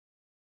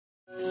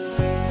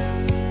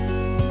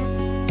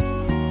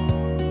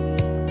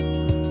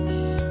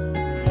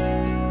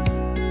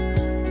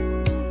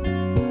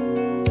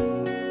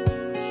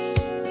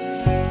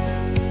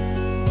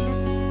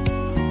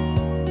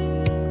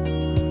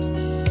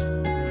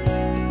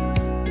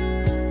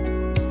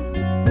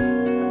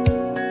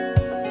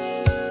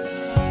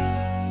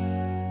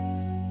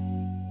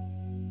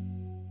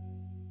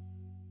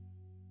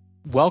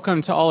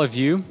Welcome to all of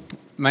you.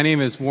 My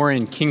name is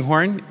Warren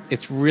Kinghorn.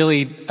 It's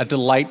really a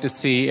delight to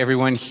see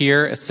everyone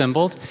here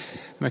assembled.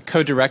 I'm a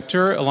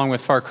co-director, along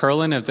with Far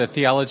Curlin, of the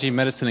Theology,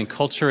 Medicine, and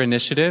Culture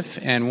Initiative,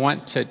 and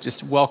want to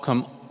just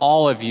welcome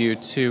all of you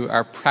to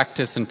our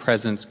Practice and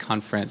Presence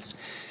Conference.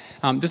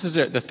 This is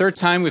the third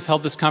time we've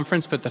held this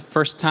conference, but the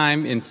first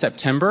time in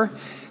September.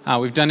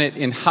 We've done it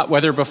in hot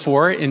weather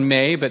before, in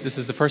May, but this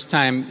is the first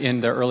time in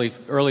the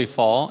early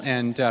fall,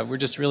 and we're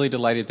just really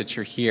delighted that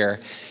you're here.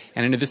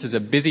 And I know this is a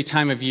busy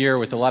time of year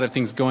with a lot of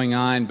things going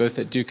on, both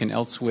at Duke and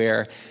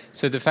elsewhere.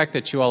 So the fact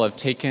that you all have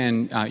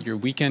taken your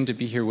weekend to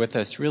be here with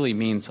us really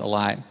means a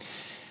lot.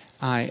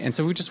 And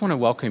so we just want to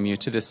welcome you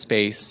to this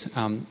space.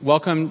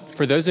 Welcome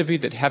for those of you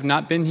that have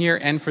not been here,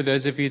 and for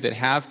those of you that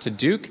have, to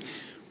Duke.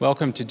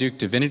 Welcome to Duke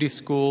Divinity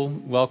School.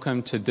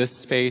 Welcome to this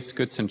space,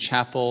 Goodson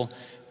Chapel.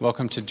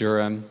 Welcome to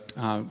Durham.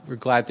 We're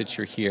glad that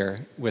you're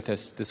here with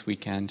us this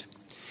weekend.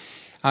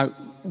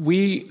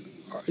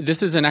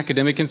 This is an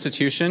academic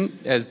institution,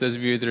 as those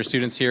of you that are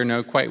students here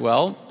know quite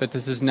well, but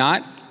this is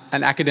not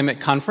an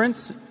academic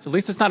conference. At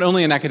least it's not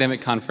only an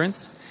academic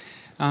conference.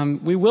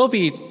 We will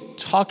be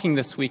talking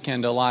this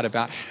weekend a lot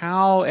about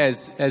how,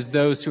 as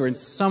those who are in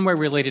some way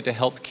related to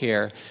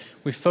healthcare,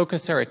 we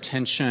focus our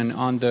attention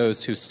on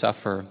those who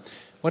suffer.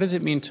 What does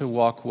it mean to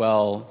walk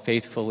well,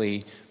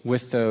 faithfully,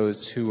 with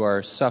those who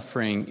are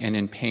suffering and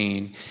in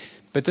pain?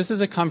 But this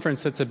is a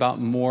conference that's about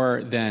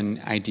more than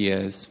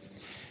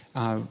ideas.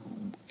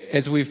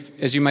 As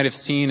you might have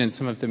seen in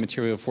some of the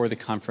material for the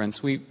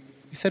conference, we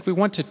said we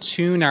want to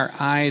tune our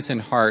eyes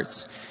and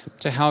hearts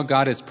to how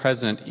God is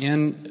present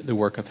in the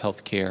work of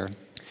healthcare.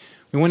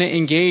 We want to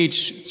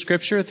engage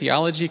scripture,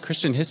 theology,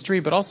 Christian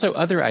history, but also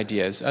other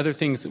ideas, other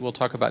things that we'll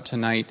talk about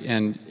tonight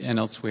and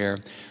elsewhere,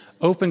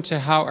 open to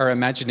how our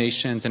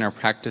imaginations and our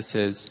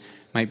practices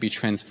might be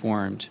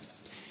transformed.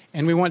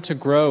 And we want to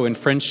grow in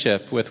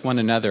friendship with one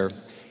another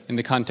in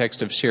the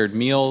context of shared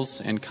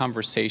meals and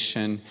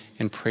conversation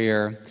and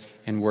prayer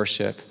and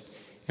worship.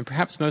 And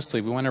perhaps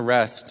mostly, we want to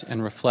rest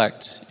and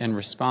reflect and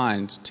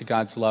respond to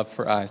God's love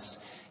for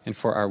us and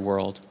for our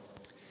world.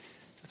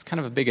 That's kind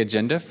of a big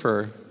agenda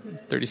for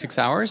 36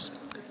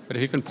 hours, but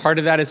if even part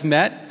of that is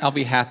met, I'll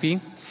be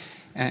happy.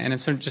 And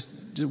so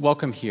just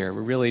welcome here.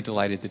 We're really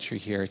delighted that you're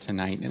here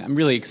tonight, and I'm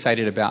really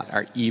excited about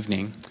our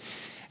evening.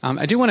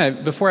 I do want to,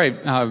 before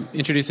I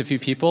introduce a few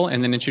people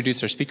and then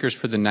introduce our speakers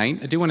for the night,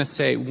 I do want to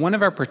say one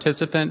of our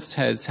participants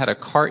has had a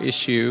car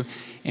issue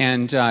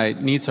and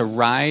needs a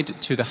ride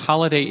to the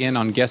Holiday Inn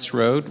on Guest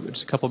Road, which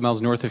is a couple of miles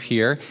north of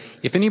here.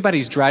 If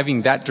anybody's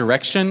driving that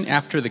direction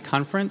after the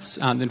conference,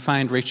 then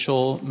find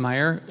Rachel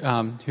Meyer,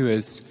 who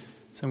is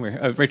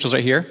somewhere. Rachel's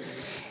right here.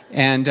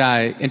 And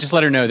just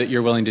let her know that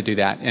you're willing to do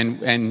that. And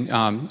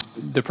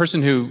the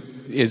person who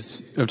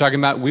I'm talking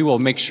about, we will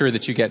make sure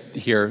that you get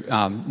here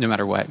no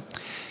matter what.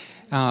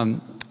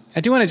 I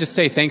do want to just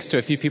say thanks to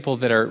a few people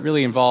that are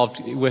really involved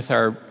with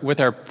our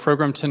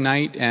program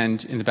tonight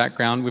and in the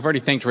background. We've already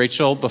thanked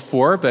Rachel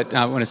before, but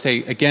I want to say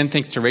again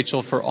thanks to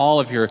Rachel for all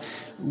of your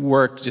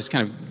work, just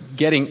kind of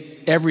getting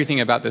everything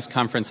about this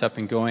conference up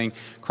and going.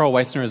 Carl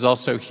Weissner is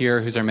also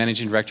here, who's our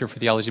Managing Director for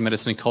Theology,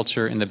 Medicine, and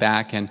Culture in the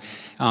back. And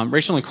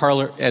Rachel and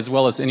Carl, as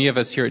well as any of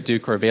us here at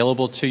Duke, are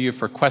available to you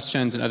for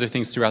questions and other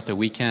things throughout the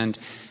weekend.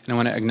 And I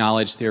want to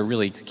acknowledge their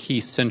really key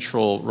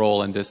central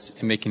role in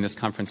making this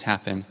conference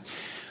happen.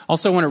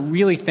 Also want to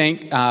really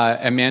thank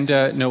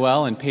Amanda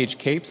Noel and Paige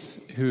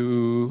Capes,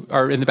 who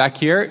are in the back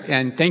here.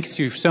 And thanks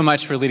you so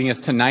much for leading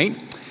us tonight.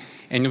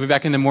 And you'll be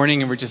back in the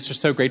morning, and we're just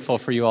so grateful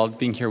for you all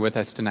being here with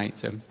us tonight.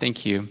 So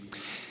thank you.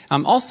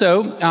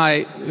 Also,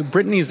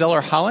 Brittany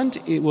Zeller-Holland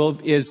will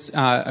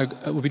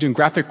be doing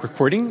graphic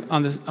recording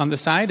on the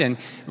side, and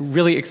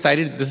really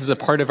excited. This is a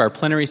part of our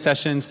plenary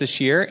sessions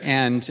this year,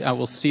 and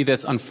we'll see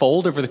this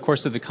unfold over the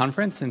course of the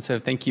conference. And so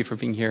thank you for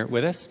being here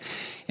with us,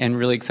 and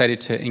really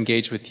excited to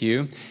engage with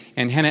you.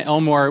 And Hannah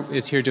Elmore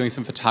is here doing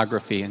some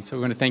photography, and so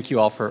we want to thank you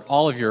all for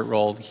all of your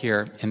role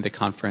here in the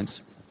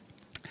conference.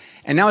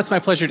 And now it's my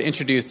pleasure to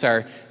introduce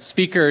our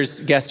speakers,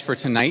 guests for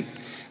tonight.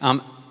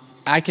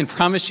 I can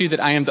promise you that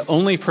I am the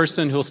only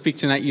person who will speak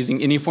tonight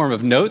using any form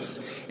of notes,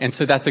 and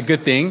so that's a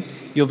good thing.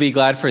 You'll be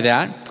glad for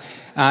that.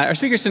 Our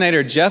speakers tonight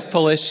are Jeff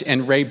Polish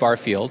and Ray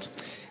Barfield.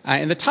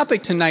 And the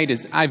topic tonight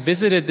is, I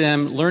visited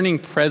them learning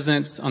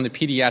presence on the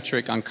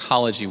pediatric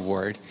oncology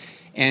ward.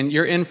 And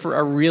you're in for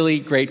a really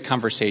great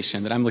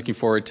conversation that I'm looking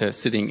forward to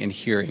sitting and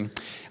hearing.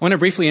 I want to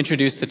briefly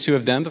introduce the two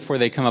of them before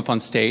they come up on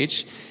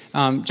stage.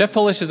 Jeff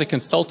Polish is a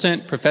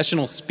consultant,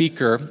 professional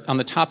speaker on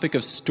the topic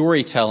of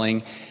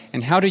storytelling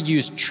and how to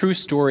use true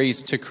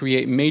stories to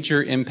create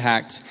major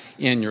impact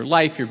in your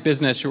life, your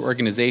business, your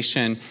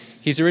organization.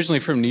 He's originally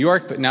from New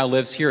York, but now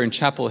lives here in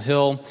Chapel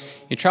Hill.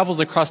 He travels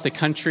across the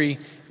country,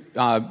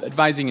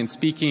 advising and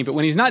speaking. But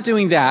when he's not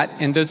doing that,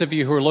 and those of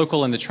you who are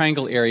local in the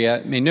Triangle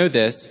area may know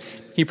this,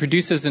 he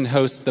produces and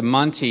hosts the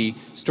Monty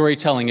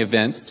storytelling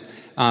events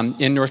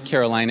in North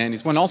Carolina, and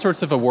he's won all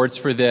sorts of awards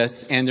for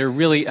this, and they're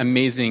really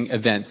amazing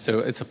events. So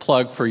it's a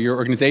plug for your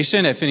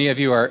organization if any of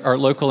you are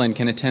local and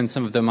can attend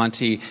some of the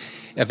Monty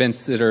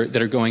events that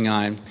are going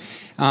on.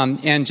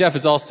 And Jeff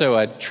is also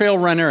a trail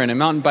runner and a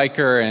mountain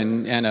biker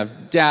and a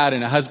dad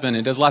and a husband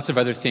and does lots of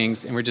other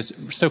things. And we're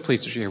just so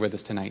pleased that you're here with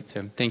us tonight.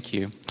 So thank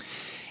you.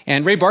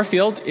 And Ray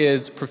Barfield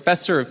is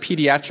professor of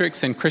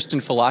pediatrics and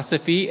Christian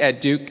philosophy at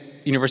Duke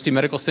University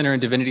Medical Center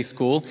and Divinity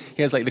School.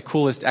 He has like the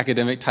coolest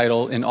academic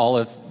title in all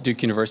of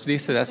Duke University,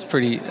 so that's a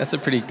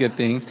pretty good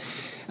thing.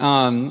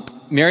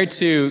 Married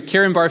to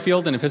Karen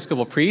Barfield, an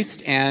Episcopal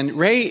priest, and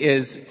Ray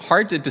is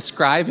hard to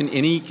describe in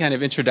any kind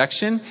of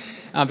introduction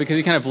because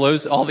he kind of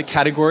blows all the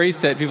categories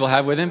that people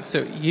have with him.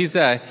 So he's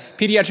a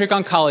pediatric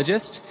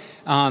oncologist.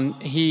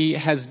 He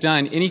has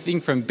done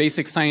anything from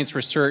basic science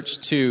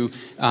research to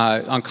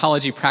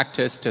oncology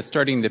practice to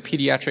starting the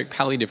pediatric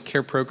palliative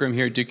care program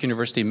here at Duke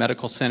University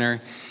Medical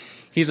Center.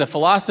 He's a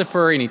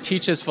philosopher, and he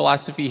teaches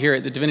philosophy here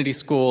at the Divinity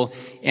School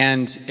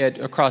and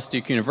across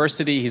Duke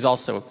University. He's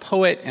also a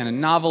poet and a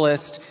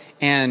novelist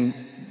and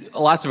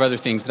lots of other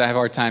things that I have a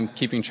hard time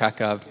keeping track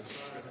of.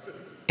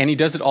 And he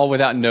does it all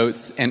without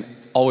notes and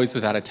always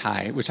without a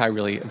tie, which I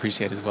really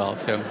appreciate as well.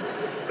 So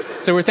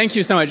thank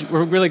you so much.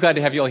 We're really glad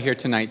to have you all here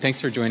tonight.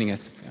 Thanks for joining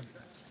us.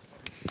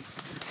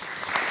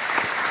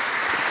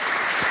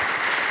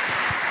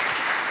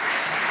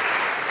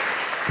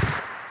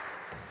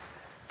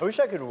 I wish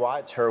I could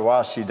watch her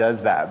while she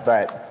does that,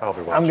 but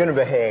I'm going to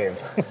behave.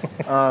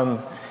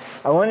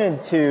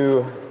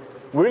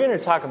 We're going to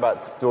talk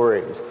about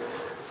stories.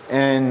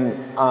 And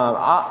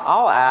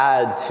I'll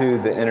add to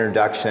the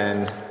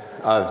introduction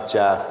of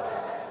Jeff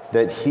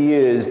that he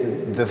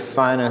is the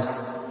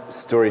finest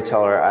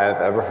storyteller I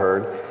have ever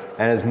heard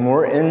and has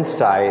more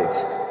insight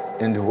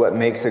into what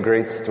makes a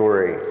great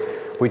story,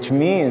 which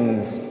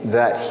means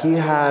that he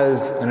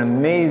has an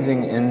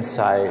amazing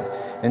insight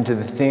into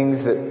the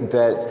things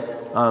that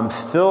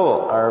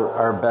fill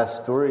our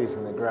best stories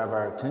and that grab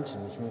our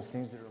attention, which means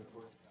things that are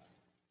important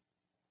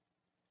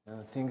to us,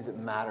 and things that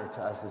matter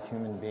to us as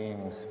human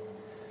beings,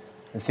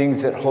 and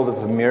things that hold up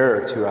a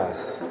mirror to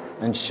us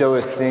and show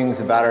us things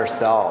about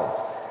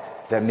ourselves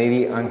that may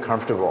be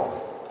uncomfortable.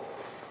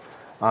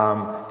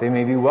 They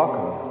may be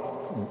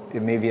welcome.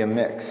 It may be a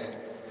mix.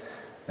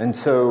 And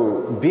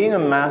so being a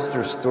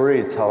master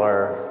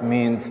storyteller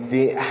means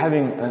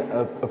having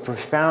a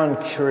profound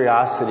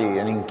curiosity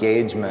and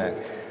engagement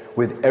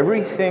with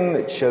everything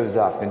that shows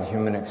up in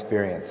human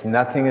experience.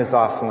 Nothing is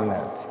off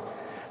limits.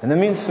 And that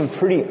means some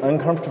pretty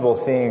uncomfortable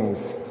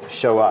things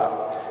show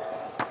up.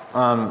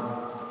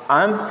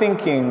 I'm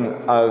thinking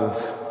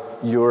of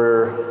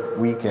your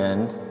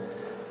weekend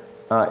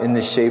in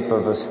the shape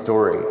of a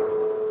story.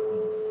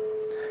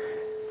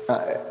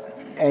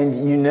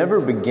 And you never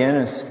begin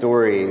a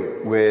story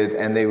with,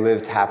 and they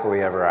lived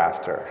happily ever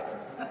after.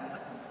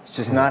 It's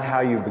just not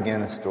how you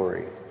begin a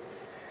story.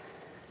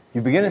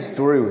 You begin a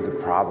story with a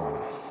problem,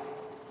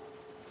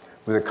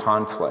 with a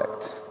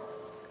conflict,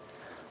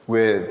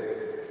 with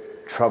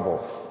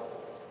trouble.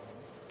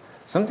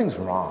 Something's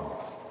wrong.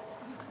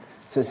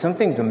 So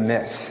something's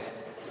amiss.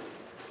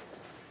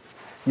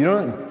 You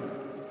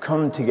don't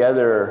come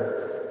together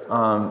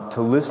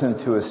to listen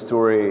to a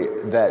story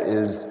that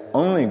is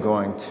only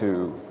going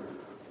to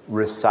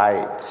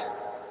recite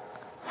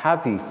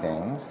happy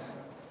things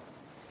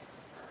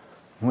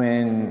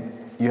when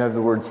you have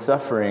the word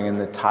suffering in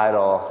the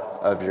title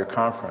of your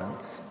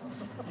conference.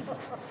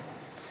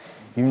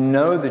 You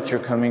know that you're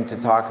coming to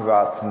talk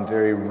about some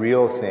very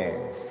real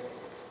things.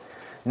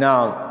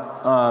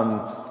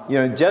 Now,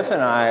 Jeff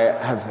and I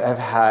have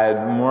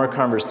had more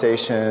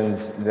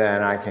conversations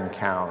than I can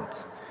count.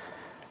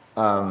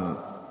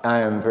 I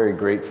am very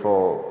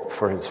grateful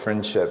for his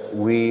friendship.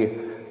 We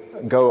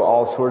go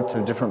all sorts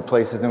of different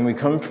places, and we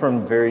come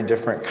from very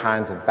different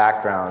kinds of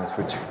backgrounds,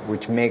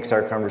 which makes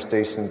our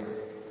conversations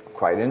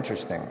quite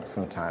interesting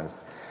sometimes.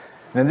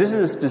 Now, this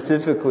is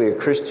specifically a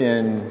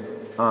Christian,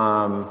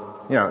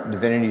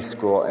 divinity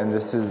school, and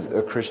this is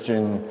a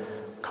Christian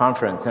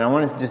conference. And I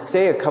want to just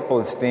say a couple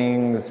of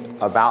things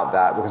about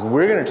that, because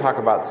we're going to talk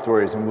about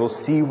stories, and we'll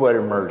see what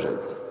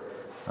emerges,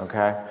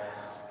 okay?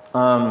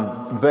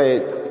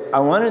 But I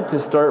wanted to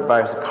start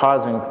by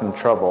causing some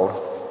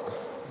trouble,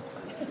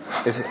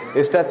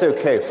 if that's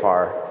okay,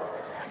 Far.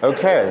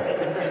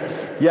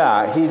 Okay.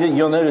 Yeah,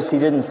 you'll notice he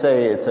didn't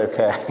say it's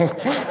okay.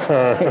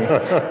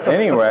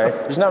 Anyway,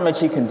 there's not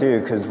much he can do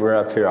because we're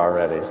up here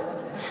already.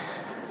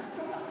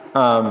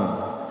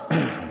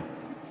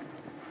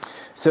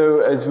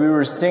 So as we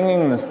were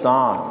singing the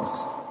songs,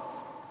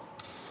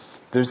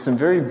 there's some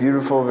very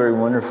beautiful, very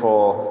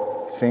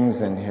wonderful things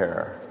in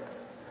here.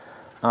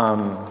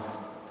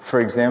 For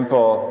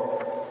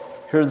example,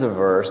 here's a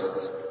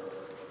verse.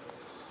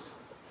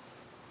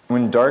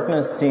 When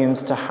darkness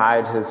seems to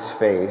hide his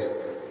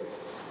face,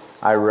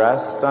 I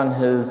rest on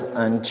his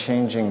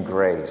unchanging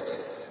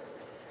grace.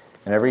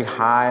 In every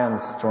high and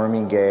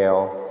stormy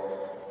gale,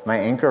 my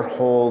anchor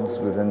holds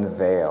within the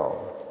veil.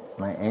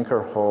 My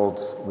anchor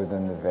holds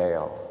within the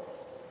veil.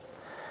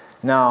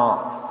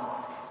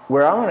 Now,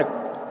 where I want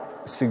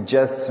to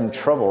suggest some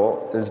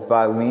trouble is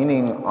by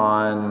leaning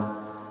on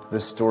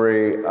the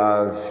story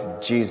of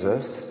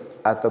Jesus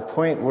at the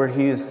point where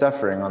he is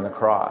suffering on the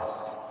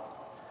cross.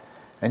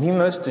 And he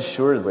most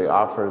assuredly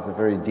offers a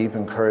very deep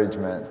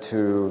encouragement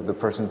to the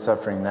person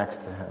suffering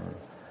next to him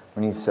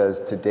when he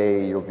says,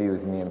 "Today you'll be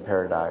with me in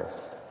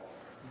paradise."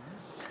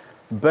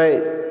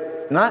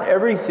 But not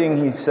everything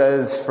he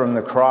says from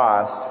the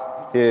cross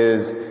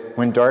is,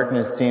 "When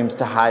darkness seems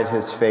to hide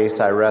his face,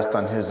 I rest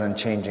on his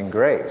unchanging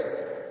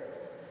grace."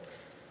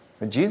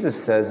 What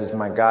Jesus says is,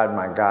 my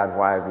God,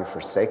 why have you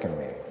forsaken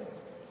me?"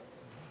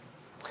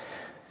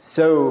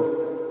 So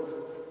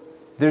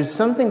there's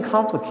something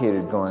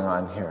complicated going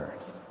on here.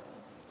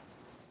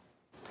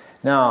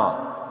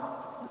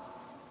 Now,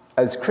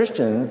 as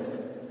Christians,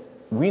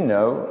 we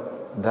know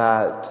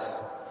that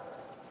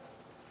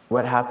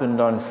what happened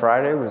on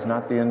Friday was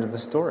not the end of the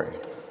story.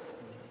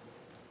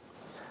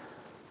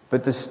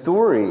 But the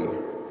story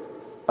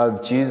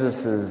of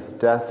Jesus'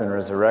 death and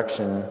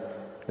resurrection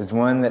is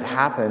one that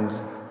happened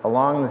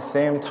along the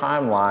same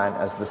timeline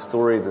as the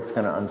story that's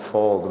going to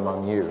unfold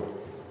among you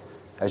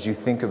as you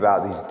think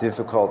about these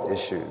difficult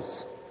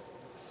issues.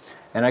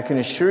 And I can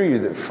assure you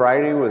that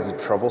Friday was a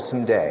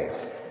troublesome day.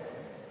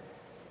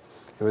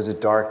 It was a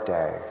dark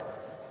day.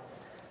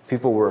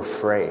 People were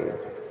afraid.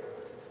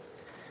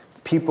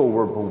 People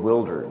were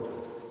bewildered.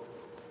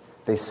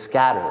 They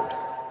scattered.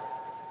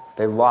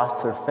 They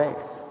lost their faith.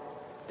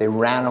 They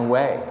ran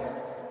away.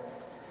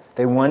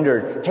 They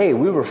wondered, hey,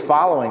 we were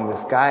following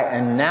this guy,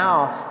 and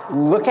now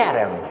look at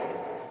him.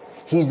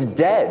 He's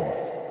dead.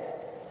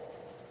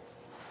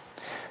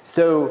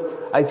 So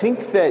I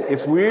think that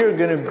if we're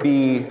going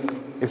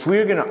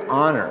to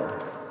honor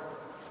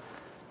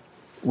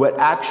what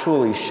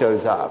actually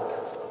shows up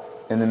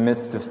in the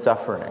midst of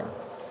suffering,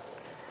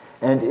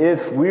 and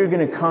if we're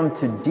going to come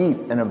to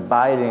deep and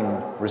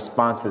abiding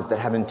responses that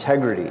have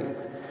integrity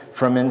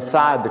from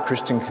inside the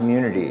Christian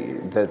community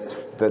that's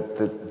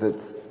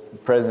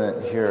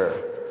present here,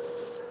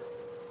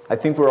 I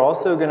think we're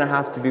also going to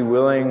have to be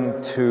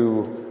willing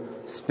to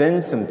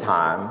spend some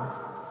time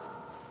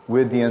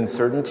with the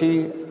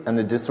uncertainty and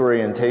the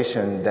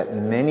disorientation that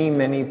many,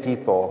 many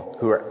people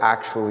who are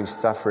actually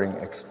suffering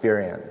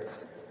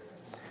experience.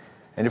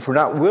 And if we're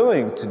not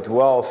willing to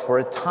dwell for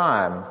a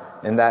time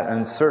in that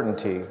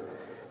uncertainty,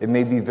 it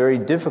may be very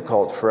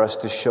difficult for us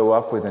to show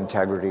up with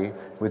integrity,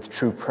 with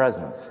true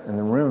presence in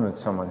the room of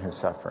someone who's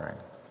suffering.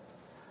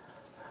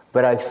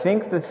 But I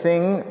think the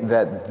thing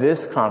that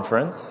this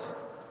conference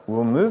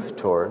will move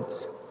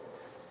towards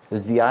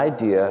is the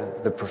idea,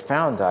 the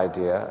profound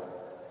idea,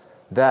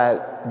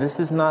 that this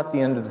is not the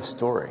end of the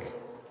story.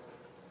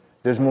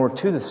 There's more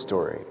to the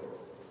story.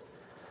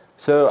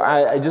 So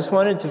I just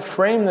wanted to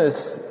frame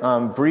this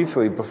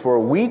briefly before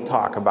we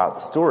talk about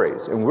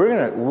stories. And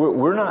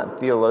we're not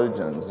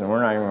theologians, and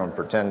we're not even going to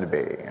pretend to be.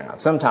 You know,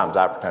 sometimes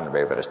I pretend to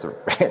be, but it's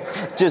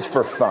just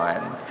for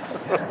fun.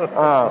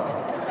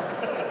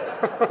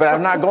 But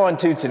I'm not going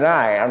to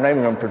tonight. I'm not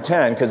even going to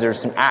pretend, because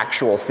there's some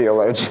actual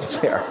theologians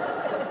here.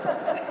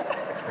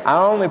 I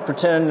only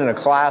pretend in a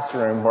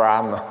classroom where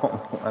I'm the only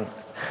one.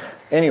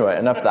 Anyway,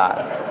 enough of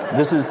that.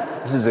 This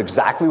is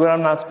exactly what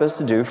I'm not supposed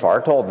to do.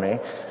 Far told me.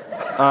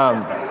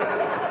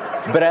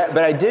 But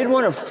I did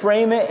want to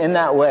frame it in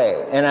that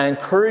way, and I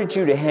encourage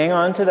you to hang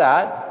on to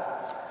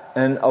that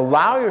and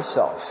allow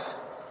yourself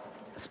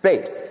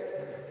space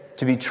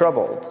to be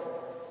troubled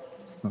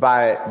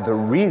by the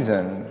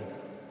reason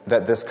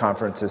that this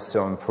conference is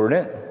so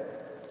important,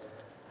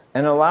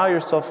 and allow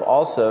yourself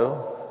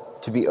also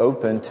to be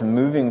open to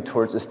moving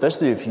towards,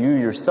 especially if you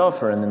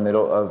yourself are in the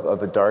middle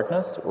of a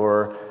darkness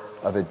or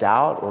of a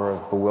doubt or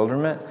of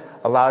bewilderment,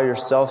 allow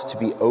yourself to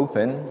be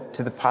open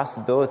to the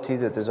possibility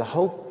that there's a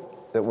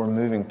hope that we're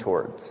moving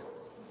towards,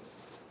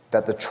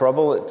 that the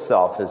trouble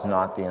itself is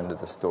not the end of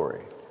the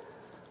story.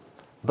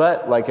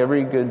 But like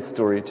every good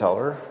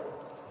storyteller,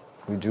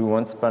 we do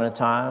once upon a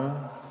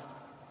time,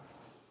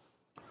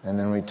 and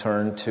then we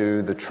turn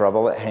to the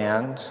trouble at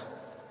hand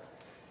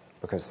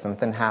because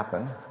something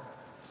happened,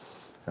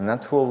 and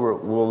that's where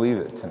we'll leave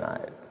it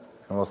tonight,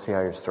 and we'll see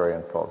how your story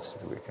unfolds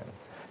through the weekend.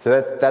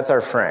 So that's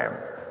our frame,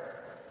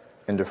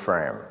 into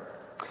frame.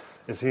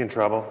 Is he in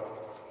trouble?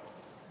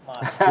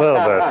 A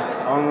little bit.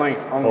 Only.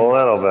 A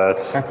little bit.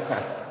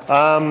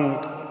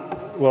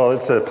 Well,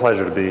 it's a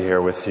pleasure to be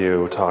here with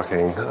you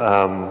talking.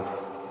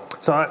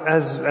 So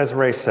as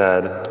Ray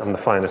said, I'm the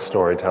finest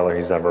storyteller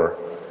he's ever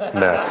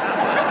met.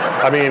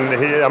 I mean,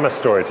 I'm a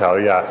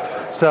storyteller,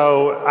 yeah.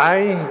 So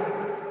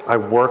I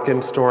work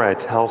in story, I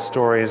tell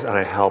stories, and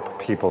I help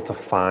people to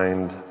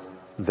find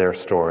their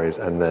stories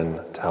and then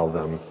tell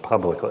them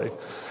publicly.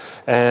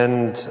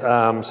 And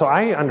so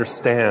I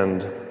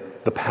understand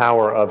the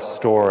power of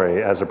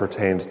story as it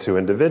pertains to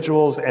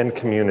individuals and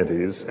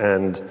communities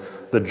and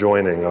the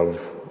joining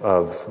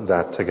of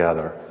that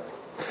together.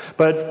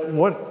 But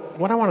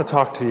what I want to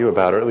talk to you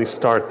about, or at least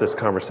start this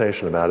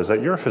conversation about, is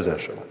that you're a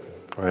physician,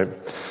 right?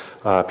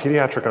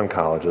 Pediatric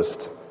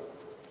oncologist,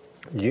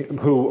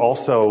 who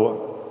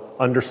also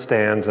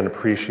understands and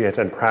appreciates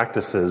and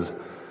practices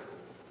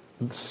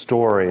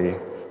story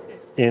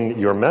in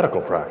your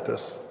medical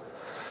practice.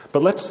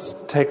 But let's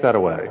take that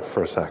away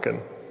for a second.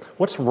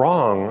 What's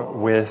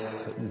wrong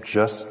with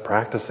just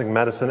practicing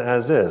medicine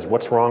as is?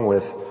 What's wrong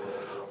with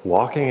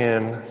walking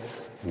in,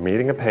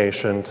 meeting a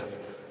patient,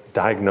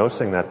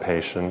 diagnosing that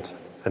patient,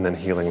 and then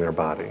healing their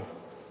body.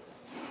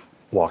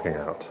 Walking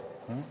out.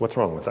 What's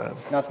wrong with that?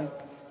 Nothing.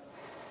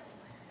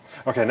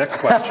 Okay, next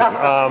question.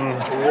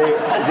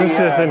 This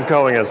isn't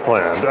going as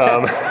planned.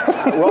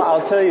 Well,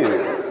 I'll tell you,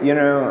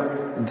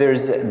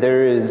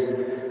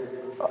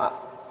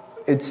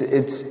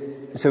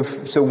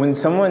 so when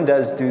someone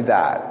does do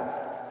that,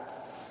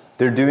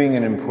 they're doing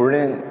an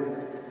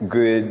important,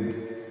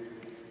 good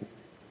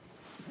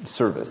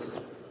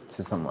service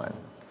to someone.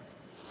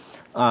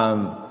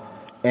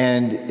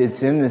 And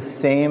it's in the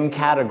same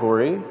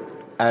category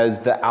as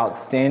the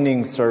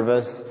outstanding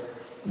service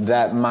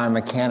that my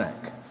mechanic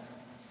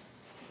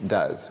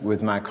does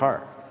with my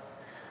car.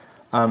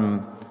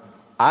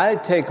 I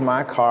take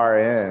my car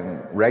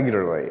in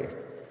regularly,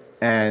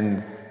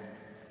 and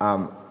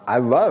I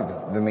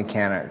love the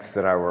mechanics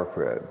that I work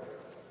with.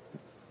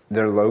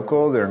 They're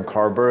local, they're in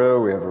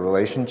Carborough, we have a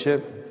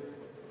relationship.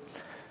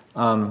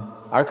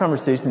 Our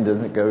conversation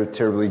doesn't go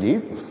terribly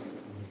deep,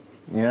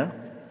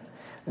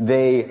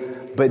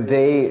 but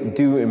they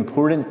do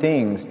important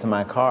things to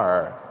my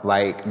car,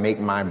 like make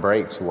my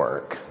brakes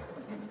work,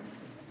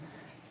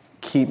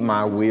 keep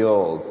my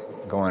wheels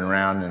going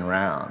round and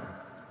round.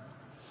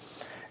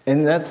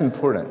 And that's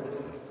important.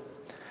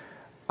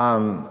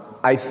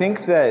 I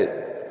think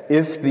that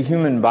if the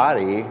human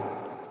body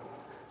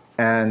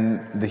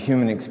and the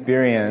human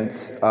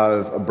experience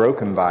of a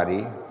broken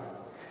body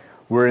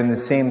were in the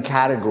same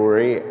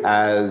category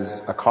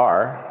as a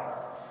car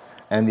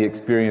and the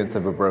experience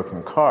of a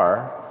broken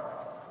car,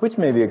 which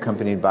may be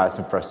accompanied by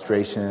some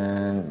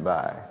frustration,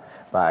 by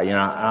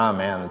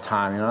the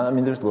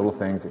time, there's little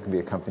things that can be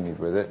accompanied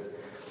with it.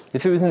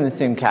 If it was in the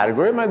same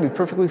category, it might be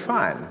perfectly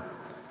fine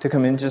to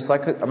come in just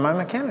like my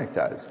mechanic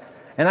does.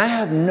 And I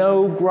have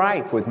no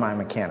gripe with my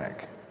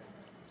mechanic.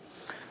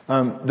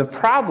 The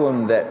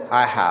problem that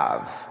I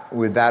have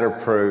with that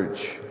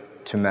approach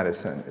to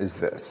medicine is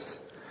this.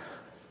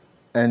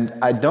 And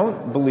I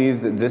don't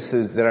believe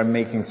that I'm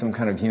making some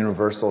kind of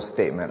universal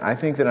statement. I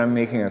think that I'm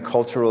making a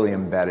culturally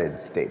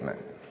embedded statement.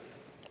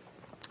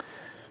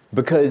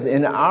 Because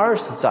in our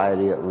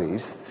society, at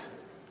least,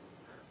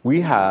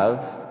 we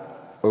have,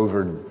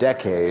 over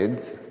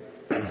decades,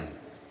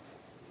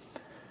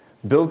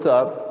 built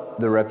up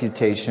the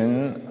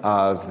reputation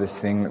of this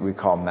thing that we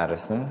call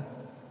medicine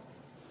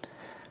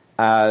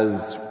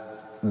as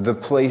the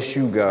place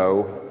you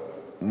go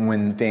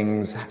when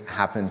things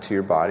happen to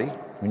your body,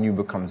 when you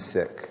become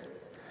sick.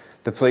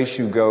 The place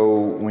you go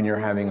when you're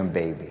having a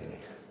baby,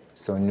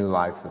 so a new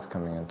life is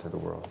coming into the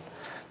world.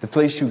 The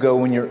place you go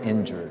when you're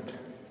injured.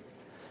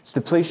 It's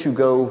the place you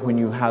go when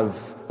you have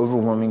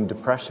overwhelming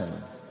depression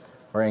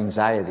or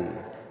anxiety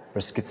or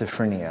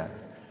schizophrenia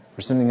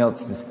or something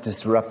else that's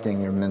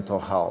disrupting your mental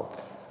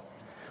health.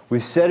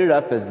 We've set it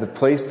up as the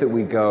place that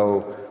we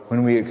go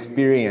when we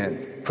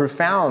experience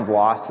profound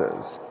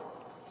losses.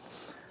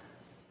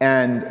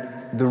 And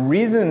the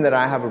reason that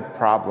I have a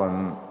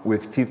problem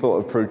with people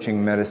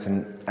approaching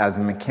medicine as a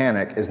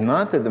mechanic is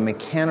not that the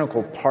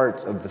mechanical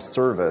parts of the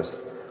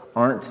service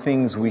aren't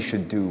things we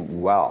should do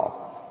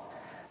well.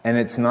 And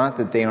it's not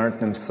that they aren't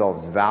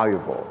themselves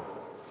valuable.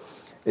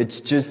 It's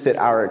just that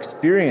our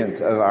experience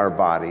of our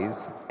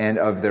bodies and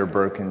of their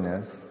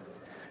brokenness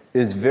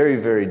is very,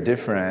 very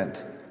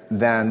different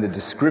than the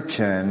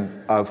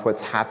description of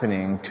what's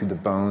happening to the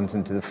bones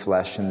and to the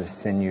flesh and the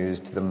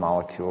sinews, to the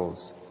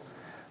molecules.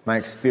 My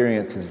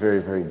experience is very,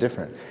 very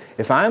different.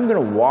 If I'm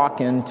going to walk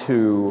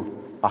into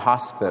a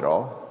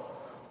hospital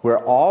where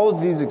all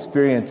of these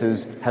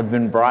experiences have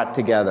been brought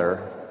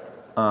together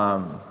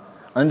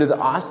under the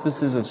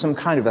auspices of some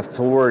kind of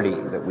authority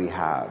that we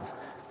have,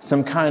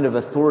 some kind of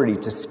authority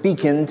to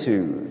speak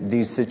into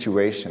these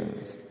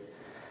situations,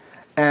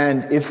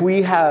 and if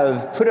we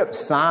have put up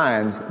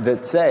signs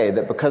that say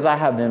that because I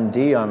have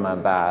MD on my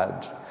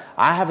badge,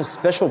 I have a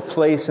special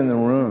place in the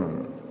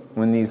room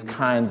when these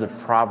kinds of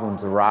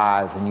problems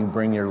arise and you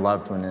bring your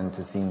loved one in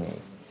to see me,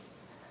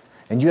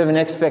 and you have an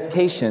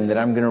expectation that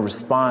I'm going to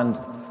respond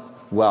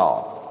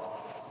well.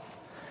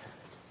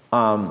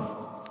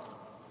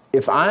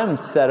 If I'm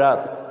set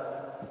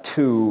up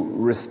to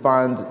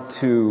respond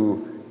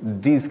to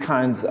these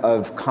kinds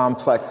of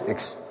complex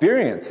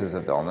experiences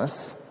of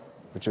illness,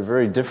 which are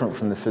very different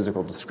from the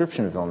physical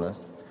description of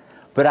illness,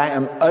 but I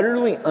am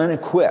utterly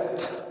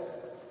unequipped.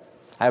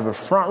 I have a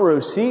front row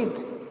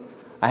seat.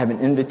 I have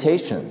an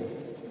invitation.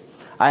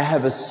 I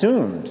have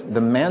assumed the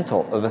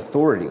mantle of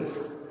authority.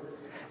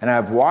 And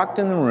I've walked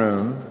in the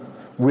room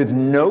with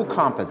no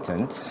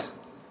competence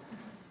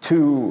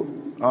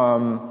to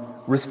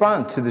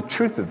respond to the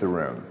truth of the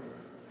room.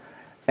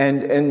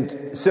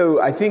 And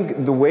so I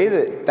think the way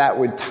that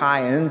would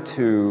tie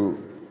into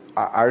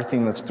our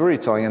theme of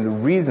storytelling, and the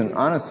reason,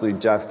 honestly,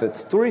 Jeff, that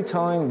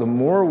storytelling, the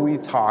more we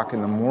talk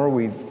and the more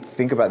we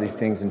think about these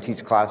things and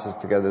teach classes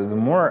together, the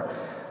more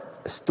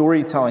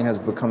storytelling has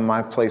become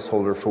my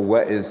placeholder for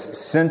what is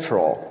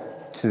central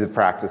to the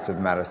practice of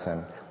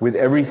medicine, with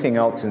everything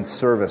else in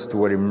service to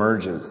what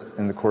emerges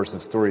in the course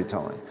of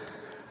storytelling.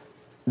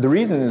 The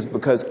reason is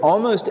because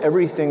almost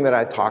everything that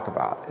I talk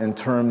about in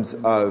terms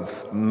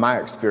of my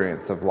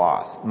experience of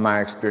loss,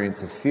 my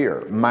experience of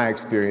fear, my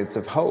experience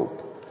of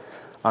hope,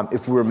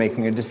 if we're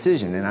making a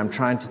decision and I'm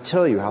trying to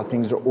tell you how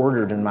things are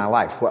ordered in my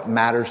life, what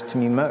matters to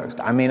me most.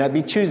 I may not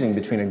be choosing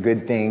between a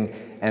good thing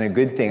and a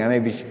good thing. I may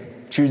be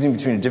choosing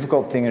between a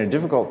difficult thing and a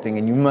difficult thing,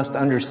 and you must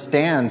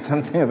understand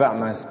something about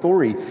my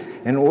story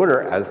in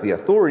order, as the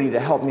authority, to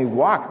help me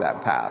walk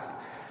that path.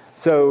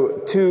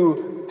 So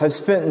to have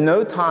spent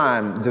no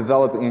time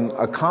developing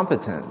a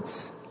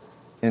competence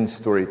in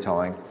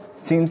storytelling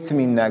seems to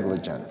me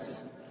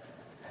negligence.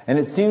 And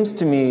it seems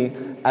to me,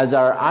 as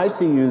our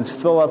ICUs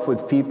fill up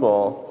with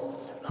people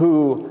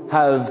who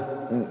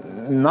have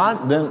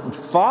not been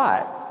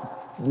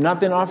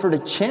offered a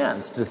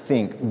chance to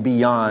think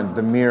beyond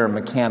the mere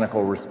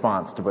mechanical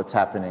response to what's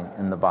happening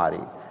in the body,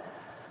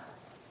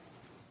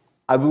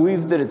 I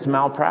believe that it's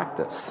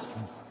malpractice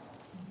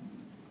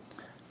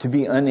to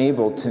be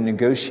unable to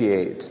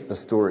negotiate a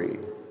story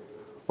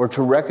or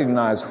to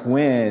recognize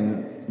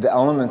when the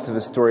elements of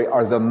a story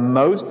are the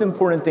most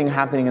important thing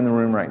happening in the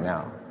room right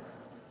now.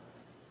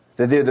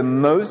 That they're the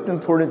most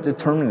important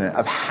determinant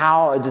of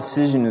how a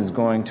decision is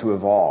going to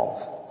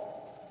evolve.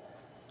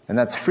 And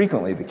that's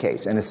frequently the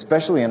case, and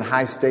especially in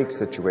high-stakes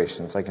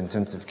situations like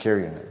intensive care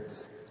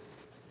units,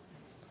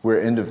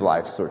 where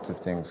end-of-life sorts of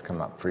things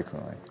come up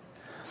frequently.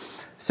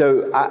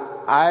 So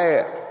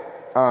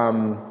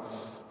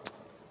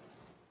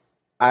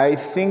I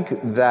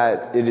think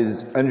that it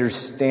is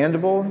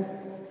understandable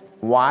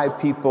why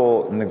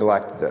people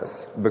neglect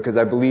this, because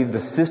I believe the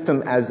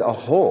system as a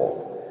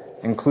whole,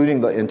 including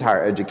the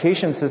entire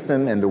education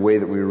system and the way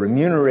that we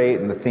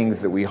remunerate and the things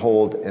that we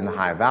hold in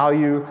high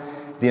value,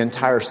 the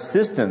entire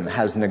system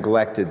has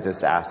neglected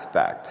this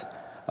aspect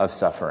of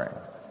suffering.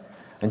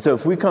 And so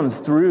if we come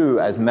through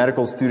as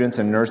medical students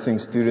and nursing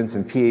students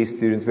and PA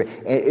students,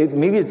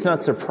 maybe it's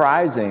not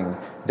surprising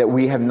that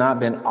we have not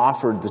been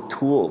offered the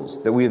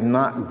tools, that we have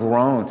not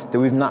grown, that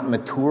we've not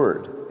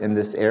matured in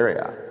this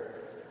area.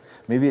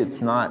 Maybe it's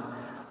not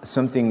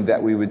something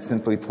that we would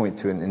simply point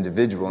to an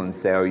individual and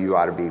say, oh, you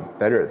ought to be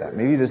better at that.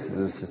 Maybe this is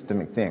a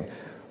systemic thing.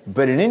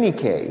 But in any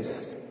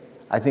case,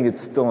 I think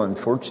it's still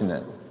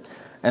unfortunate.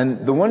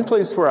 And the one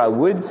place where I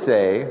would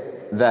say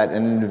that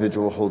an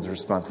individual holds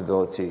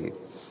responsibility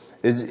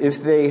is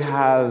if they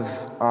have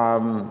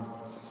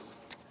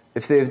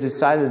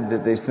decided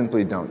that they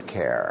simply don't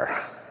care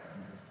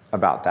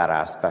about that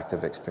aspect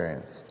of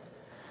experience.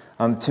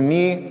 To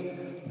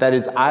me, that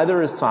is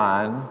either a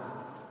sign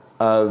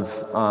of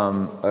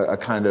a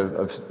kind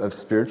of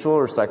spiritual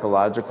or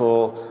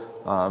psychological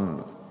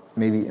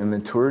maybe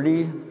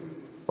immaturity,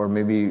 or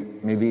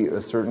maybe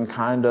a certain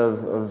kind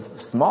of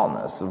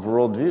smallness of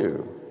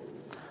worldview.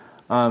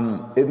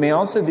 It may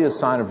also be a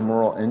sign of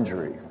moral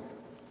injury.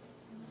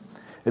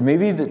 It may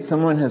be that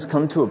someone has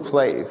come to a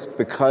place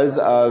because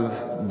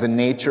of the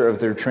nature of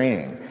their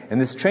training. And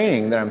this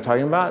training that I'm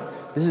talking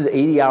about, this is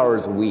 80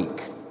 hours a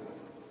week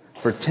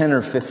for 10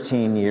 or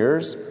 15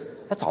 years.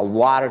 That's a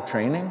lot of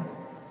training.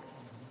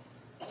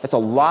 That's a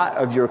lot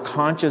of your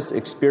conscious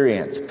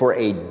experience for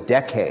a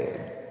decade,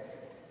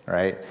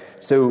 right?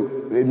 So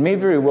it may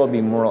very well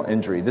be moral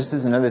injury. This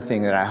is another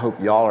thing that I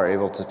hope y'all are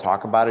able to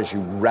talk about as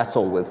you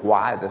wrestle with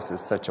why this is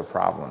such a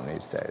problem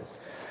these days.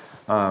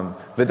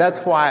 But that's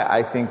why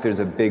I think there's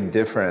a big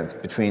difference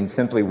between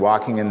simply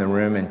walking in the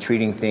room and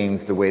treating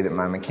things the way that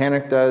my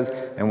mechanic does,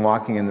 and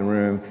walking in the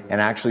room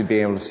and actually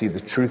being able to see the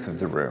truth of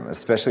the room,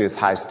 especially as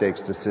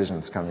high-stakes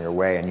decisions come your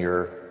way and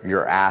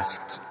you're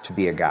asked to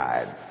be a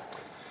guide.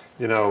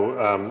 You know,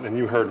 and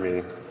you heard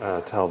me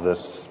tell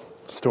this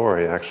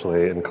story,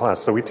 actually, in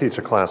class. So we teach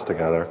a class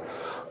together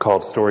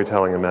called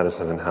Storytelling in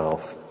Medicine and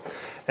Health.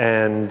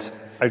 And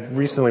I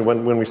recently,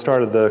 when we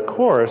started the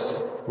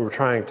course, we were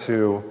trying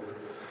to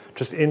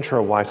just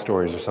intro why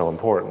stories are so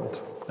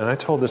important. And I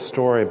told this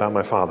story about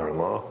my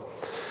father-in-law,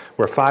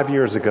 where 5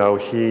 years ago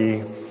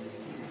he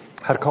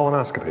had a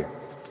colonoscopy. It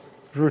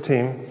was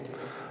routine.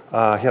 He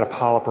had a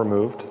polyp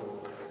removed,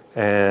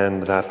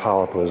 and that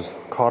polyp was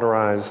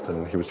cauterized,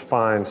 and he was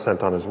fine,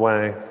 sent on his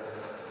way.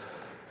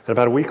 And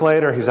about a week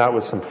later, he's out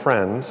with some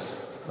friends,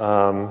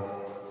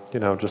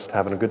 just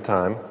having a good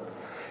time.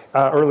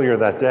 Earlier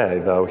that day,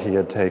 though, he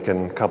had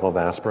taken a couple of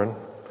aspirin,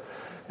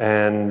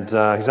 and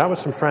he's out with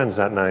some friends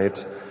that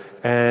night,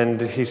 and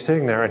he's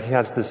sitting there, and he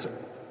has this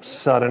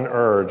sudden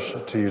urge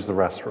to use the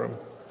restroom.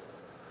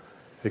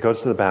 He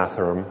goes to the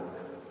bathroom,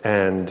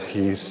 and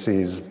he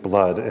sees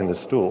blood in his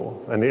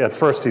stool. And at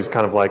first, he's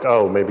kind of like,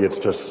 oh, maybe it's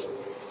just,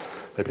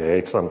 maybe I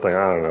ate something,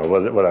 I don't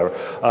know, whatever.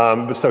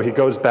 But so he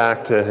goes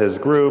back to his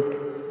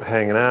group,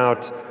 hanging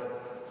out,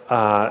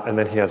 and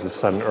then he has this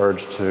sudden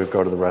urge to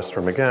go to the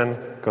restroom again,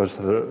 goes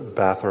to the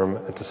bathroom,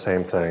 it's the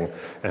same thing.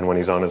 And when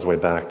he's on his way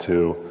back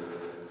to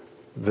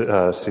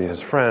see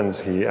his friends,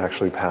 he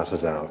actually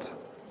passes out.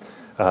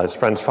 His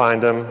friends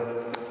find him,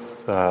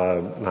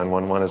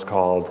 911 is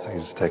called,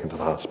 he's taken to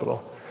the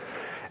hospital.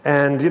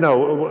 And,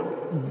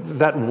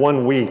 that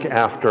 1 week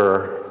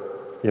after,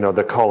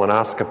 the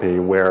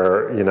colonoscopy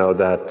where,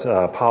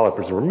 that polyp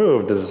is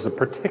removed is a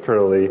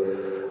particularly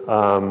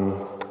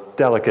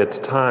delicate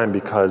time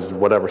because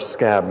whatever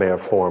scab may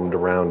have formed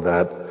around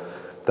that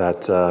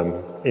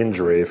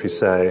injury, if you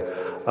say,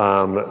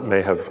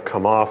 may have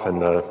come off,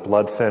 and the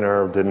blood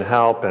thinner didn't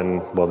help,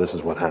 and well, this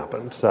is what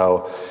happened.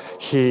 So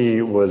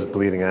he was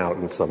bleeding out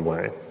in some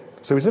way.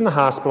 So he's in the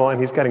hospital, and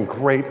he's getting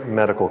great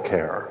medical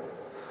care.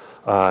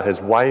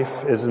 His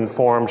wife is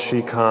informed.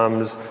 She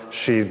comes.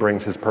 She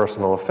brings his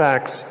personal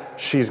effects.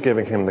 She's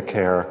giving him the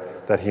care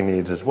that he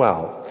needs as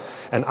well.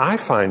 And I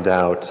find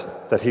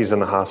out that he's in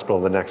the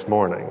hospital the next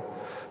morning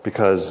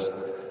because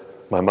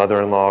my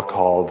mother-in-law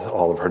called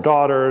all of her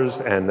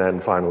daughters, and then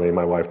finally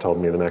my wife told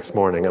me the next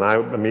morning. And I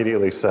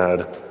immediately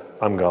said,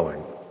 I'm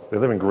going. They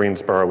live in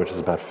Greensboro, which is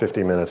about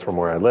 50 minutes from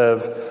where I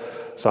live.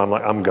 So I'm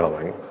like, I'm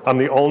going. I'm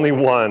the only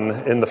one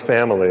in the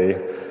family,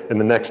 in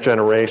the next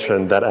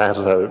generation, that has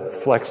a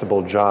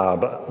flexible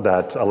job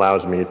that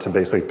allows me to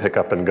basically pick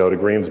up and go to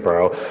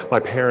Greensboro.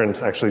 My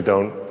parents actually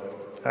don't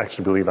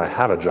believe I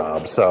have a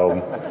job. So,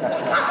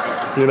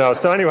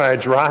 so anyway, I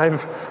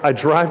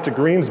drive to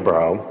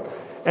Greensboro.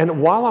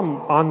 And while I'm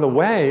on the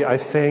way, I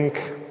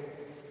think,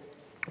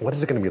 what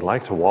is it going to be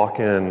like to walk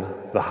in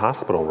the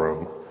hospital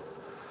room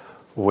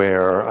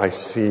where I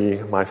see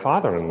my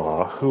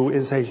father-in-law, who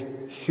is a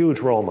huge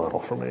role model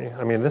for me.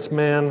 I mean, this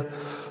man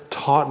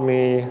taught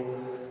me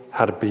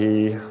how to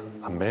be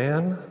a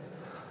man,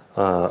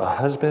 a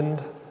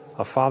husband,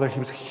 a father. He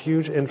was a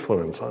huge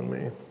influence on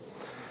me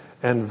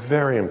and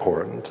very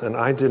important. And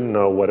I didn't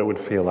know what it would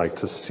feel like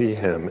to see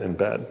him in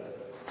bed.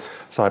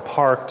 So I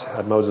parked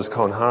at Moses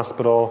Cone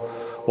Hospital,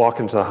 walk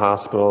into the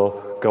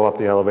hospital, go up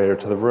the elevator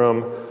to the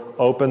room,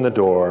 open the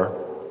door,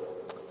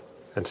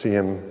 and see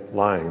him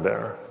lying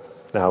there.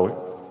 Now,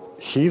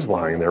 he's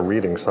lying there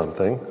reading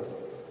something.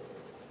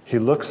 He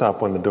looks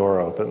up when the door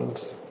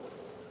opens,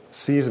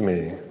 sees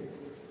me,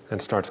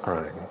 and starts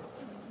crying.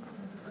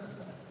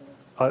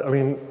 I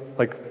mean,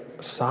 like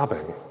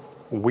sobbing,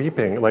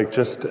 weeping, like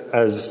just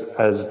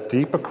as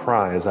deep a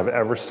cry as I've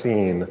ever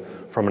seen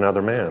from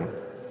another man.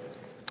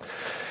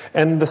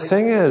 And the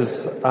thing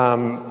is,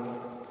 well,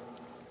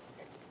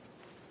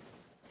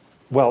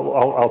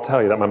 I'll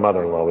tell you that my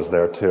mother-in-law was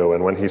there too,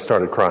 and when he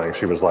started crying,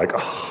 she was like,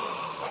 oh.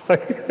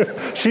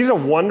 She's a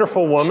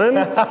wonderful woman,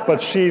 but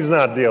she's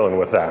not dealing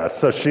with that.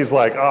 So she's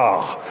like,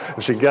 oh.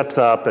 And she gets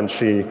up and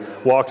she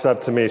walks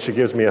up to me, she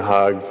gives me a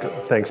hug,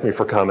 thanks me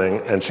for coming,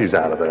 and she's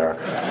out of there.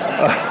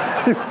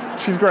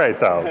 She's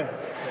great, though.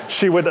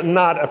 She would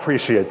not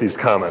appreciate these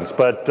comments,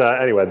 but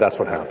anyway, that's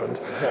what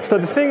happened. So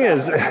the thing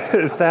is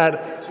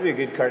that... Should be a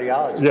good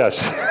cardiologist.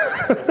 Yes.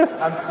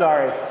 I'm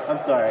sorry.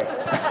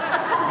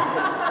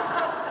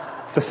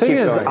 The thing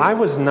is, I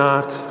was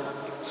not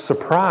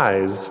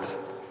surprised.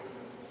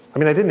 I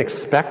mean, I didn't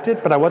expect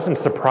it, but I wasn't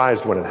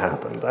surprised when it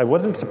happened. I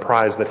wasn't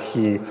surprised that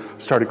he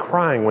started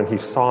crying when he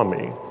saw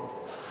me.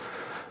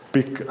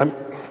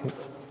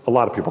 A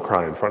lot of people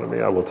cry in front of me,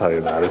 I will tell you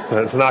that. It's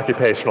an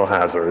occupational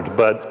hazard.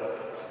 But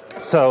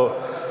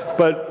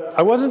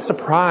I wasn't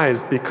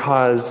surprised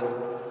because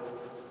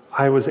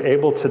I was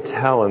able to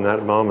tell in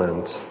that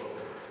moment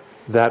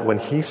that when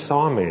he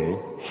saw me,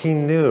 he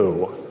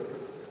knew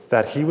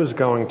that he was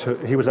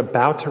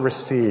about to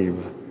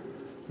receive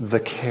the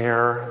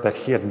care that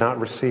he had not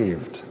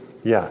received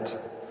yet,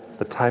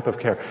 the type of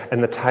care,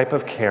 and the type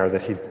of care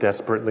that he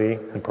desperately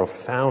and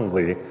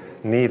profoundly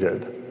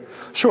needed.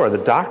 Sure, the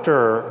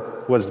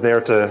doctor was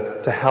there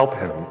to help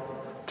him,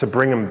 to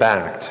bring him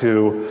back,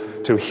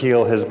 to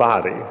heal his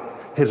body.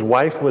 His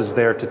wife was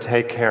there to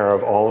take care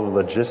of all the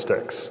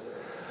logistics,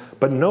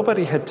 but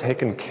nobody had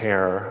taken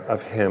care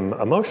of him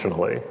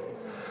emotionally.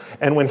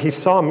 And when he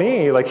saw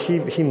me, like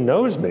he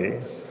knows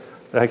me,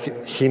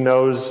 like he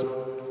knows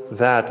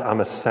that I'm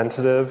a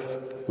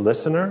sensitive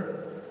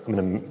listener.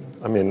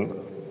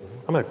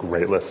 I'm a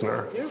great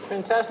listener. You're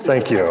fantastic.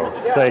 Thank you.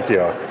 Yeah. Thank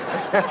you.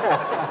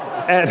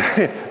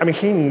 And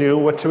he knew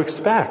what to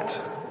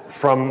expect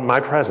from my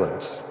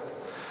presence.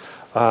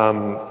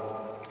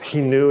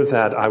 He knew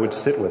that I would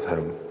sit with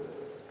him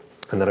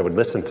and that I would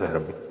listen to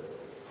him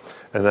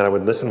and that I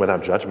would listen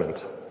without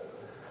judgment.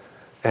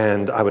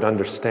 And I would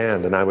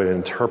understand and I would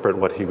interpret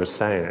what he was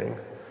saying.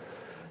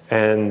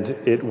 And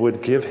it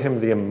would give him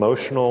the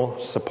emotional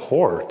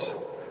support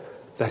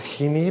that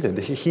he needed.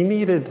 He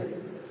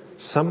needed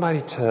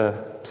somebody to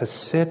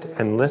sit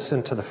and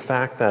listen to the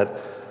fact that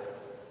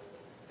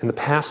in the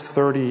past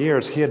 30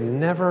 years, he had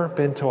never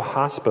been to a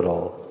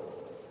hospital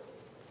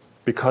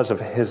because of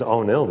his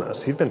own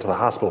illness. He'd been to the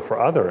hospital for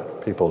other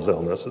people's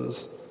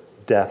illnesses,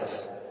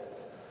 deaths,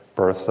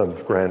 births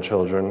of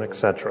grandchildren,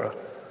 etc.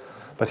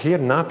 But he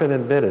had not been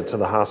admitted to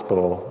the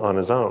hospital on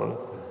his own.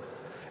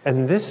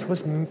 And this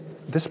was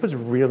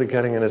really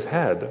getting in his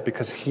head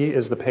because he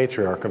is the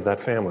patriarch of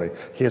that family.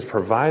 He has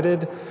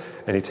provided,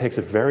 and he takes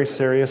it very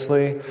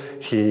seriously.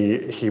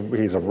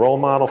 He's a role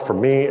model for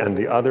me and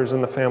the others in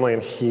the family,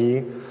 and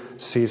he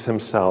sees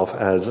himself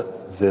as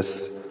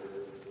this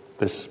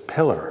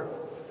pillar.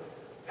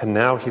 And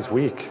now he's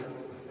weak,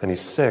 and he's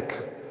sick,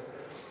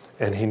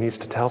 and he needs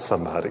to tell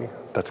somebody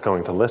that's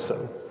going to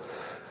listen.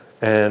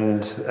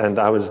 And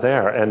I was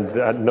there, and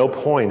at no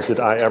point did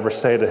I ever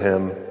say to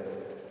him,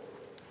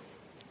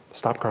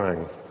 stop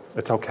crying,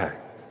 it's okay.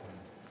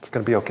 It's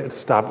gonna be okay,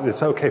 stop,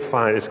 it's okay,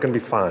 fine, it's gonna be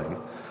fine.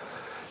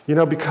 You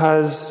know,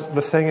 because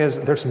the thing is,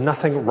 there's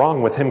nothing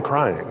wrong with him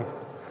crying.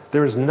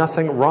 There is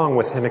nothing wrong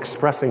with him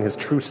expressing his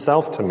true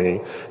self to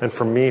me, and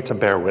for me to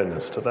bear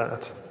witness to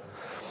that.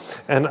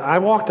 And I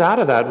walked out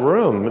of that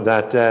room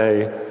that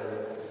day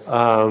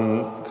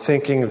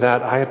thinking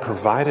that I had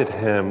provided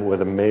him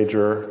with a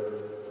major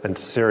and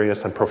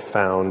serious and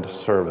profound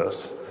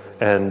service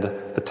and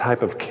the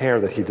type of care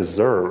that he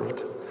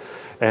deserved.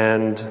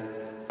 And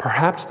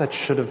perhaps that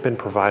should have been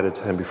provided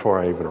to him before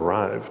I even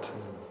arrived.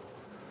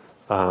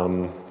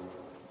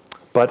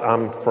 But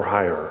I'm for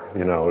hire,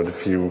 you know,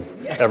 if you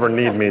ever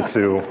need me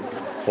to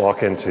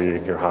walk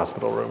into your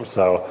hospital room,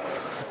 so.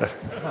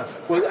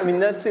 Well, I mean,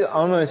 that's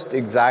almost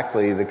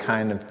exactly the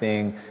kind of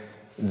thing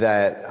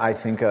that I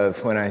think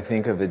of when I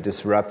think of a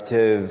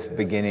disruptive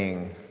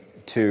beginning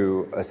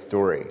to a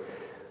story.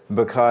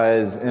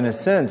 Because in a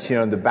sense, you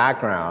know, the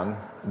background,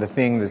 the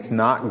thing that's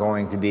not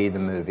going to be the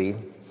movie,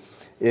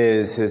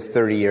 is his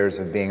 30 years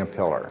of being a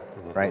pillar,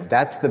 right?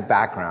 That's the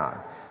background.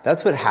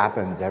 That's what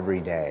happens every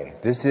day.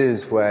 This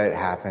is what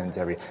happens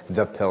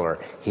the pillar.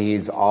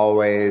 He's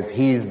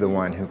the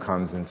one who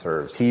comes and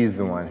serves. He's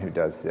the one who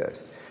does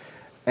this.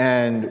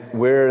 And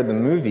where the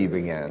movie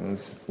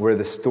begins, where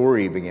the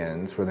story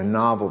begins, where the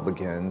novel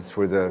begins,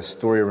 where the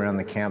story around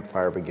the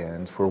campfire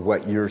begins, where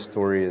what your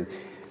story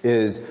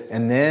is,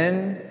 and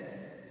then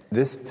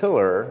this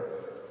pillar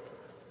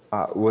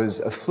was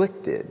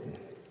afflicted.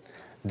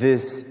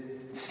 This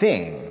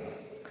thing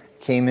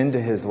came into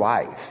his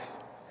life.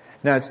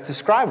 Now, it's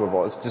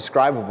describable. It's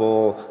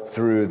describable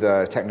through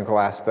the technical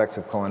aspects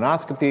of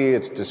colonoscopy.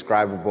 It's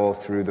describable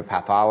through the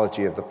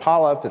pathology of the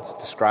polyp. It's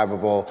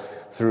describable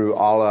through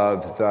all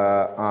of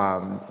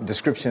the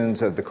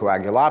descriptions of the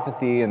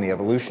coagulopathy and the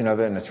evolution of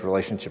it and its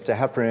relationship to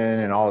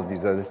heparin and all of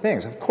these other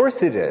things. Of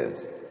course it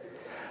is.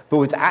 But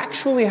what's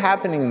actually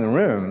happening in the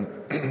room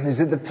is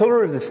that the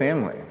pillar of the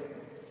family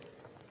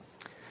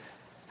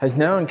has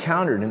now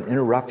encountered an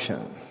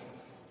interruption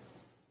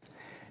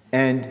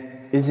and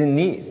is in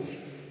need.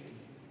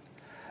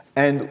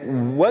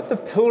 And what the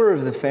pillar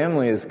of the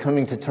family is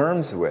coming to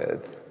terms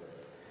with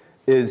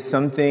is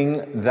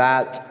something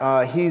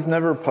that he's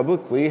never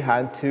publicly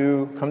had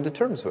to come to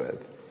terms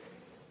with,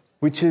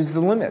 which is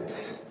the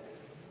limits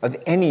of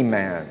any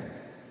man,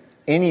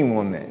 any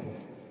woman.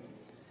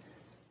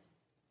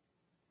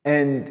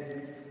 And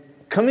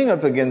coming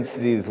up against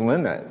these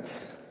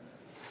limits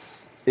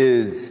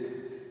is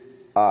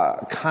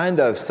kind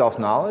of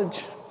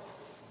self-knowledge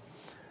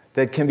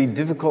that can be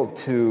difficult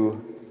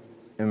to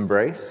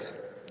embrace.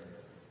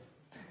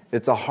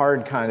 It's a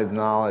hard kind of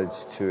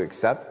knowledge to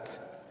accept.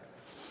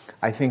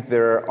 I think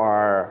there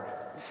are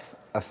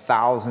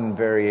 1,000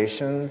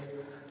 variations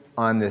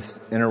on this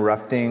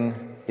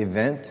interrupting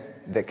event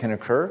that can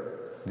occur.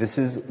 This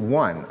is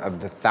one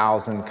of the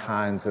 1,000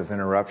 kinds of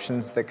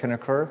interruptions that can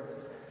occur.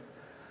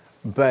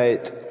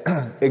 But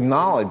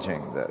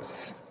acknowledging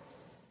this,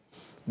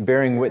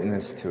 bearing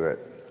witness to it,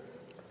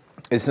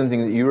 is something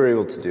that you were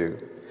able to do.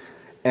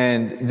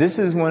 And this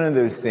is one of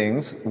those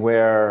things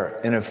where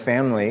in a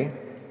family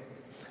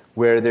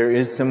where there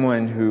is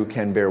someone who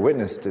can bear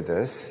witness to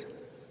this,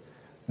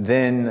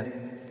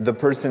 then the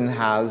person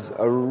has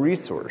a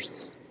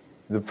resource.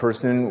 The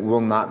person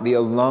will not be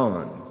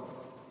alone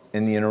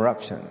in the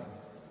interruption.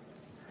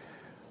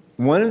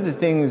 One of the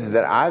things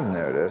that I've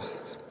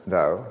noticed,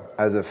 though,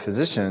 as a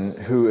physician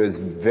who is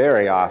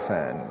very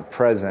often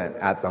present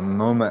at the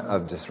moment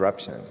of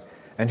disruption,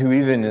 and who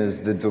even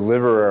is the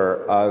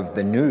deliverer of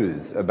the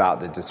news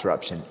about the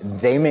disruption,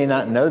 they may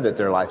not know that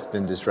their life's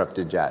been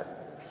disrupted yet.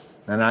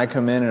 And I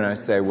come in and I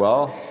say,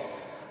 well,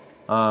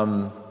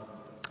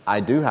 I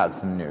do have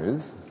some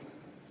news,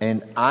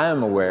 and I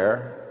am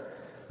aware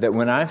that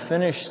when I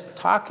finish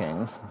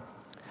talking,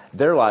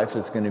 their life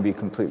is going to be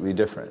completely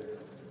different.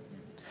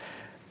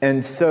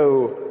 And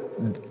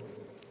so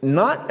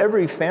not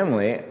every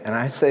family, and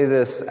I say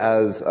this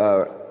as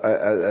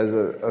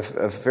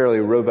a fairly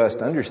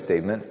robust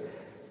understatement,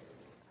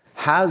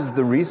 has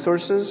the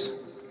resources,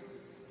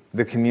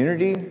 the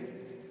community,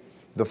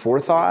 the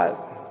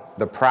forethought,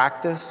 the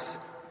practice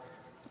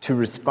to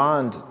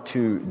respond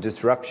to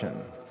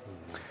disruption.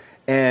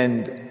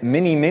 And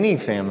many, many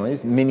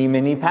families, many,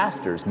 many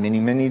pastors, many,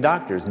 many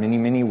doctors, many,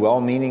 many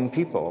well-meaning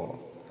people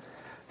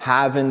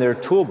have in their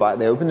toolbox,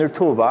 they open their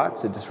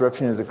toolbox, a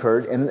disruption has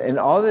occurred, and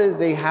all that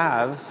they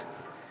have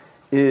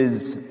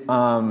is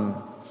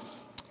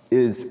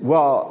everything's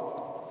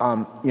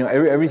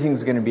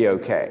going to be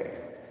okay.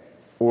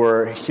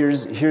 Or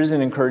here's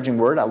an encouraging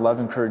word. I love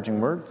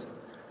encouraging words.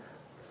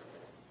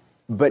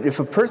 But if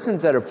a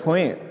person's at a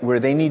point where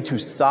they need to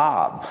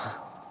sob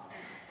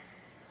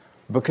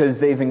because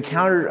they've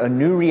encountered a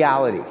new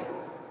reality,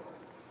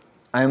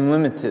 I am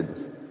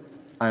limited,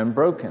 I am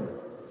broken,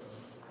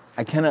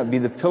 I cannot be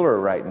the pillar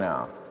right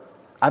now.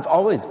 I've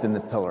always been the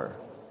pillar.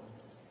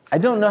 I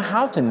don't know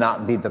how to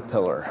not be the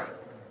pillar.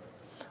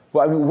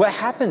 Well, I mean, what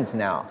happens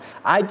now?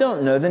 I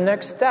don't know the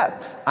next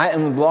step. I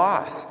am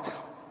lost.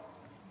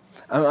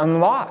 I'm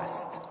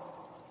lost.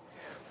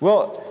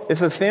 Well,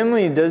 if a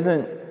family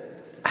doesn't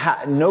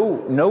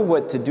know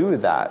what to do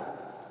with that,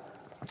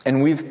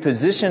 and we've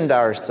positioned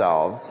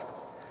ourselves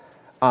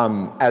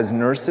as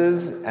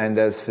nurses and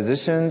as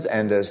physicians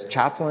and as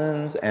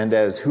chaplains and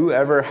as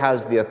whoever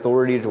has the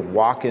authority to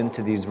walk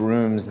into these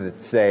rooms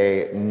that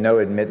say no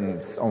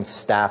admittance, on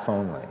staff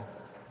only.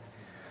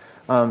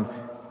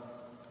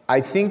 I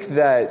think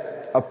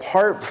that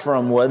apart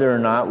from whether or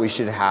not we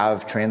should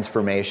have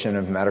transformation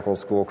of medical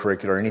school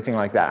curricula or anything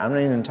like that, I'm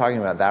not even talking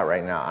about that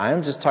right now.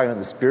 I'm just talking about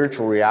the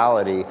spiritual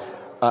reality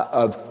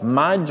of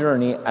my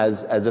journey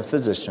as a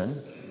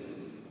physician.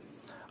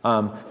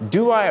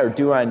 Do I or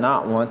do I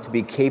not want to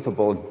be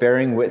capable of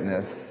bearing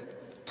witness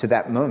to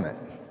that moment?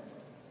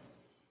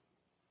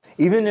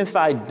 Even if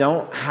I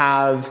don't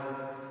have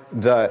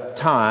the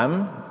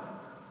time,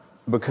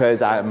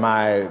 because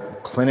my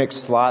clinic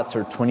slots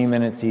are 20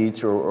 minutes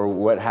each or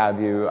what have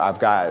you, I've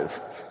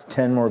got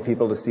 10 more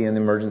people to see in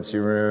the emergency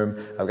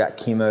room, I've got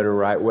chemo to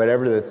write,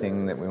 whatever the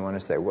thing that we want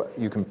to say.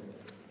 You can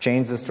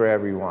change the story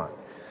however you want.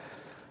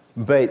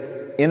 But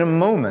in a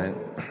moment,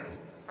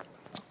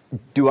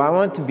 do I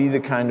want to be the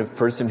kind of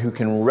person who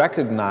can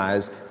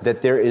recognize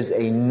that there is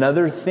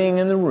another thing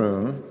in the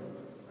room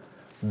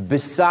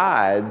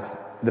besides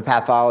the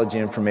pathology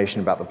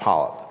information about the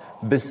polyp,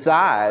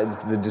 besides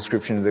the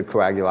description of the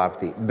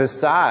coagulopathy,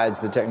 besides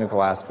the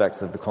technical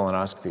aspects of the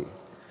colonoscopy?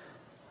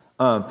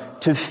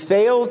 To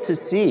fail to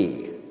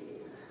see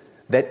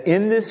that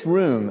in this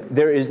room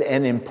there is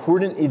an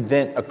important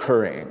event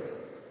occurring.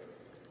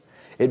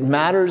 It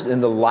matters in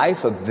the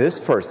life of this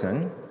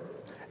person.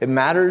 It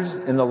matters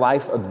in the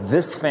life of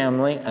this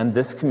family and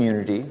this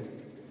community.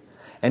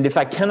 And if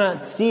I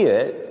cannot see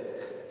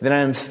it, then I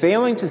am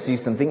failing to see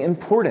something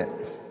important.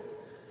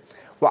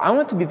 Well, I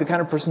want to be the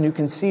kind of person who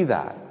can see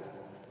that.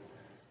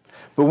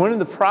 But one of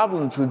the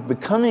problems with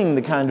becoming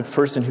the kind of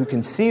person who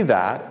can see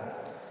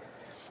that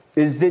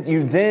is that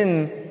you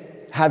then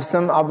have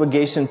some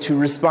obligation to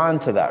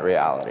respond to that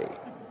reality.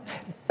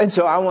 And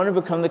so I want to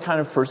become the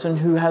kind of person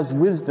who has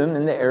wisdom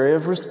in the area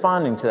of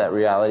responding to that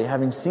reality,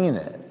 having seen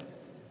it.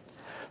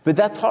 But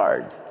that's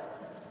hard.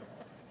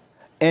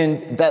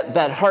 And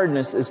that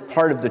hardness is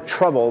part of the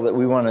trouble that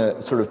we want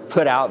to sort of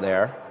put out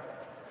there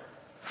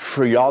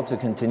for y'all to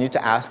continue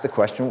to ask the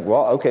question,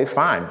 well, okay,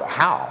 fine, but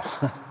how?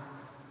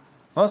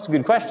 Well, that's a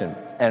good question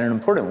and an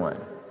important one.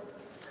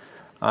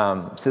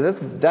 So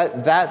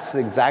that's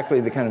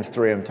exactly the kind of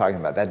story I'm talking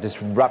about, that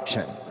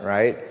disruption,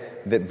 right,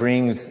 that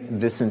brings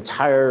this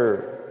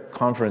entire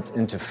conference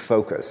into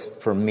focus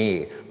for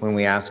me when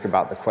we ask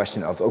about the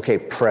question of, okay,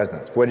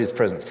 presence. What is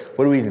presence?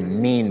 What do we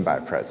even mean by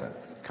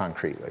presence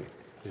concretely?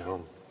 Yeah.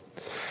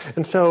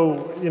 And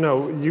so,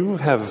 you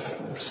have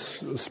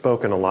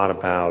spoken a lot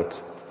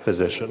about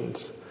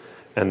physicians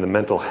and the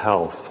mental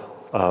health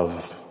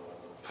of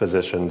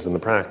physicians in the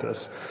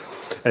practice.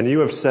 And you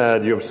have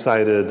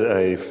cited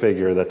a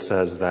figure that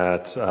says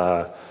that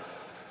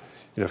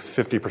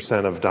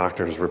 50% of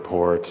doctors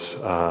report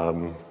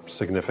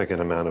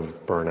significant amount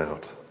of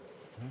burnout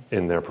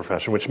in their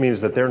profession, which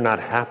means that they're not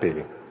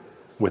happy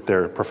with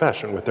their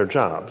profession, with their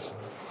jobs.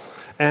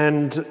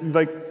 And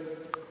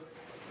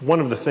one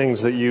of the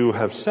things that you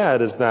have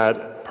said is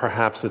that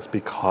perhaps it's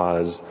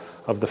because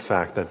of the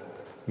fact that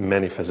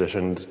many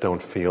physicians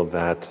don't feel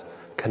that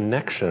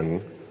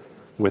connection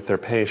with their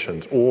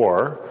patients,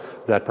 or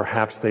that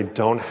perhaps they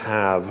don't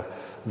have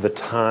the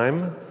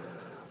time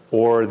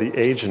or the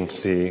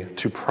agency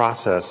to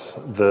process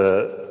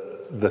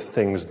the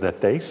things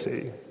that they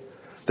see,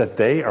 that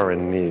they are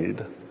in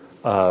need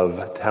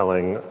of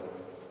telling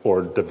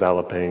or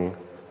developing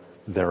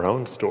their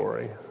own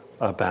story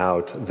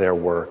about their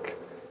work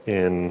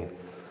in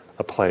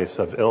a place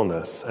of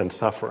illness and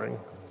suffering.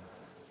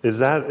 Is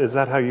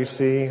that how you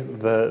see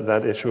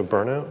that issue of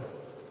burnout?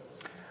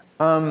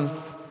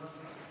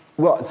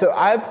 Well, so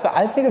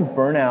I think of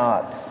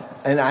burnout,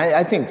 and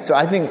I think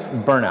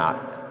burnout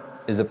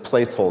is a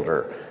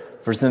placeholder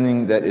for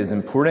something that is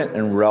important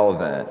and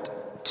relevant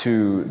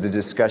to the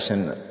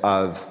discussion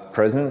of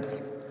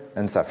presence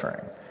and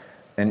suffering.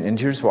 And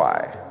here's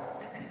why.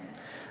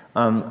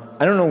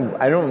 I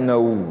don't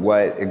know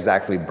what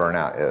exactly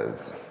burnout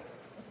is.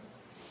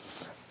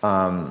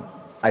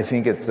 I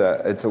think it's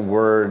a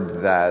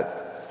word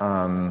that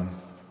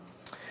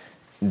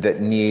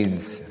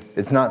needs,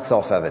 it's not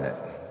self-evident.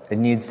 It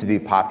needs to be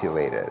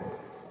populated.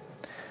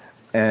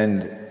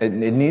 And it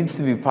needs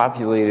to be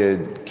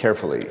populated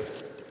carefully.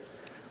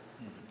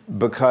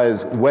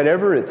 Because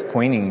whatever it's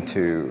pointing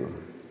to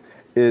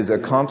is a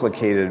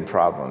complicated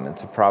problem.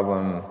 It's a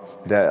problem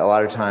that a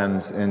lot of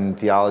times in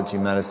theology,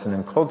 medicine,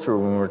 and culture,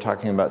 when we're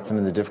talking about some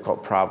of the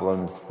difficult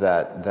problems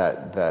that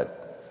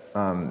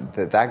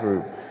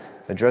group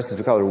addresses,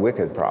 we call it a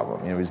wicked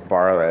problem. We just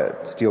borrow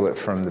it, steal it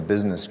from the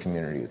business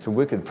community. It's a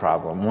wicked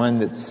problem, one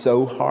that's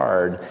so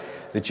hard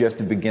that you have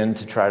to begin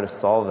to try to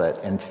solve it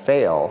and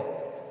fail,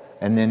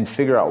 and then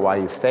figure out why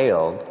you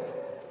failed,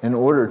 in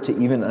order to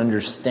even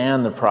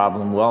understand the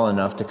problem well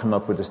enough to come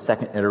up with a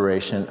second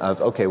iteration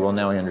of, okay, well,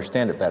 now we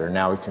understand it better.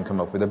 Now we can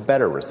come up with a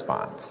better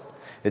response.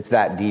 It's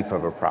that deep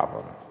of a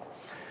problem.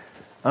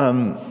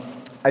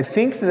 I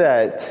think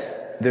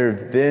that there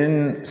have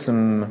been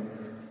some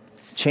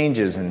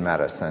changes in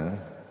medicine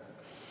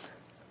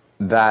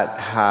that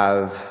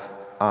have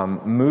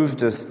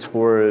moved us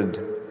toward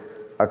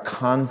a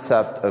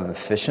concept of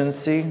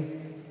efficiency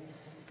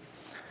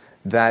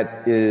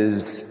that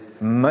is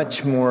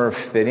much more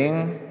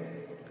fitting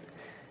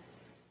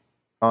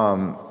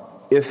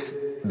if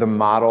the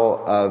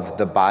model of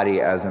the body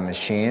as a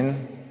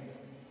machine,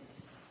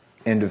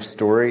 end of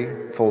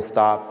story, full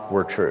stop,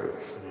 were true.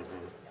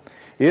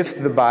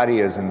 If the body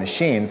is a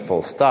machine,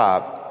 full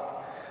stop,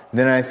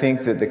 then I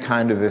think that the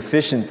kind of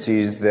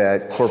efficiencies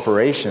that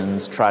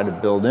corporations try to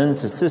build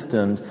into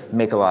systems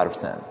make a lot of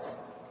sense.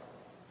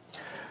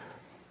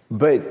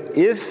 But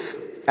if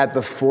at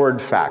the Ford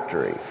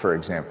factory, for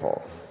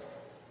example,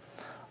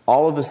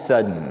 all of a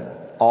sudden,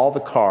 all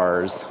the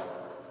cars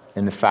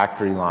in the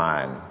factory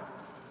line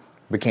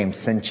became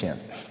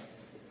sentient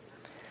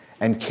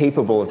and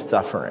capable of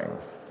suffering,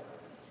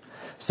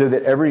 so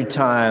that every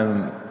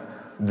time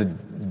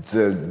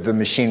the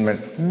machine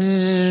went,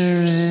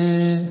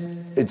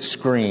 it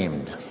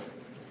screamed,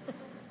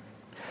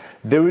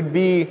 there would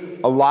be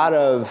a lot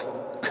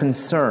of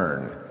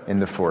concern in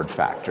the Ford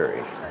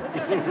factory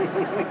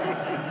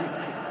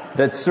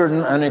that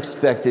certain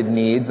unexpected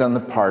needs on the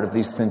part of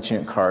these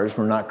sentient cars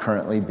were not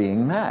currently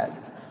being met.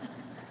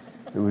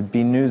 It would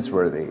be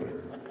newsworthy,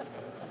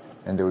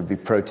 and there would be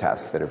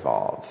protests that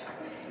evolve,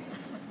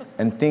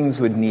 and things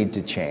would need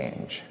to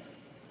change.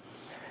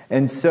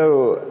 And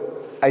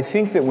so I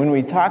think that when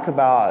we talk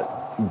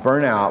about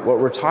burnout, what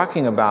we're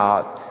talking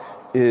about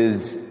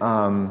is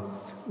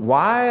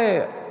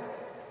why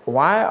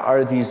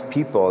are these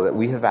people that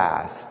we have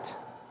asked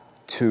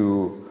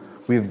to,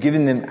 we have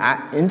given them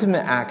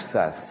intimate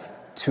access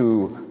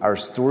to our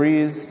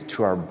stories,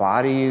 to our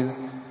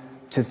bodies,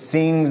 to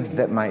things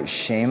that might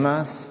shame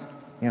us,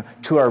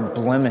 to our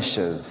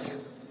blemishes,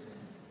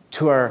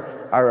 to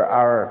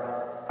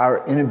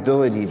our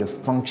inability to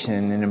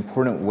function in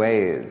important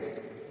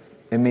ways.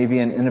 It may be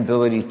an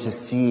inability to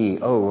see,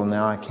 oh, well,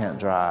 now I can't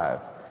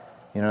drive.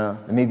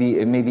 It may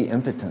be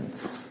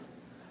impotence,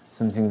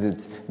 something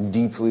that's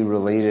deeply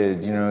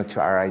related, to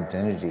our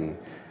identity.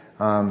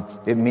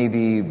 It may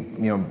be,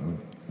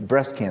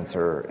 breast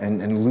cancer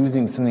and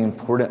losing something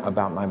important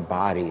about my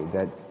body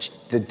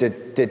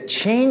that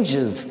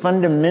changes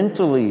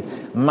fundamentally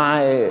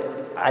my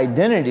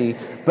identity,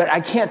 but I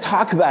can't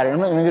talk about it. I'm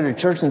not going to go to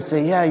church and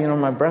say,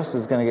 my breast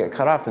is going to get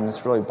cut off, and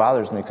this really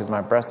bothers me because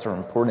my breasts are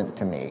important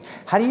to me.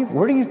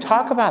 Where do you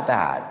talk about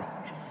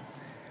that?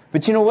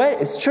 But you know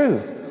what? It's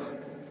true.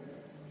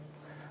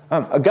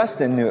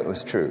 Augustine knew it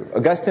was true.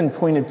 Augustine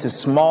pointed to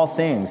small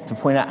things to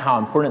point out how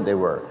important they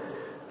were.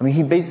 I mean,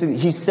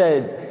 he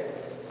said,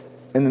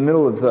 in the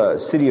middle of the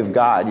City of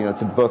God,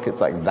 it's a book,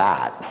 it's like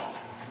that.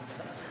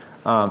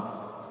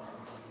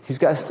 He's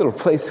got this little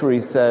place where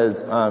he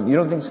says, you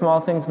don't think small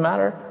things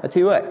matter? I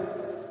tell you what,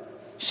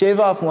 shave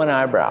off one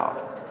eyebrow.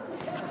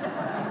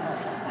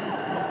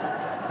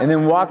 And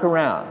then walk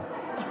around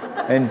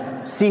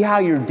and see how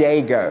your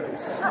day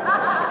goes.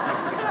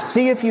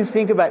 See if you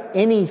think about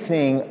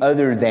anything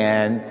other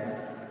than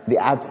the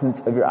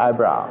absence of your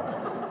eyebrow,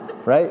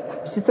 right?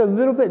 It's just a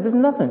little bit, there's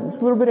nothing. It's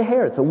a little bit of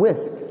hair. It's a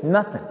wisp.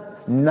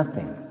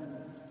 Nothing.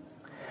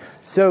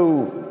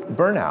 So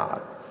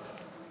burnout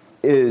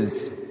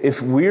is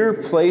if we're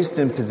placed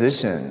in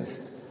positions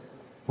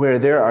where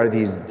there are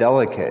these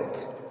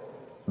delicate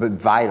but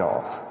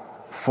vital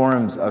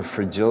forms of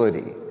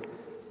fragility,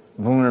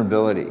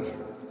 vulnerability,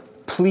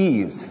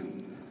 pleas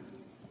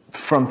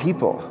from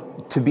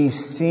people to be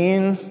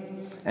seen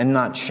and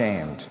not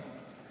shamed,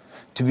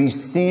 to be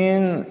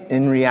seen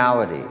in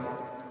reality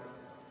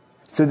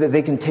so that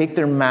they can take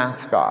their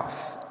mask off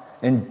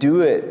and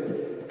do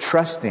it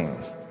trusting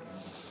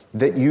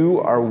that you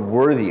are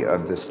worthy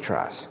of this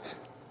trust,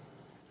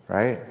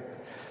 right?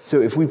 So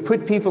if we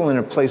put people in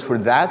a place where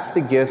that's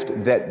the gift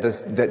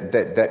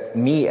that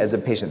me as a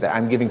patient, that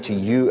I'm giving to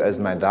you as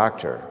my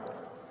doctor,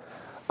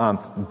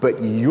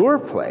 but you're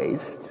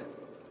placed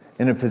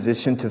in a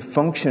position to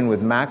function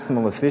with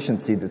maximal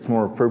efficiency that's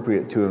more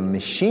appropriate to a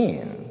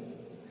machine,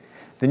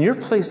 then you're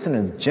placed in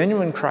a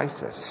genuine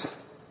crisis.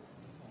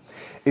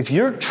 If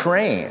you're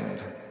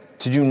trained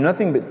to do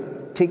nothing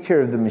but take care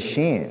of the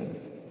machine,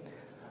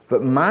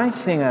 but my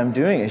thing I'm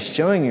doing is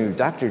showing you,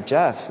 Dr.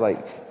 Jeff,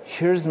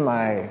 here's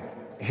my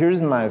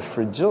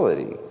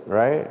fragility,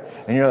 right?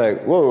 And you're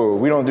like, whoa,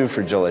 we don't do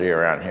fragility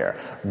around here.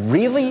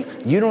 Really?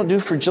 You don't do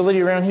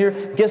fragility around here?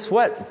 Guess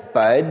what,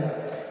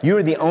 bud? You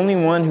are the only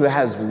one who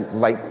has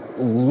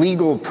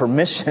legal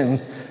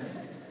permission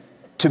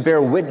to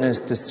bear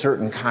witness to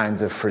certain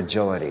kinds of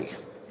fragility,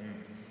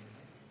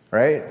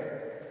 right?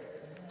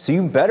 So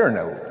you better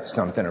know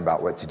something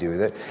about what to do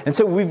with it. And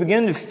so we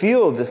begin to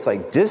feel this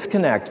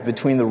disconnect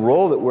between the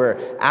role that we're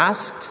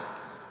asked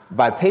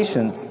by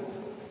patients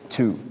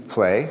to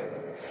play,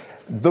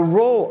 the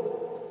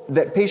role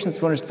that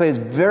patients want us to play is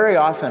very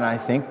often, I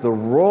think, the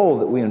role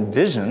that we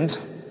envisioned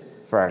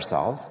for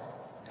ourselves.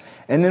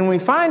 And then we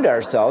find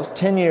ourselves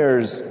 10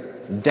 years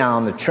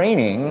down the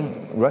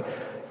training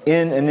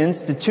in an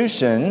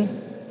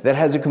institution that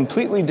has a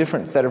completely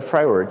different set of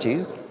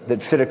priorities,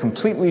 that fit a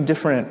completely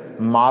different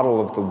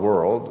model of the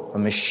world, a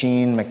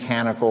machine,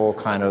 mechanical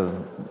kind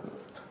of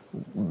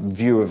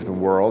view of the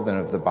world and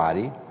of the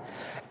body.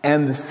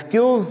 And the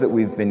skills that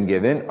we've been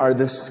given are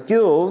the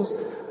skills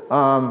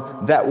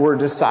that were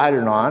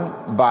decided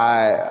on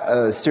by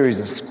a series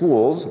of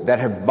schools that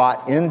have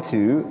bought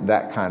into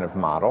that kind of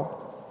model.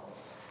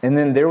 And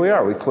then there we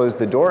are. We close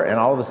the door, and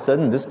all of a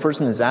sudden, this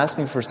person is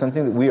asking for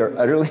something that we are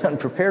utterly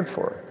unprepared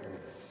for.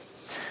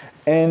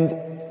 And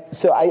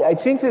so I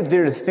think that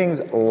there are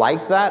things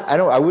like that.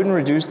 I wouldn't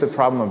reduce the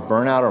problem of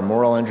burnout or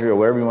moral injury or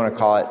whatever you want to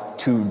call it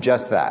to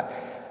just that.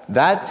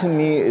 That, to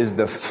me, is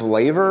the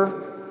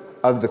flavor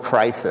of the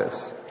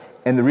crisis.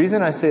 And the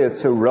reason I say it's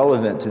so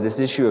relevant to this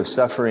issue of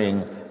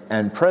suffering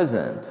and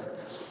presence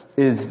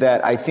is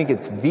that I think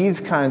it's these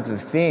kinds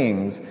of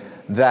things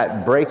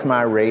that break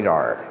my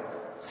radar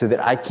so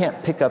that I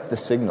can't pick up the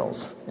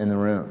signals in the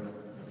room.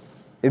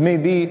 It may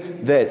be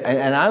that,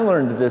 and I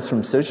learned this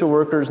from social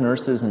workers,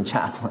 nurses, and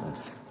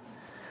chaplains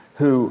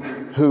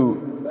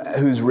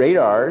whose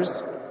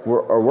radars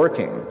are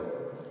working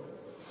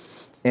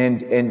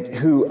and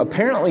who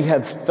apparently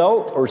have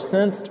felt or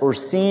sensed or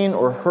seen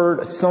or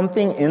heard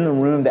something in the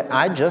room that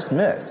I just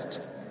missed.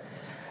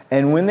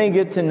 And when they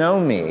get to know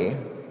me,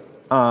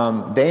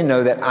 they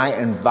know that I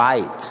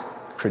invite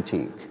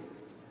critique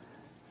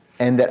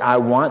and that I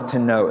want to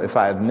know if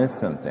I have missed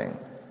something.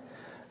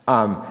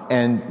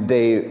 And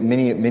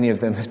many of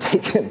them have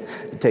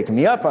taken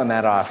me up on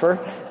that offer.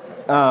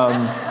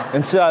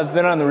 And so I've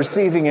been on the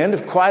receiving end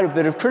of quite a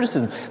bit of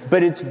criticism.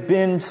 But it's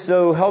been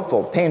so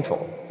helpful,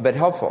 painful, but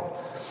helpful.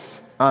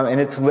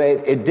 And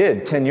it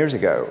did, 10 years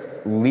ago,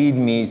 lead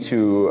me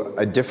to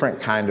a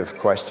different kind of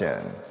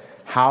question.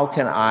 How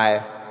can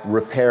I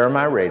repair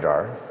my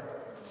radar?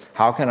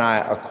 How can I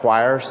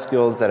acquire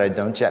skills that I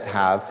don't yet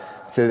have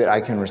so that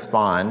I can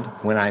respond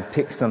when I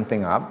pick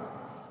something up?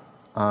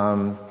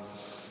 I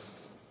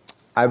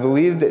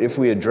believe that if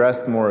we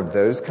addressed more of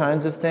those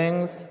kinds of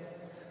things,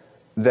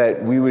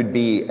 that we would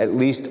be at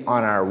least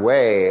on our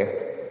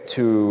way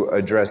to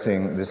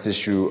addressing this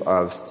issue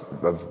of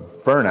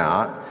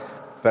burnout.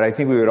 But I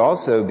think we would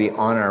also be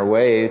on our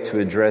way to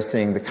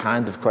addressing the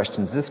kinds of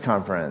questions this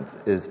conference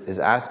is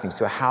asking.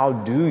 So how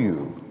do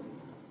you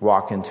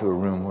walk into a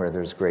room where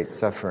there's great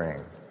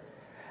suffering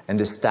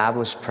and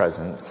establish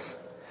presence?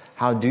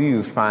 How do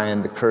you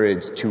find the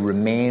courage to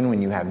remain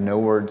when you have no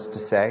words to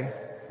say,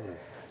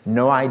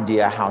 no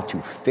idea how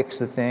to fix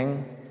a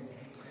thing,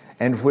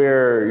 and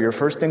where your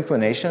first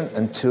inclination,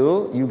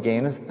 until you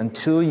gain a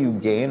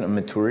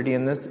maturity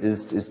in this,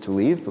 is to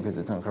leave because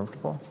it's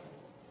uncomfortable?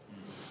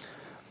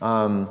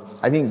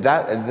 I think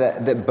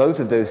that both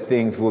of those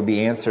things will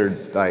be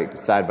answered like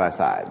side by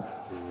side.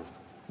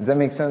 Does that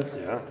make sense?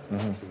 Yeah,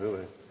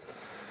 absolutely.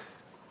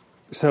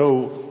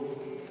 So,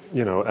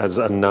 as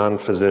a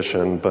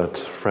non-physician but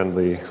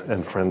friendly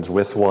and friends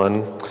with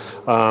one,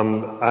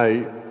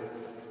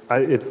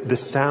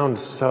 this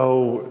sounds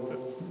so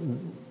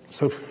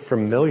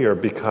familiar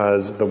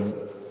because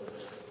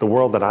the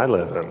world that I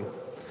live in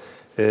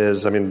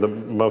is,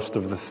 most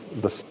of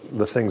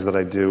the things that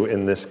I do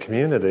in this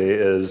community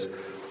is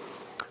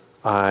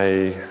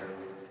I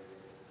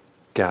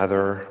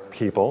gather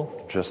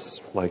people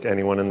just like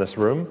anyone in this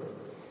room,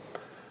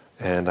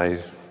 and I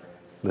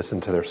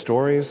listen to their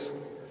stories,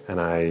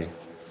 and I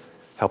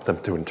help them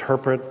to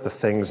interpret the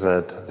things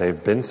that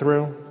they've been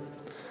through,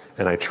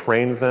 and I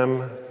train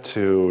them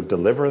to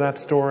deliver that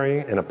story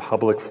in a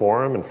public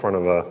forum in front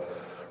of a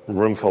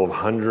room full of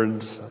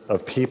hundreds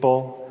of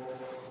people,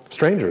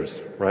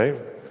 strangers, right?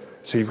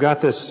 So you've got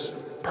this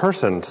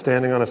person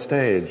standing on a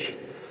stage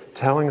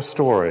telling a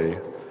story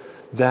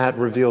that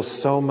reveals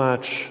so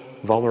much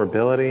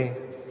vulnerability,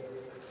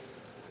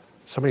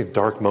 so many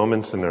dark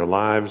moments in their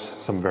lives,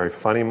 some very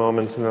funny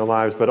moments in their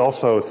lives, but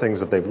also things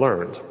that they've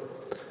learned.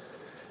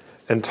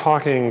 And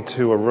talking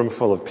to a room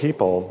full of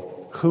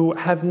people who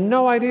have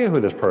no idea who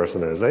this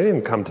person is. They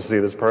didn't come to see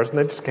this person.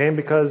 They just came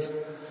because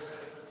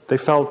they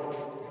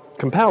felt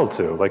compelled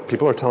to. Like,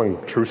 people are telling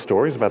true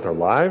stories about their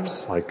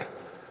lives. Like,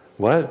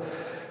 what?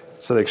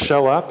 So they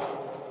show up,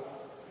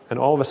 and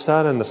all of a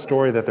sudden, the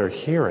story that they're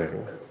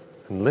hearing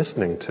and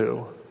listening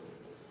to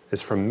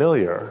is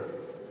familiar.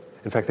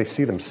 In fact, they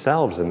see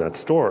themselves in that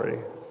story.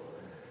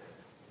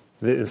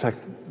 In fact,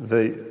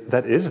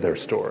 that is their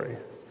story.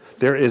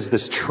 There is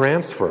this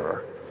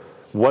transfer.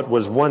 What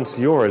was once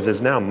yours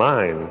is now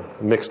mine,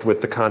 mixed with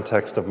the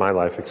context of my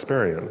life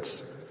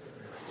experience.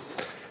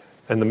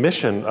 And the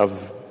mission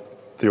of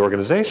the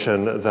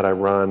organization that I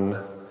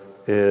run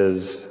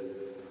is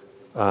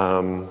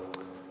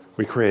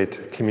we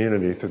create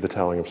community through the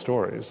telling of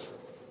stories.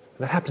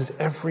 And that happens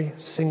every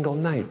single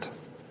night,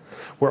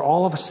 where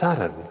all of a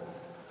sudden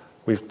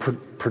we've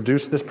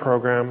produced this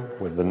program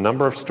with a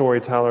number of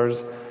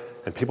storytellers,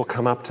 and people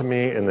come up to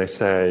me and they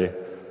say,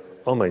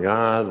 oh my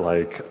God,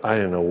 like, I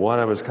didn't know what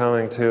I was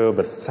coming to,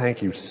 but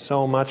thank you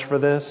so much for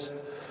this.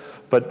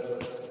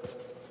 But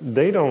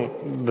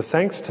the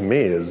thanks to me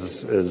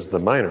is the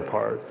minor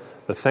part.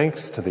 The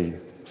thanks to the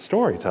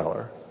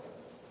storyteller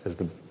is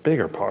the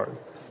bigger part,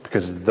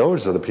 because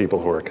those are the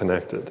people who are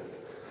connected.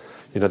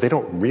 They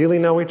don't really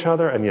know each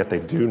other, and yet they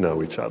do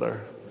know each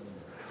other.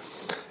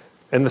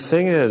 And the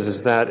thing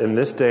is that in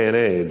this day and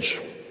age,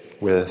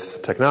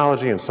 with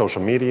technology and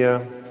social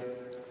media,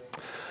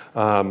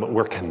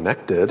 we're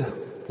connected,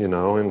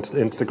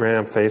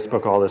 Instagram,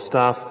 Facebook, all this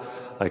stuff.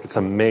 Like, it's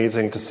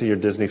amazing to see your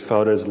Disney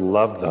photos.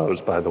 Love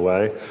those, by the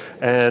way.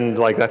 And,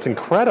 like, that's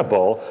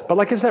incredible. But,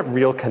 like, is that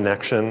real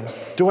connection?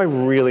 Do I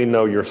really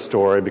know your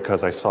story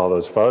because I saw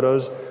those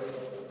photos?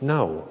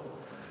 No.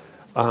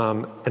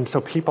 And so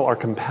people are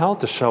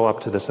compelled to show up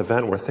to this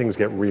event where things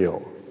get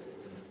real,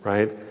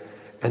 right?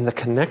 And the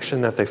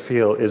connection that they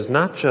feel is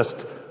not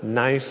just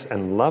nice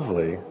and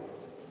lovely.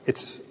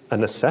 It's a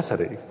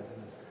necessity.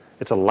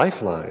 It's a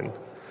lifeline.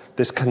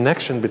 This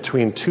connection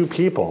between two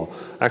people,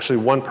 actually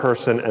one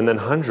person and then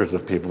hundreds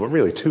of people, but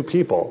really two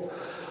people.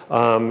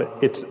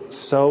 It's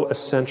so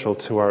essential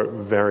to our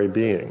very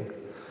being.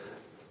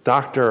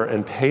 Doctor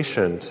and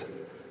patient,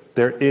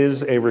 there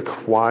is a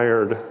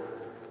required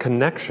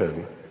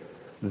connection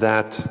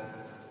that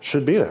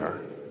should be there,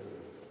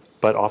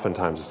 but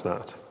oftentimes it's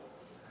not.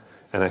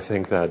 And I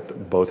think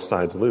that both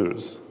sides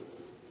lose,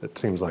 it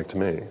seems like to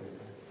me,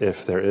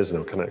 if there is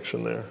no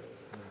connection there.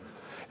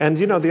 And,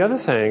 the other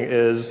thing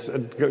is,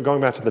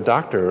 going back to the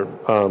doctor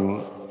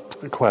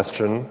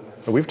question,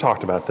 and we've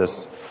talked about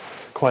this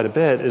quite a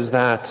bit, is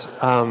that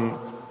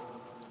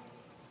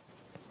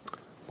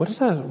what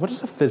does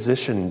a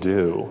physician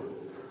do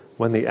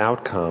when the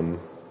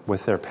outcome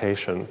with their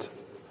patient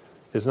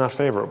is not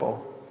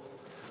favorable?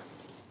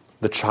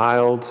 The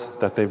child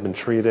that they've been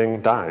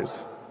treating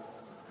dies,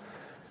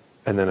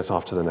 and then it's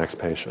off to the next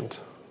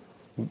patient.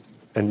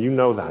 And you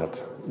know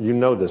that. You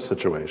know this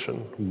situation.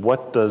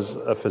 What is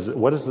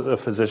a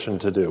physician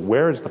to do?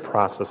 Where is the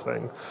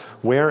processing?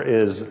 Where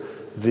is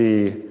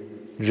the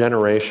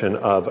generation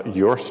of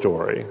your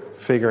story,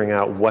 figuring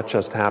out what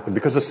just happened?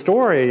 Because a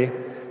story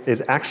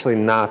is actually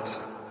not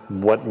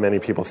what many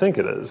people think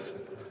it is.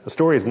 A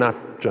story is not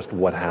just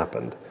what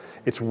happened.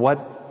 It's what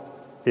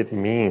it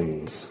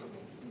means.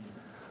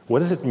 What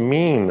does it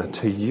mean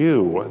to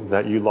you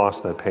that you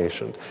lost that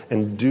patient?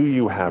 And do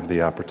you have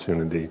the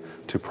opportunity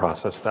to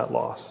process that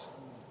loss?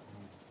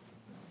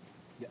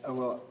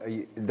 Well,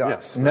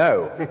 yes.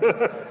 No.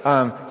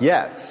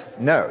 Yes.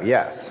 No.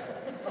 Yes.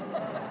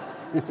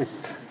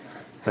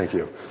 Thank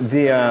you.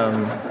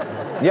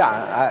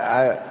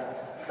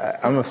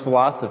 I'm a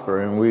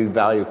philosopher, and we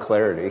value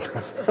clarity.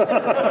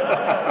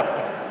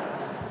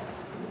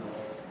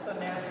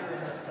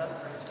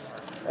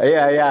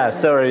 Yeah.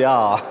 So are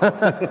y'all.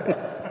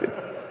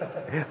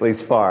 At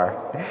least far.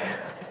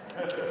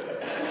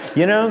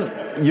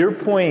 Your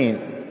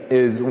point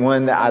is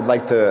one that I'd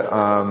like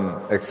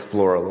to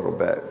explore a little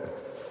bit.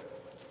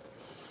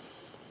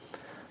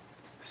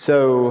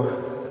 So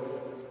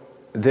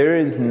there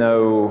is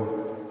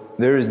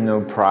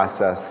no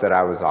process that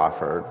I was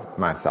offered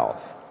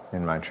myself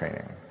in my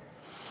training.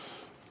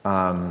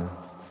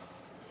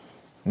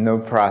 No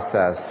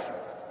process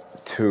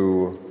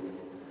to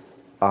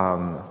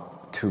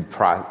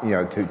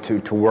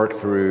work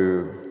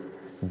through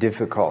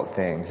difficult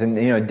things.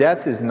 And,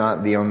 death is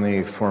not the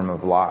only form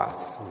of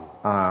loss.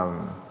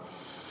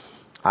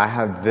 I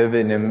have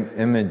vivid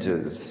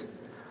images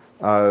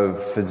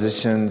of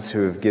physicians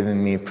who have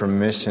given me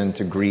permission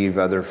to grieve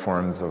other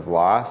forms of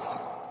loss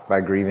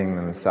by grieving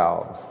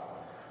themselves.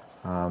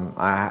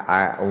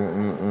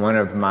 One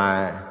of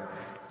my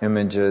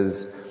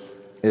images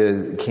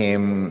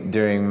came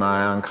during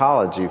my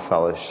oncology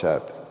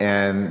fellowship,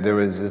 and there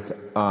was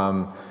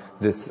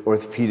this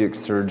orthopedic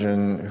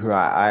surgeon who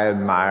I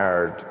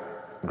admired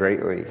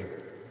greatly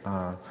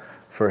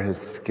for his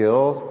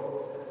skill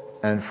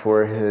and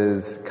for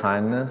his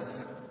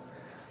kindness.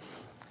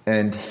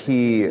 And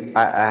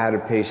I had a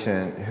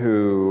patient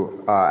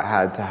who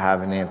had to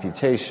have an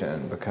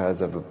amputation because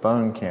of a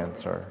bone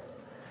cancer.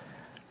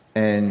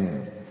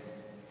 And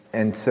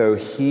so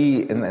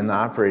he, in the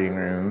operating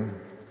room,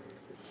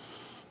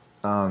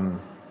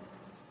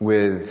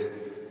 with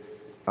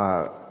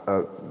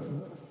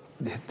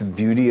the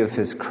beauty of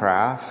his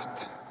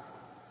craft,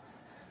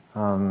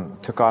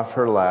 took off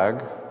her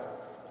leg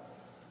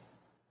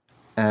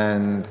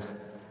and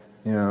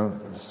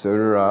sewed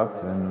her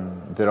up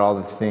and did all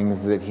the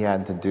things that he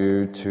had to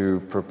do to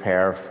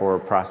prepare for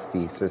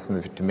prosthesis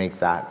and to make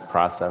that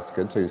process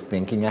good. So he was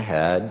thinking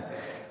ahead,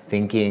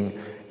 thinking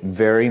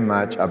very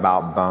much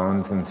about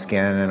bones and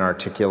skin and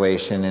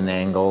articulation and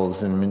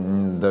angles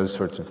and those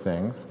sorts of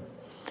things.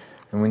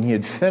 And when he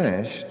had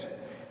finished,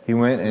 he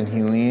went and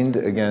he leaned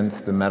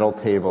against the metal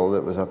table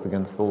that was up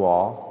against the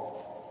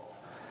wall,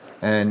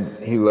 and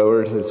he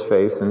lowered his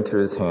face into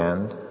his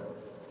hand,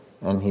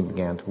 and he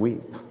began to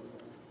weep.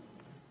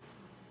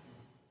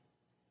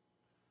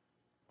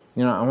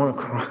 I want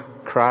to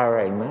cry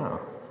right now,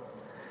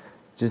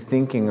 just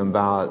thinking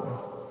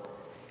about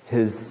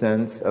his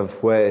sense of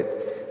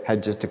what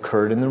had just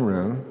occurred in the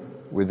room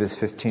with this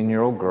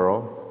 15-year-old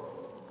girl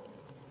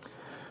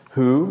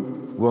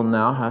who will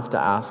now have to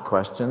ask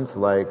questions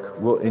like,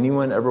 will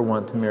anyone ever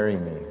want to marry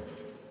me?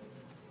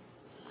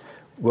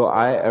 Will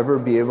I ever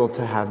be able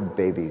to have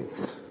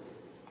babies?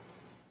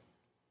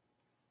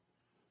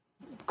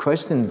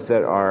 Questions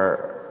that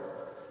are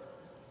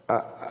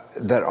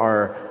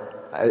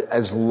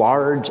as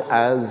large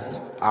as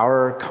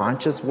our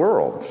conscious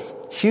world.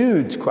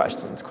 Huge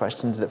questions,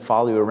 questions that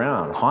follow you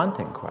around,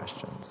 haunting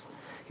questions.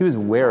 He was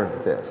aware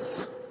of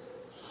this.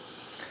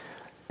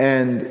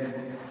 And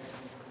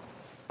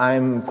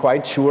I'm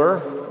quite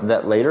sure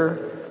that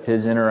later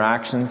his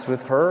interactions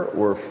with her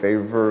were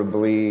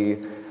favorably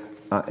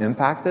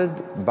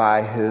impacted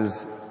by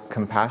his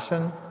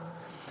compassion.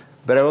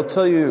 But I will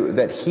tell you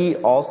that he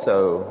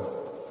also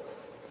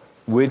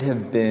would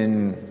have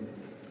been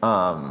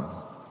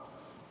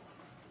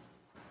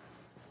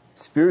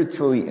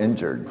spiritually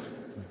injured,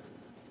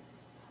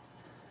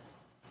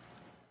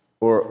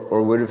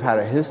 or would have had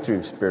a history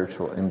of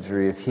spiritual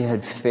injury if he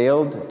had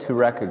failed to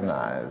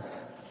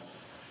recognize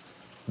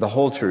the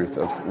whole truth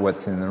of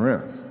what's in the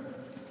room.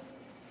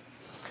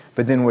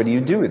 But then what do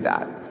you do with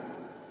that?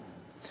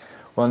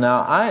 Well,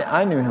 now,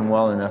 I knew him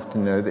well enough to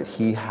know that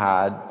he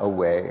had a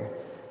way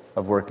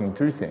of working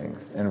through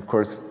things. And of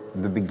course,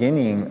 the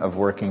beginning of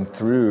working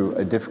through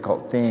a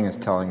difficult thing is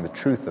telling the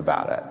truth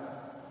about it.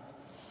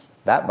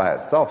 That by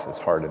itself is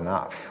hard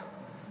enough.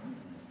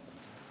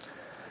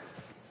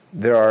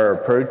 There are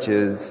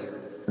approaches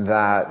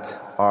that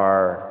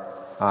are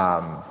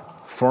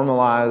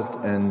formalized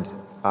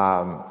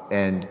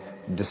and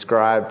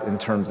described in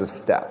terms of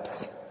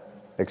steps.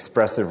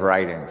 Expressive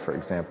writing, for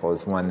example,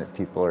 is one that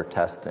people are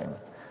testing.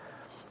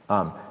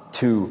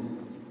 To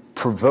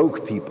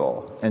provoke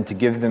people and to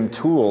give them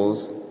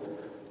tools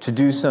to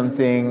do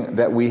something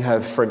that we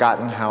have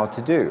forgotten how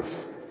to do,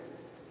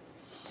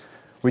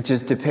 which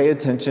is to pay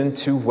attention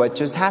to what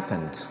just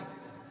happened,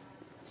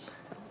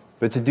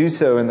 but to do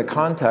so in the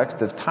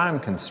context of time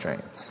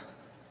constraints.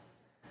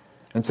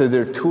 And so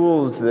there are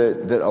tools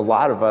that a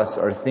lot of us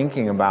are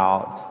thinking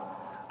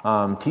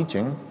about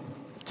teaching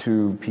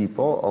to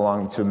people,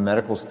 along to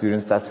medical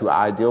students. That's who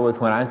I deal with.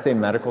 When I say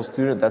medical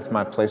student, that's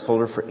my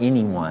placeholder for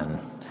anyone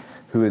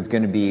who is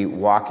going to be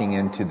walking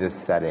into this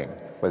setting,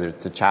 whether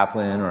it's a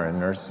chaplain or a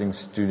nursing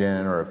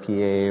student or a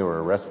PA or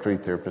a respiratory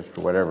therapist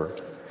or whatever.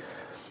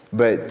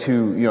 But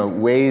to,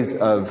 ways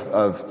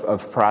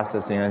of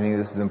processing, I think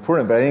this is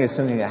important, but I think it's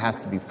something that has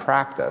to be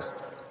practiced.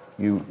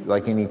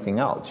 Like anything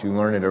else, you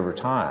learn it over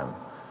time.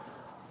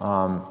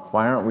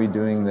 Why aren't we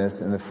doing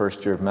this in the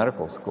first year of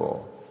medical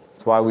school?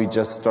 It's why we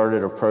just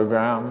started a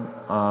program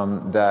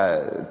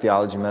that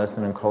Theology,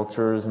 Medicine, and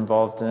Culture is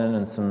involved in,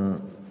 and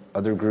some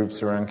other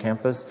groups around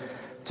campus,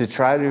 to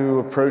try to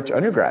approach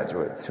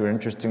undergraduates who are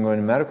interested in going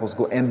to medical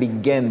school and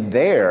begin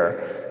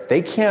there.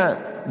 They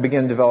can't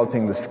begin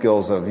developing the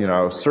skills of,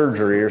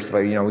 surgery or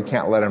something. We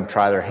can't let them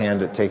try their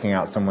hand at taking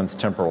out someone's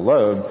temporal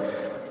lobe.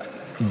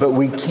 But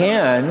we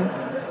can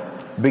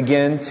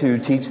begin to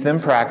teach them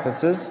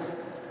practices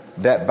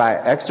that by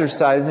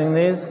exercising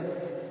these,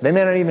 they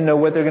may not even know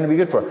what they're going to be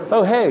good for.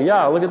 Oh, hey,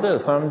 yeah, look at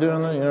this. I'm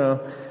doing that,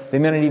 They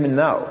may not even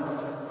know.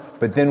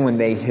 But then when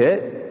they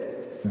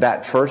hit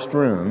that first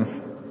room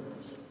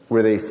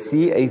where they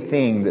see a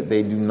thing that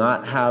they do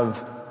not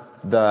have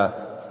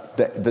the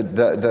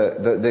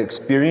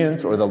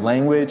experience or the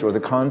language or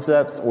the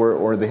concepts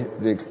or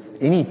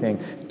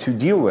anything to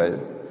deal with,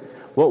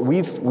 well,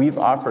 we've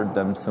offered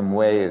them some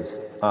ways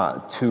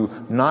to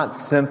not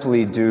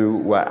simply do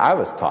what I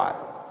was taught,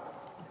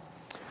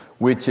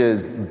 which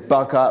is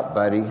buck up,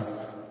 buddy.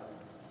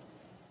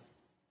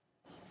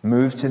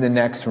 Move to the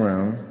next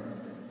room.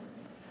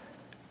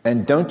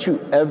 And don't you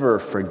ever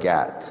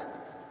forget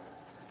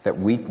that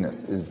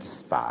weakness is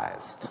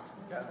despised.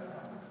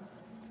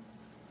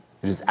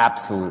 It is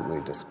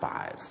absolutely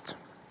despised.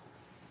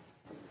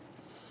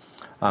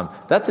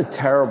 That's a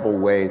terrible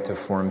way to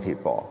form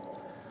people.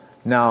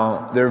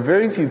 Now, there are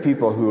very few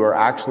people who are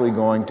actually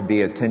going to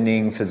be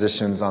attending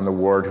physicians on the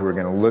ward who are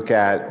going to look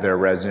at their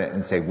resident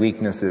and say,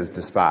 weakness is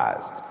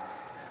despised.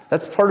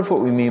 That's part of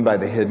what we mean by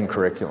the hidden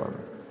curriculum.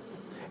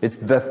 It's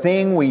the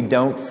thing we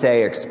don't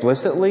say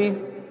explicitly,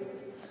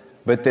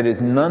 but that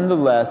is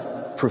nonetheless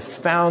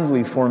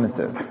profoundly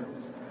formative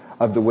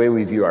of the way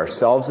we view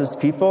ourselves as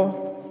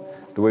people,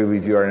 the way we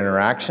view our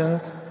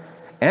interactions,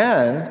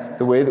 and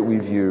the way that we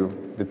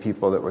view the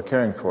people that we're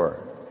caring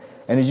for.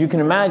 And as you can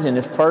imagine,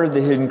 if part of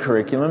the hidden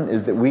curriculum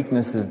is that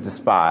weakness is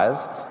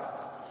despised,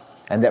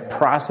 and that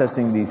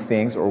processing these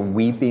things, or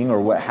weeping,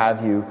 or what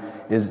have you,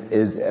 is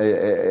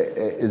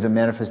a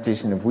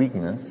manifestation of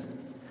weakness,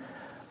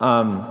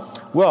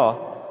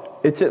 well,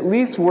 it's at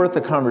least worth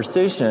a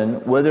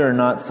conversation whether or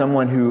not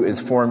someone who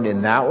is formed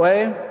in that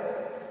way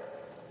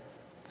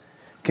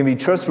can be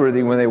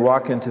trustworthy when they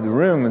walk into the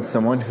room with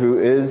someone who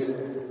is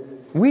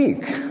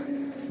weak,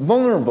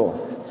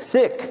 vulnerable,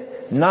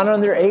 sick, not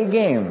on their A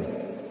game,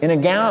 in a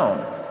gown.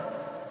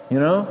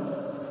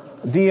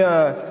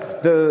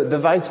 the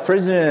vice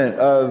president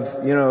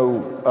of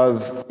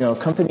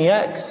Company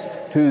X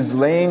who's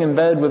laying in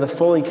bed with a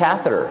Foley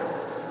catheter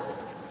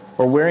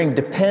or wearing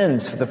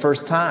Depends for the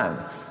first time.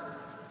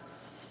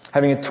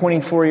 Having a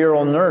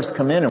 24-year-old nurse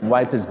come in and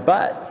wipe his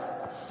butt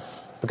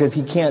because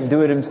he can't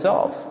do it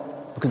himself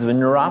because of a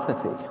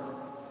neuropathy.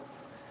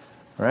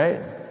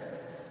 Right?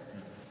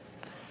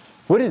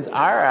 What is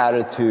our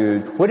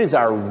attitude? What is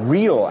our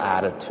real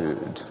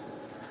attitude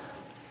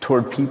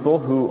toward people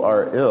who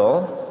are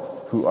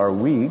ill, who are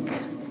weak,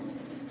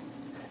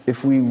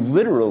 if we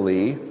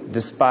literally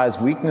despise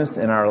weakness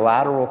in our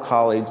lateral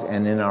colleagues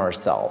and in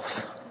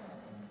ourselves?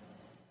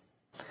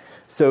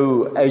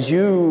 So as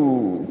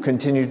you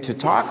continue to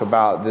talk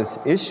about this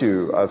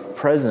issue of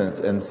presence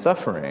and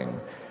suffering,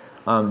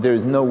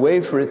 there's no way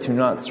for it to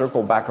not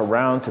circle back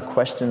around to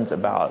questions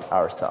about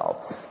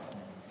ourselves.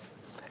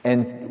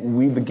 And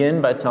we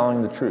begin by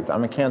telling the truth.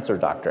 I'm a cancer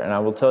doctor, and I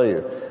will tell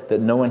you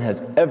that no one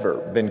has ever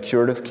been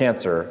cured of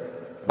cancer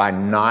by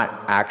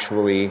not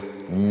actually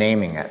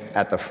naming it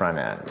at the front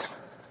end.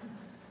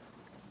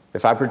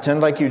 If I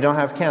pretend like you don't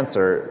have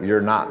cancer,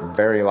 you're not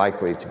very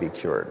likely to be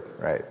cured,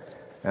 right?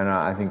 And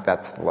I think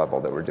that's the level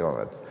that we're dealing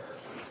with.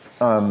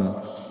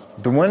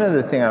 The one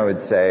other thing I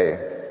would say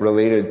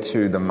related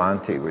to the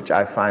Monty, which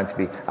I find to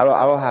be, I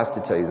will have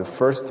to tell you, the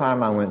first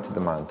time I went to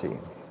the Monty,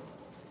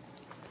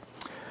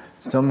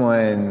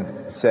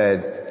 someone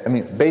said,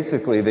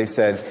 basically they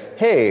said,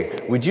 hey,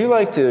 would you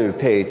like to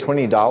pay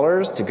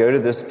 $20 to go to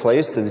this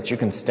place so that you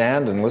can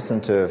stand and listen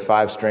to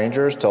 5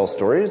 strangers tell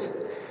stories?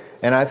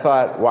 And I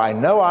thought, why,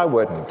 no, I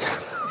wouldn't.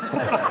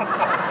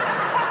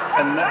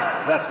 And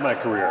that's my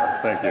career.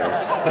 Thank you.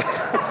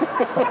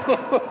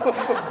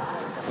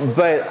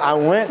 But I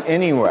went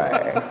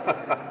anyway.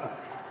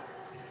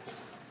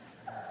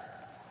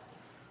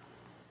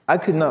 I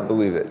could not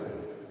believe it.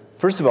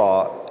 First of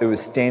all, it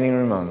was standing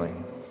room only.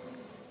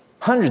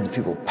 Hundreds of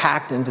people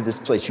packed into this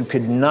place. You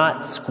could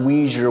not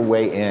squeeze your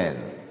way in.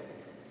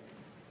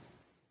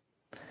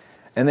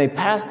 And they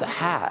passed the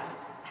hat.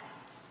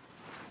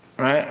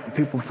 Right?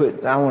 People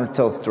put, I want to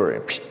tell a story,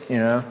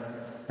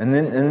 And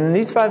then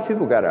these 5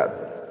 people got up.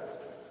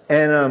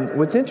 And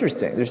what's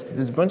interesting,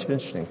 there's a bunch of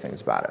interesting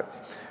things about it.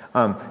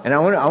 And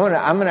I'm going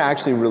to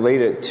actually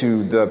relate it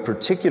to the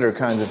particular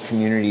kinds of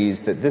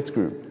communities that this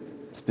group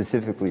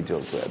specifically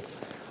deals with.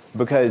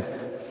 Because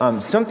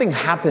something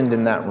happened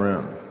in that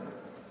room.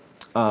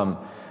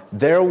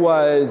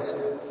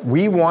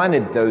 We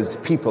wanted those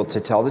people to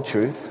tell the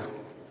truth.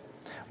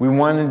 We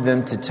wanted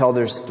them to tell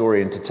their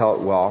story and to tell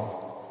it well.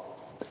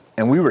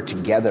 And we were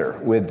together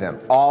with them.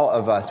 All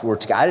of us were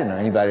together. I didn't know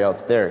anybody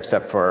else there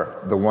except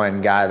for the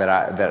one guy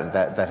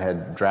that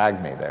had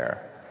dragged me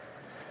there.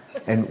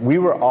 And we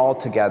were all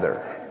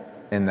together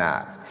in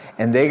that.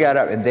 And they got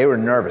up and they were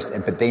nervous,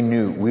 but they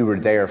knew we were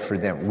there for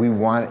them. We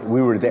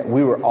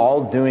were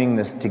all doing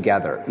this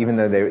together, even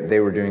though they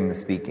were doing the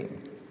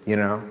speaking.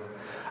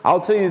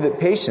 I'll tell you that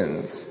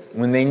patients,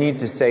 when they need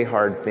to say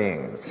hard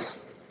things,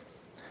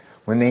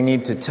 when they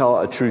need to tell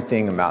a true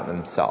thing about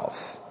themselves,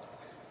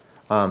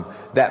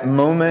 that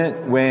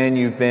moment when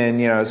you've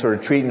been, sort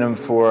of treating them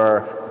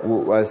for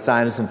a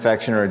sinus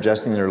infection or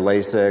adjusting their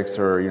Lasix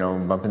or,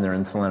 bumping their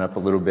insulin up a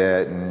little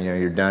bit, and,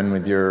 you're done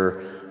with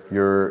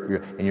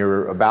and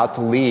you're about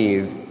to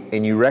leave,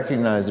 and you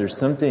recognize there's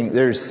something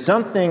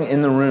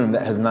in the room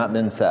that has not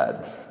been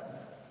said.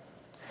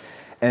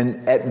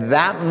 And at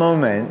that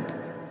moment,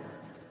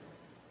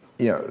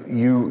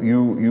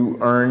 you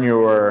earn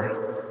your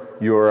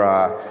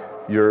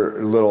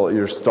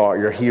star,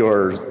 your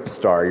healer's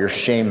star, your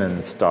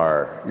shaman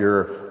star,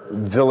 your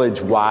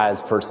village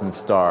wise person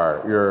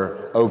star,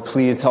 your, oh,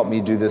 please help me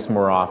do this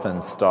more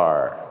often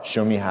star,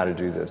 show me how to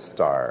do this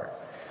star.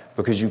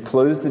 Because you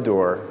close the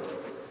door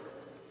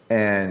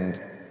and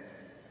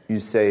you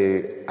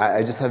say,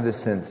 I just have this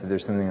sense that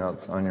there's something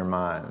else on your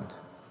mind.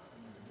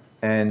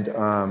 And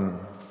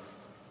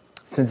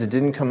since it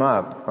didn't come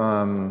up,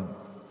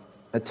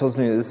 it tells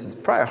me this is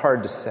probably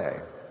hard to say.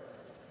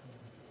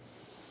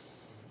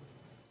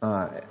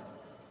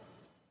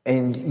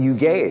 And you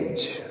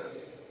gauge.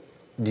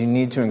 Do you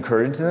need to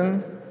encourage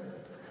them?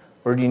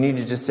 Or do you need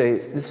to just say,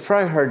 this is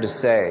probably hard to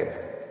say.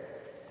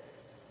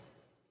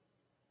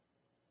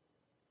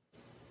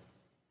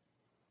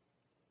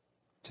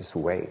 Just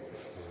wait.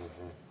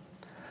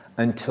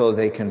 Until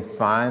they can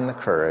find the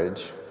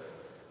courage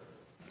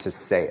to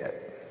say it.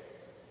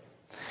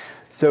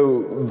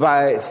 So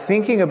by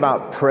thinking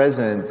about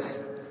presence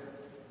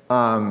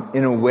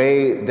in a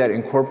way that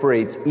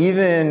incorporates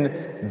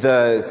even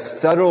the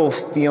subtle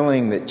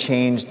feeling that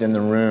changed in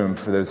the room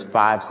for those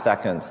 5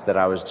 seconds that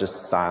I was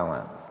just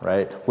silent,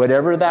 right?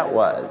 Whatever that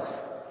was,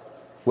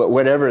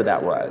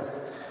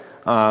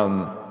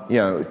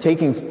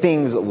 taking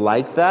things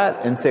like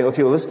that and saying,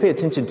 okay, well, let's pay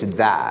attention to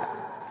that.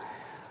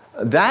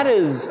 That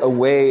is a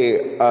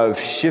way of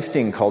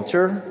shifting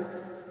culture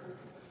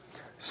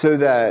so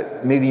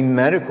that maybe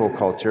medical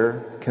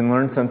culture can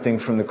learn something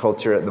from the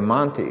culture at the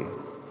Monty,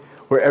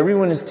 where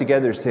everyone is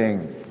together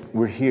saying,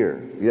 we're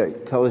here. Yeah,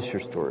 tell us your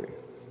story.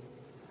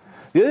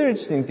 The other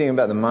interesting thing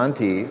about the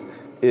Monty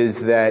is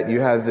that you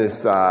have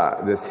this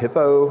this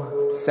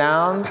hippo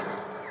sound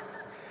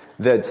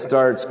that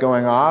starts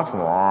going off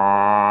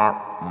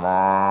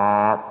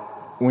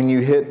when you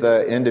hit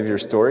the end of your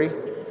story.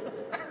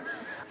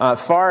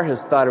 Farr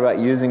has thought about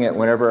using it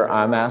whenever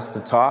I'm asked to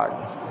talk.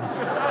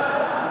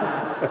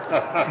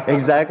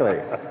 Exactly.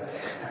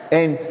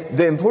 And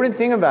the important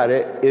thing about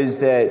it is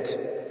that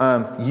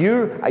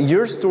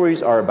your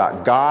stories are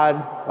about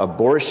God,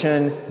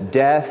 abortion,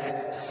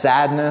 death,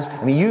 sadness.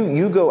 I mean,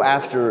 you go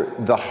after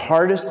the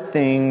hardest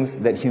things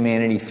that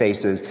humanity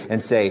faces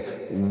and say,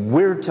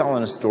 we're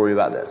telling a story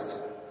about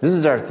this. This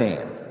is our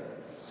theme.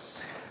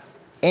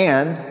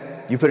 And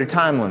you put a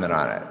time limit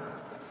on it.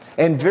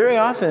 And very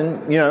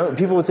often,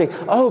 people would say,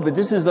 oh, but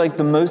this is like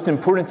the most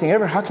important thing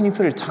ever. How can you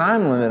put a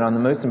time limit on the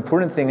most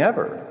important thing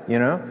ever,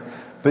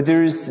 But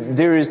there is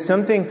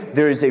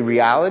a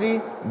reality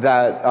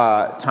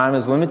that time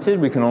is limited.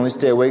 We can only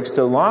stay awake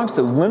so long.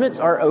 So limits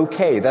are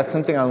okay. That's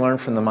something I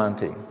learned from the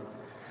Monty.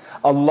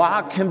 A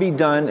lot can be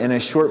done in a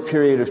short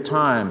period of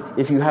time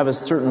if you have a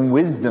certain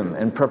wisdom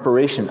and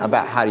preparation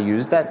about how to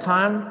use that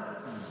time.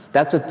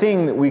 That's a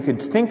thing that we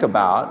could think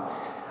about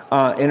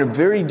in a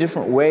very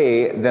different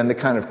way than the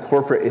kind of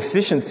corporate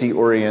efficiency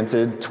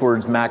oriented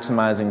towards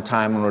maximizing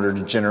time in order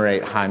to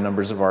generate high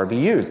numbers of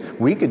RVUs.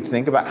 We could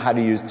think about how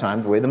to use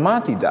time the way the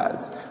Monty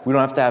does. We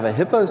don't have to have a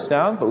hippo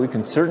sound, but we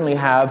can certainly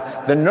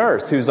have the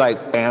nurse who's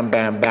like, bam,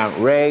 bam,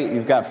 bam, Ray,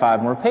 you've got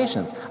 5 more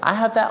patients. I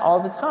have that all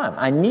the time.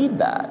 I need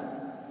that.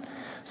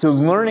 So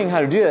learning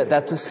how to do that,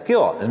 that's a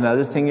skill.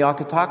 Another thing y'all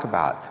could talk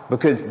about.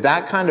 Because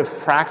that kind of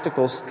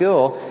practical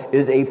skill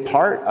is a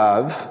part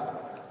of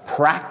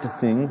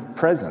practicing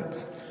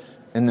presence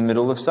in the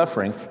middle of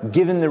suffering,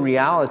 given the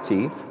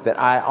reality that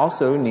I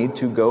also need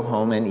to go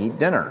home and eat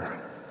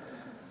dinner.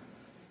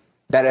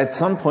 That at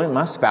some point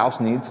my spouse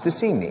needs to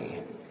see me.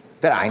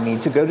 That I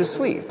need to go to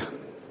sleep.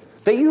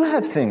 That you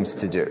have things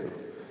to do.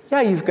 Yeah,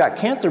 you've got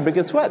cancer, but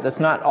guess what? That's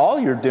not all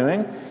you're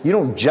doing. You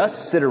don't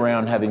just sit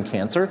around having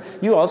cancer.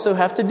 You also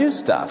have to do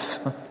stuff.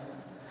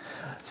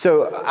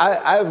 So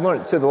I've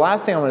learned, so the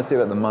last thing I want to say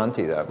about the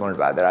Monty that I've learned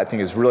about that I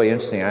think is really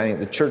interesting, I think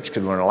the church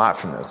could learn a lot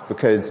from this,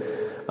 because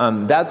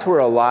that's where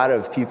a lot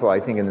of people, I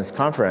think, in this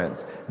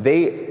conference,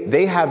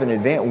 they have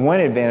one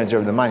advantage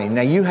over the Monty.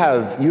 Now you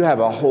have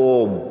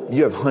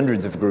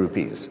hundreds of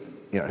groupies,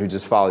 who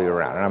just follow you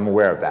around, and I'm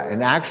aware of that.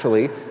 And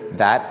actually,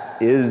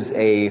 that is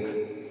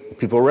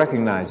people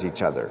recognize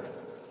each other,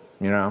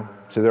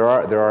 So there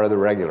are the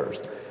regulars.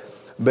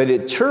 But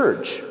at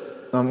church,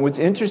 what's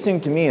interesting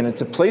to me, and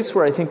it's a place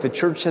where I think the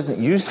church hasn't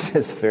used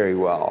this very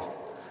well,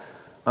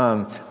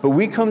 but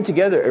we come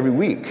together every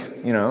week,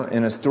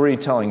 in a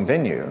storytelling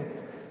venue,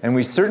 and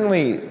we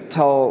certainly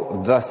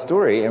tell the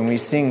story, and we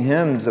sing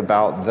hymns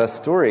about the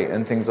story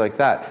and things like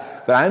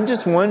that. But I'm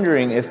just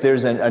wondering if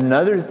there's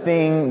another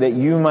thing that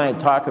you might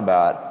talk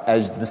about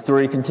as the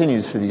story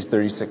continues for these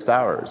 36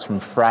 hours, from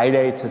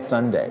Friday to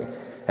Sunday,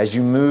 as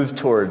you move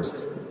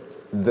towards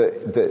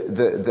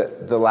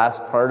the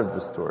last part of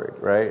the story,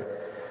 right?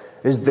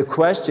 Is the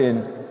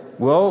question,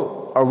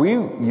 well, are we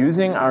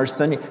using our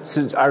Sunday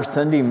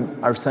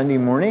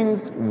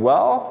mornings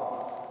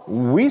well?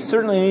 We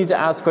certainly need to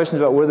ask questions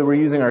about whether we're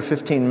using our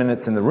 15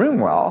 minutes in the room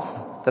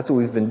well. That's what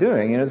we've been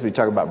doing, as we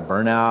talk about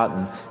burnout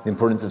and the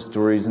importance of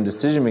stories and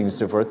decision-making and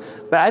so forth.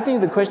 But I think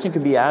the question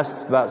could be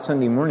asked about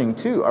Sunday morning,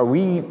 too. Are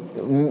we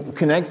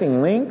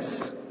connecting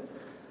links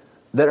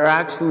that are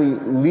actually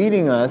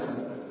leading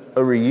us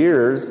over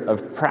years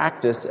of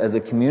practice as a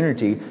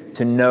community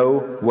to know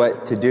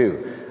what to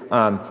do?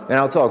 And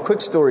I'll tell a quick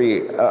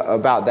story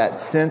about that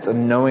sense of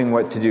knowing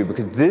what to do,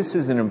 because this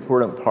is an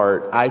important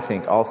part, I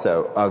think,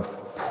 also of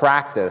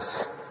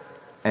practice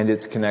and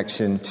its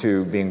connection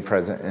to being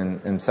present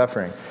in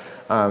suffering.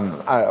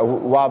 A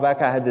while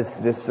back, I had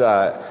this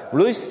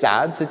really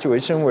sad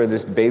situation where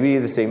this baby,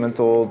 this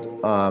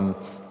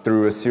 8-month-old,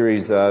 through a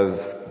series of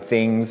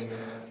things,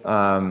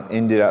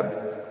 ended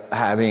up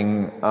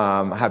having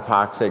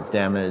hypoxic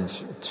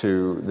damage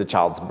to the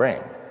child's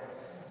brain.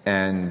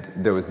 And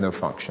there was no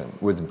function,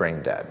 was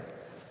brain dead.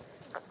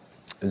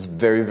 It was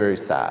very, very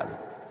sad.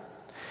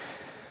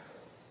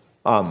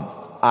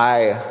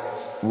 I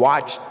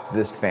watched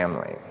this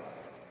family.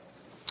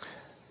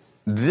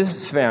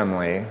 This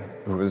family,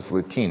 who was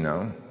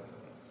Latino,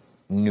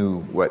 knew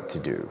what to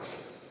do.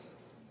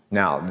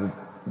 Now,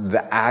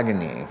 the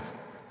agony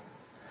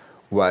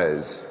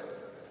was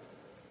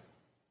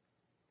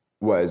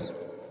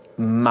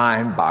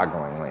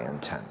mind-bogglingly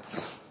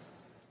intense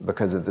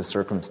because of the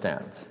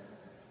circumstance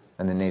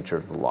and the nature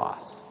of the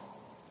loss.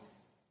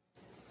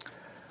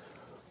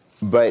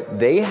 But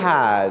they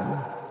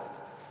had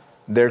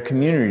their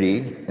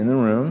community in the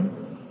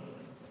room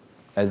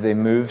as they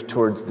moved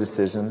towards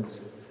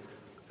decisions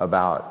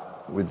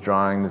about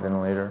withdrawing the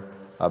ventilator,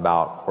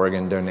 about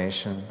organ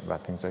donation,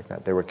 about things like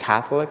that. They were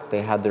Catholic.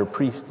 They had their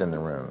priest in the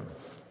room.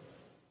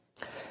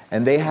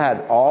 And they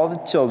had all the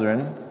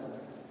children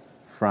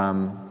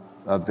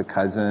of the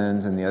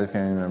cousins and the other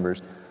family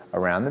members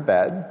around the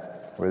bed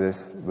where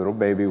this little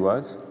baby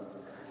was,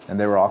 and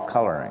they were all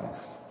coloring.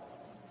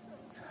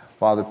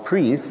 While the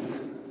priest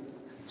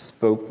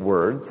spoke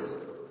words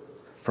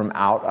from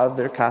out of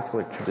their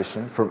Catholic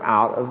tradition, from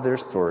out of their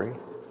story,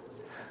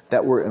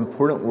 that were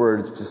important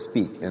words to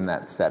speak in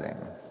that setting.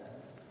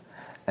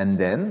 And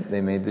then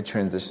they made the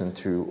transition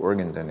to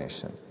organ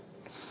donation.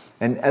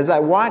 And as I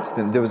watched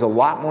them, there was a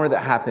lot more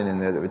that happened in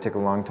there that would take a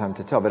long time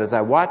to tell. But as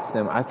I watched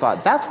them, I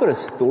thought, that's what a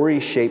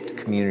story-shaped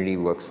community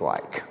looks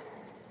like.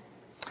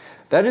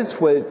 That is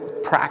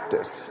what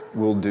practice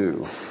will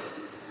do,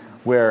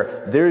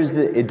 where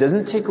it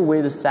doesn't take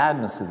away the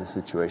sadness of the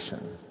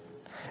situation.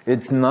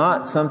 It's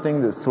not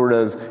something that sort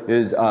of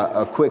is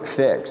a quick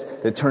fix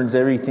that turns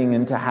everything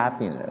into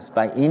happiness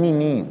by any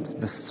means.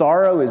 The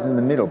sorrow is in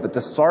the middle, but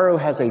the sorrow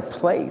has a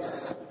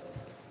place,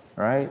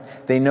 right?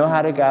 They know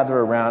how to gather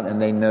around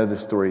and they know the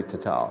story to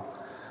tell.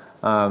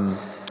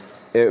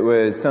 It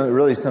was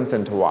really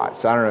something to watch.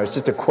 So I don't know, it's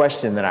just a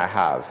question that I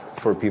have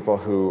for people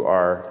who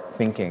are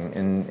thinking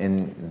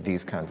in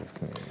these kinds of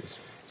communities.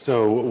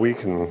 So we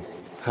can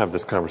have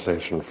this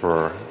conversation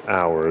for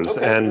hours,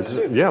 and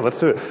let's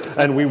do it.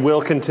 And we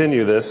will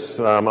continue this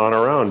on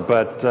our own,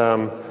 but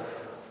I'm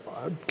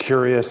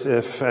curious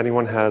if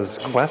anyone has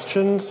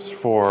questions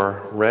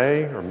for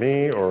Ray or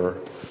me or...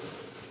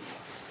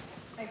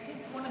 I think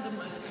one of the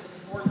most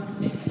important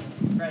things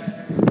in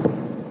residence,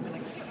 and I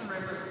can't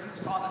remember if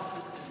you taught us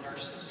this in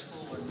nursing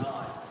school or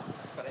not,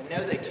 but I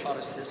know they taught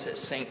us this at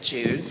St.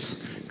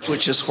 Jude's,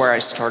 which is where I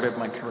started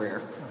my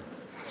career,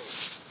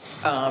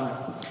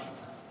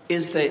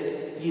 is that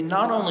you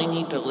not only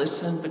need to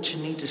listen, but you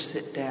need to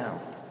sit down.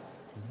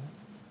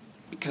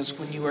 Because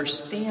when you are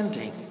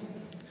standing,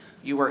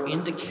 you are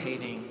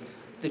indicating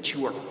that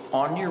you are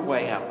on your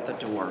way out the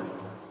door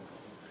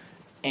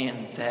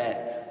and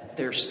that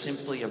there's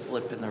simply a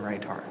blip in the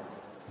radar.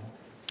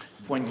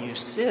 When you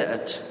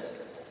sit,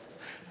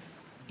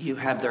 you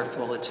have their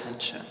full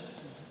attention.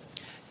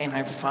 And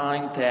I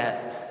find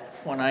that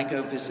when I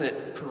go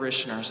visit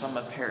parishioners, I'm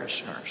a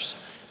parish nurse,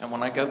 and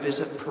when I go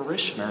visit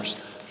parishioners,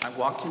 I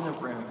walk in the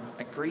room,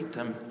 I greet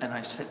them, and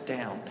I sit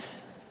down,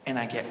 and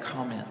I get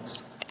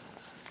comments.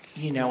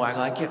 You know, I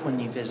like it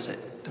when you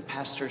visit. The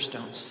pastors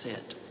don't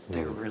sit.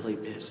 They're really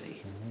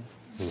busy.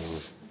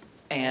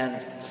 And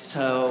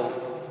so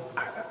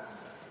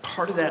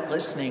part of that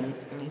listening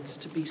needs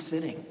to be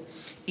sitting,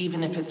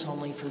 even if it's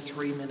only for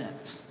 3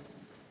 minutes.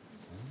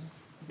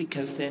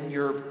 Because then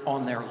you're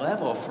on their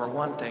level, for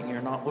one thing.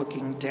 You're not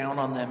looking down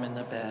on them in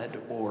the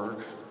bed or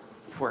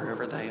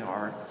wherever they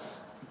are,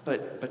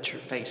 but your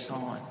face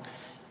on.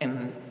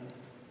 And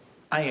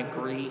I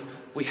agree,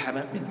 we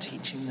haven't been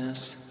teaching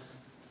this.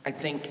 I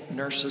think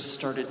nurses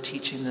started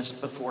teaching this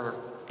before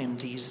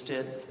MDs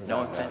did,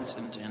 no offense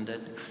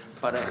intended,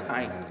 but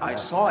I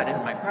saw it in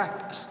my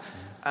practice.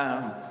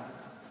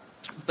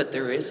 But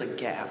there is a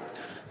gap,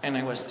 and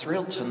I was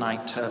thrilled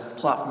tonight to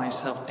plop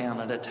myself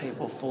down at a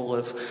table full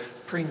of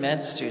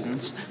pre-med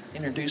students,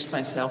 introduce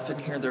myself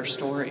and hear their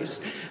stories.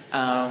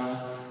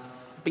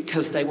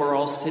 Because they were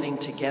all sitting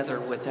together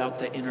without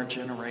the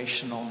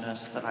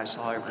intergenerationalness that I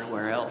saw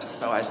everywhere else,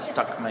 so I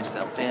stuck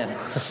myself in.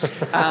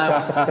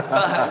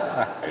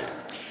 But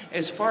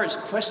as far as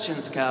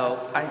questions go,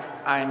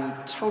 I'm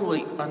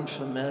totally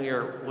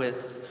unfamiliar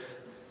with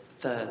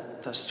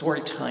the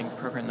storytelling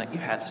program that you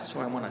had, so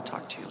I want to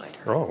talk to you later.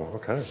 Oh,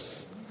 okay.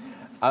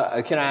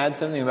 Can I add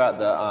something about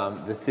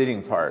the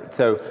sitting part?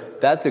 So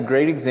that's a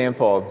great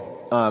example.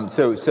 And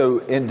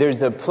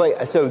there's a play.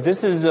 So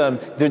this is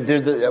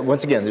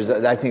once again.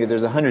 I think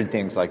there's 100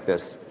 things like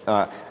this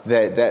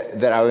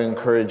that I would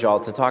encourage y'all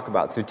to talk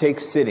about. So take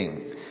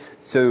sitting.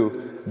 So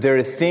there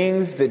are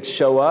things that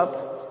show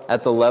up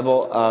at the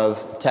level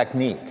of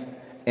technique,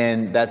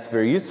 and that's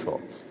very useful.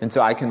 And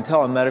so I can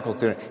tell a medical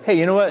student, hey,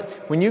 you know what?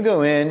 When you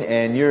go in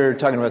and you're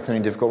talking about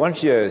something difficult, why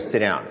don't you sit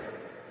down?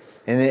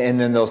 And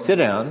then they'll sit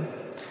down,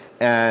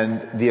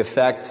 and the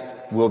effect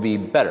will be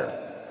better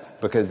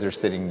because they're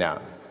sitting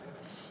down.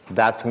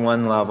 That's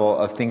one level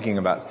of thinking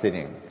about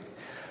sitting.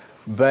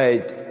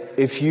 But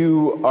if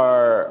you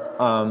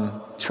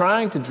are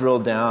trying to drill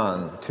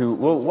down to,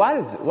 well, why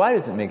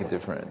does it make a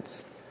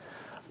difference?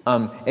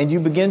 And you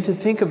begin to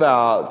think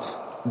about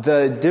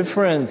the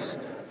difference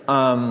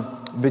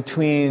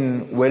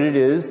between what it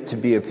is to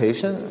be a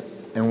patient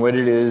and what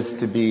it is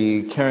to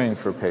be caring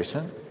for a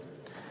patient,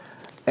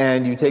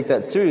 and you take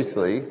that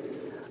seriously,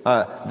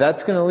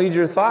 that's going to lead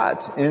your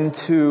thoughts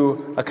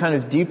into a kind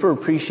of deeper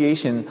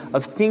appreciation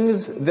of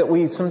things that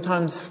we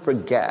sometimes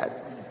forget.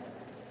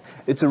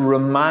 It's a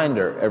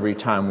reminder every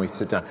time we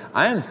sit down.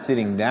 I am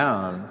sitting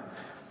down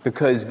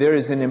because there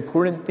is an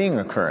important thing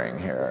occurring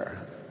here.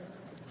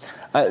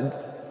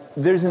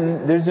 There's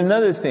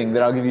another thing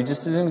that I'll give you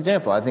just as an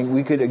example. I think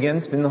we could,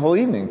 again, spend the whole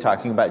evening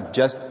talking about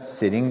just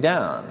sitting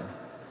down.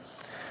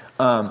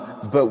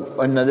 But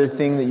another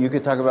thing that you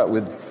could talk about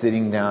with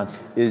sitting down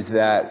is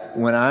that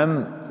when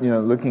I'm,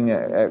 looking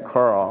at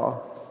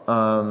Carl,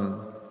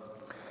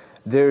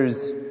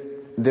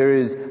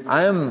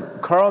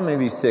 Carl may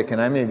be sick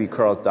and I may be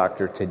Carl's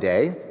doctor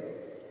today.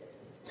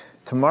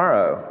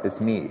 Tomorrow it's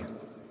me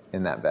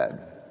in that bed.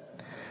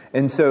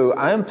 And so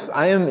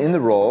I am in the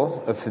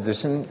role of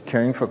physician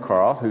caring for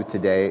Carl, who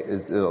today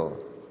is ill.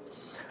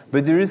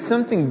 But there is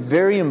something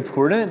very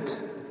important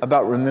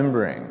about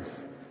remembering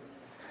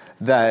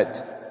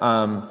that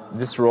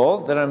this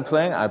role that I'm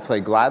playing, I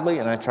play gladly,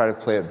 and I try to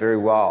play it very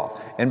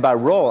well. And by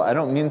role, I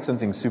don't mean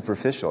something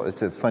superficial.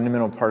 It's a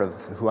fundamental part of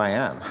who I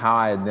am, how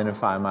I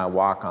identify my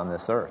walk on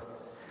this earth.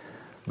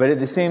 But at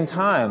the same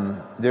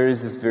time, there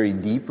is this very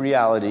deep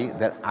reality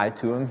that I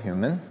too am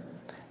human,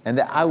 and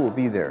that I will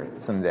be there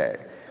someday.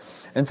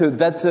 And so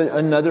that's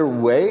another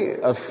way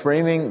of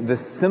framing the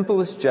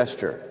simplest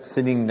gesture,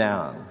 sitting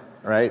down,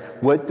 right?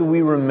 What do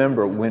we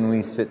remember when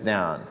we sit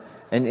down?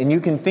 And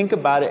you can think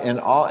about it in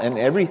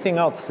everything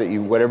else that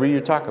whatever you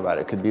talk about.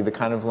 It could be the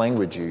kind of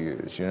language you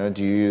use. You know,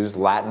 do you use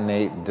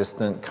Latinate,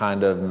 distant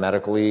kind of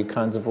medically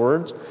kinds of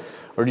words?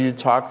 Or do you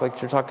talk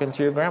like you're talking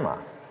to your grandma?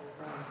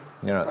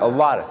 You know, a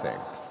lot of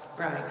things.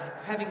 Right.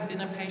 Having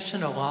been a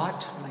patient a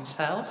lot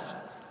myself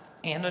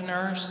and a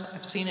nurse,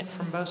 I've seen it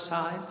from both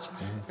sides.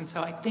 Mm-hmm. And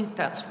so I think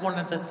that's one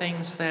of the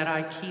things that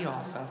I key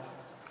off of.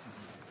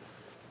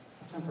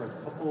 Time for a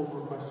couple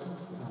more questions.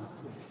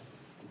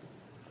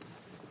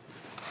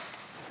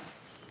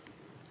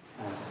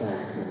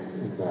 Thanks.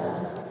 And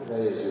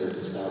today, as you were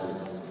describing,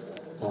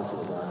 talking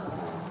about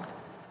how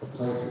the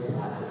place of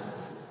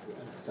practice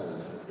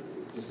studies,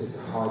 just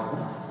basically hard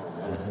practice, kind of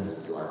medicine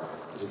that you are.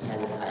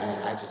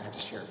 I just have to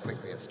share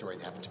quickly a story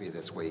that happened to me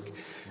this week.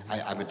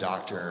 I'm a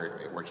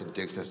doctor working in the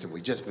Duke system. We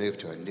just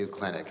moved to a new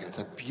clinic, and it's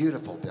a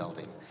beautiful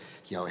building.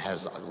 You know, it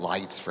has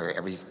lights for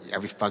every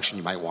function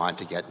you might want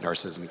to get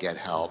nurses and get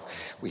help.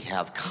 We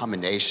have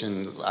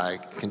combination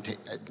locks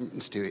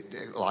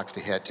to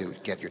hit to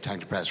get your tongue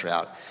depressor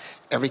out.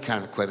 Every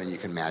kind of equipment you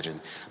can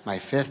imagine. My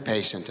fifth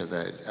patient of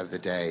the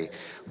day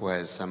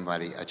was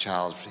a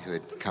child who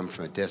had come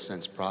from a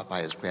distance, brought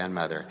by his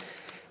grandmother.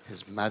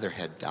 His mother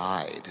had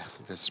died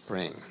this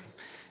spring,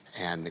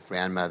 and the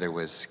grandmother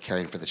was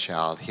caring for the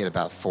child. He had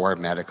about 4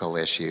 medical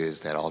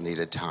issues that all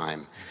needed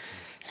time,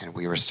 and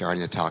we were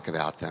starting to talk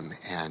about them,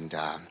 and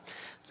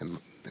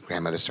the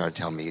grandmother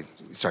started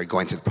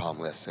going through the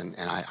problem list, and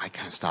I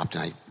kind of stopped,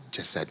 and I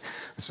just said,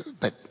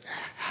 but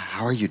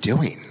how are you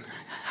doing?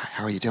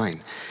 How are you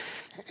doing?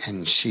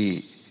 And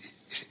she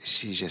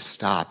just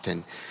stopped,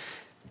 and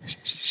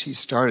she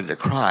started to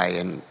cry,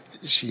 and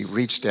she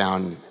reached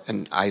down,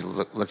 and I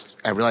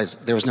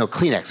realized there was no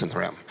Kleenex in the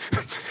room.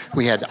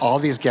 We had all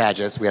these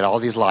gadgets, we had all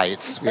these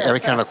lights, we had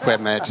every kind of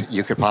equipment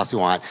you could possibly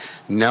want.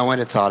 No one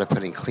had thought of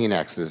putting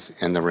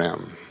Kleenexes in the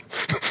room.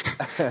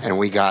 And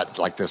we got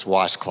like this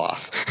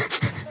washcloth.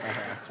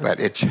 But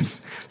it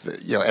just,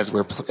 you know, as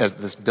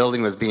this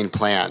building was being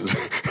planned,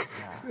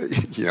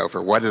 you know,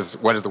 for what is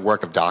the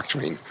work of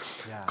doctoring,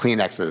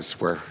 Kleenexes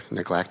were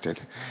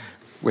neglected,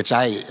 which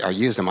are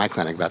used in my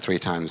clinic about 3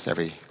 times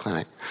every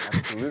clinic.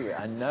 Absolutely,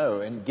 I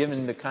know. And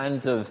given the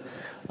kinds of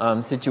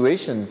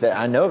situations that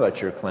I know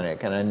about your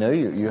clinic, and I know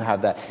you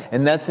have that.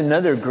 And that's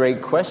another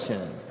great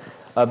question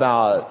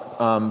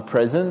about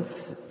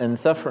presence and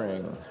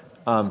suffering.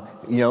 You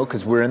know,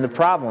 because we're in the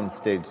problem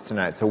stage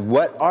tonight. So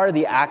what are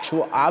the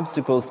actual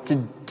obstacles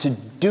to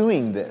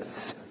doing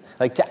this?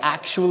 Like to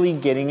actually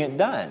getting it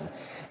done?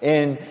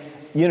 And,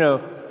 you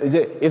know,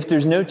 if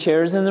there's no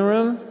chairs in the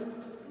room,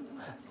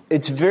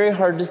 it's very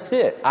hard to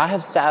sit. I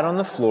have sat on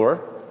the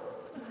floor.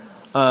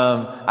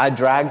 I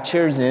drag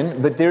chairs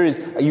in, but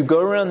you go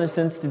around this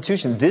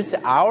institution,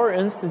 our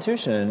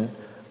institution,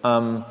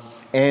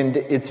 and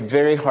it's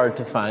very hard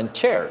to find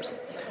chairs.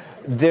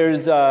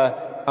 There's,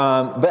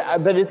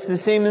 but it's the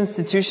same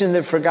institution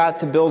that forgot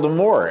to build a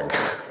morgue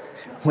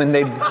when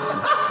they,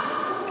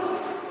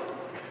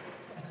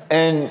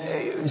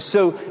 and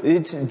so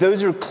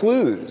those are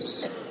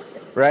clues,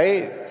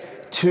 right,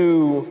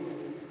 to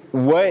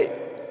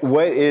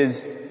what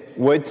is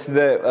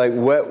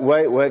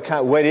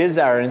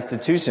our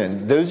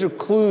institution? Those are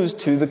clues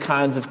to the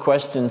kinds of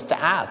questions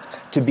to ask.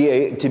 To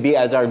be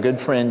as our good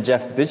friend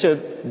Jeff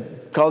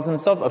Bishop calls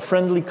himself, a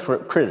friendly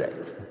critic,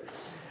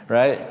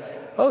 right?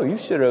 Oh, you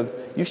should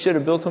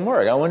have built a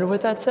morgue. I wonder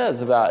what that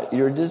says about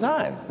your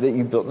design, that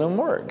you built no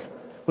morgue.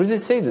 What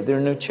does it say that there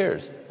are no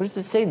chairs? What does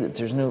it say that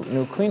there's no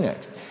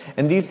Kleenex?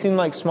 And these seem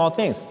like small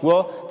things.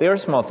 Well, they are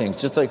small things,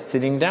 just like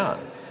sitting down.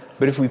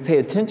 But if we pay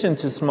attention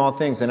to small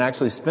things and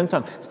actually spend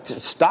time,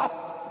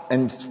 stop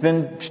and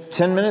spend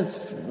 10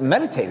 minutes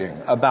meditating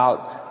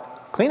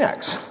about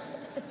Kleenex.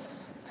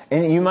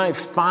 And you might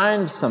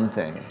find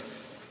something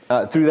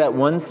through that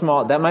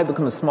that might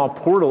become a small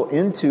portal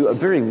into a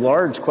very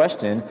large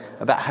question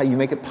about how you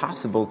make it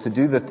possible to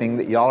do the thing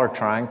that y'all are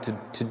trying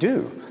to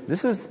do.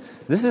 This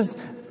is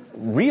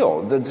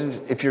real.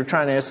 If you're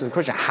trying to answer the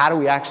question, how do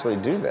we actually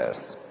do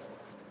this?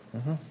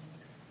 Mm-hmm.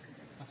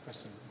 Last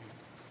question.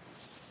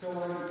 So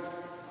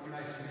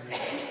nice to meet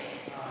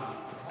you.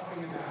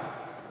 Talking about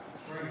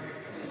training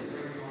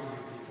on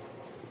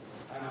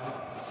people.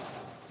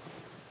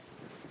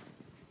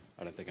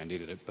 I don't think I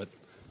needed it, but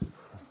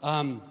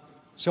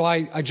so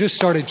I just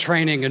started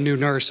training a new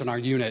nurse in our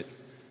unit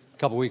a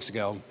couple weeks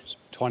ago.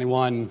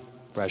 21,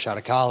 fresh out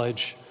of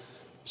college,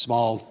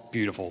 small,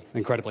 beautiful,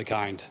 incredibly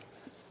kind.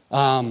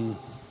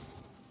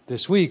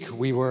 This week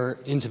we were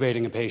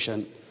intubating a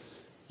patient,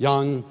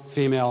 young,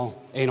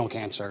 female, anal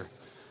cancer.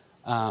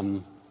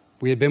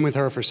 We had been with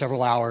her for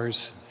several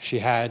hours. She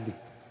had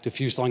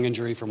diffuse lung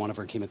injury from one of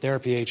her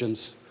chemotherapy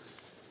agents,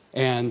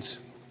 and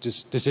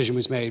decision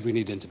was made, we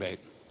need to intubate.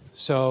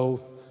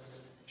 So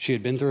she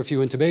had been through a few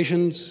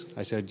intubations.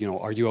 I said,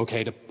 are you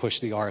okay to push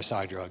the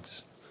RSI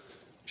drugs?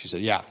 She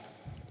said, yeah.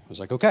 I was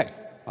like, okay,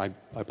 I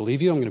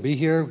believe you, I'm gonna be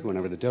here. We went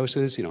over the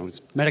doses,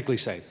 it's medically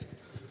safe.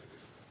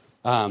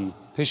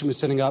 Patient was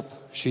sitting up.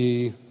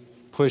 She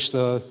pushed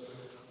the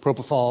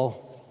propofol,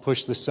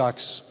 pushed the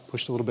sux,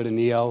 pushed a little bit of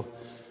neo,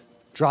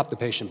 dropped the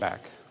patient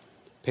back.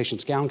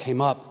 Patient's gown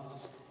came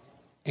up,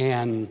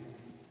 and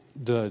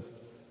the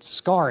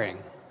scarring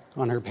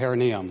on her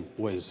perineum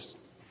was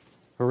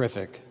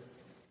horrific.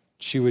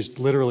 She was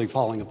literally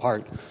falling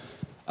apart.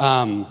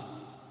 And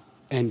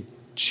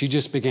she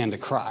just began to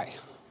cry.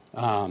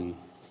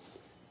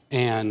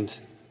 And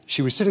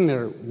she was sitting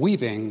there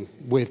weeping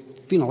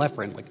with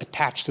phenylephrine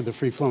attached to the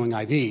free-flowing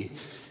IV.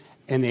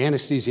 And the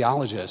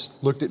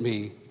anesthesiologist looked at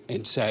me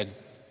and said,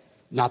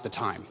 not the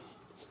time.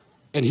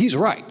 And he's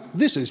right.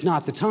 This is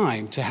not the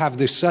time to have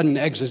this sudden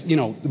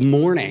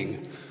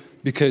mourning,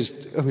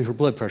 because her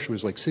blood pressure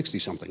was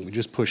 60-something. We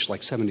just pushed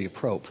 70 a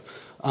probe.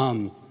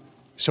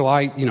 So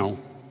I,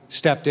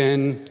 stepped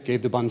in,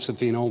 gave the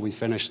buncephenol, we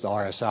finished the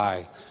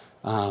RSI.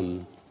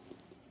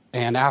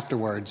 And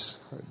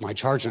afterwards, my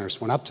charge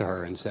nurse went up to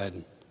her and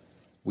said,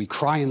 we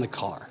cry in the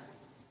car.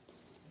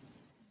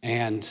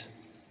 And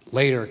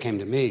later came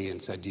to me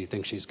and said, do you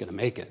think she's gonna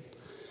make it?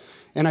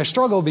 And I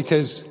struggle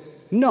because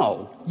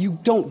no, you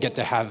don't get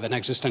to have an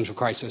existential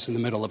crisis in the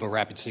middle of a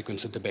rapid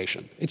sequence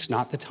intubation. It's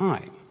not the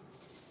time.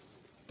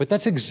 But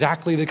that's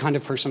exactly the kind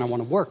of person I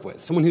want to work with.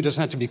 Someone who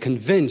doesn't have to be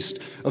convinced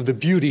of the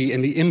beauty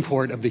and the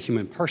import of the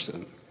human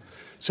person.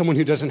 Someone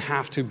who doesn't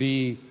have to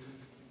be,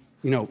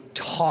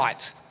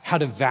 taught how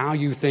to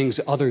value things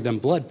other than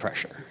blood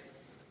pressure.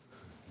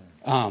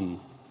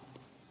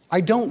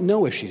 I don't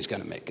know if she's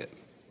going to make it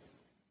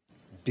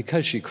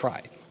because she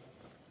cried.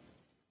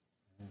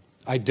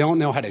 I don't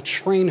know how to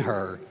train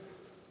her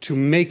to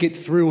make it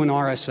through an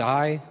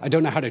RSI. I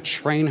don't know how to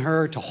train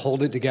her to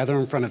hold it together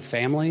in front of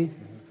family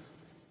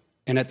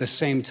and at the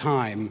same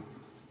time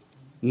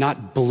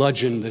not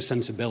bludgeon the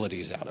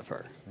sensibilities out of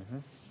her.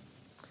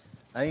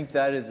 I think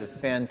that is a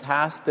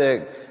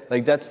fantastic,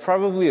 that's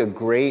probably a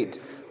great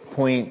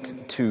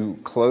point to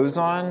close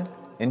on,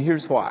 and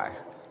here's why.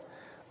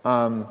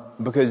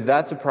 Because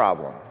that's a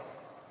problem.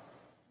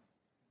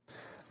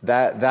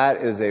 That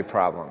is a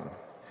problem.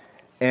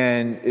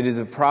 And it is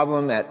a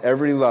problem at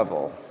every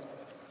level.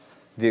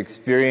 The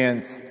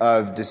experience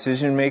of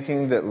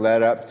decision-making that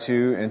led up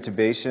to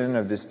intubation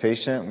of this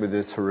patient with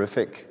this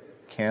horrific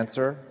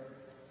cancer.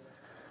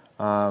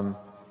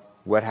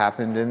 What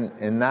happened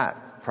in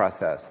that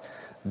process?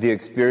 The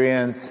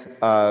experience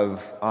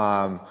of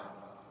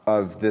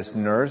this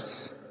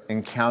nurse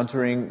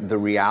encountering the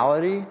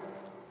reality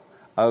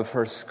of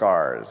her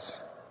scars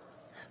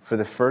for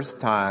the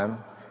first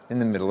time in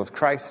the middle of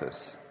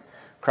crisis.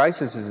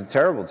 Crisis is a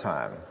terrible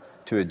time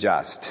to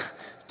adjust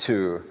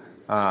to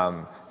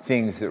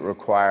things that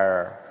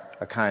require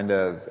a kind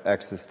of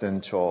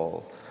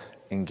existential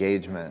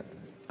engagement,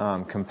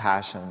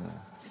 compassion,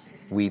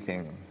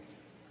 weeping,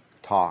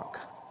 talk,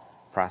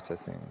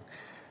 processing.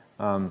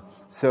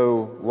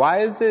 So why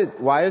is it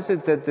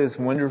that this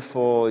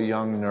wonderful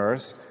young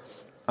nurse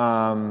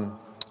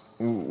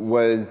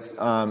was,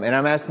 and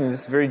I'm asking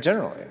this very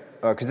generally,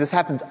 because this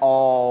happens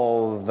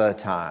all the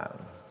time.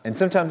 And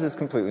sometimes it's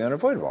completely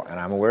unavoidable, and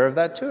I'm aware of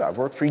that too. I've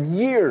worked for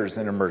years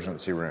in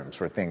emergency rooms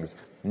where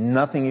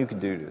nothing you could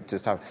do to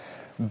stop.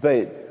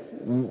 But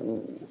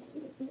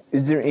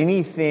is there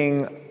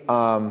anything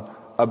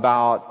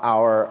about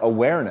our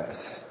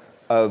awareness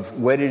of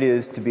what it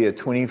is to be a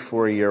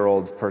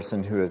 24-year-old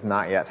person who has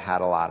not yet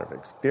had a lot of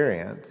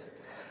experience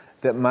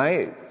that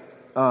might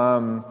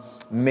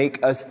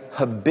make us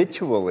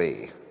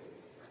habitually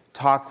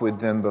talk with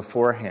them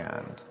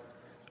beforehand,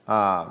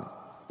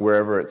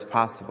 wherever it's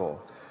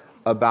possible,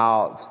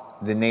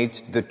 about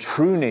the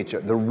true nature,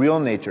 the real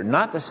nature,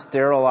 not the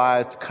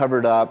sterilized,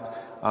 covered up,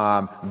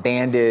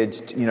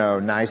 bandaged,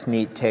 nice,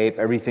 neat tape,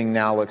 everything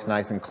now looks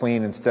nice and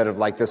clean, instead of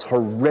this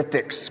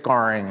horrific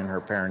scarring in her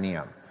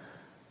perineum.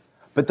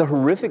 But the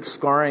horrific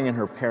scarring in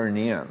her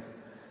perineum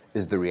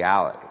is the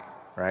reality,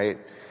 right?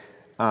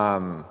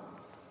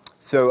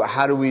 So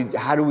how do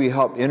we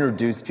help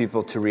introduce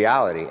people to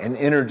reality and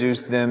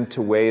introduce them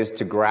to ways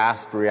to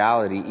grasp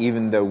reality,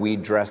 even though we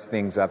dress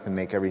things up and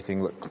make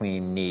everything look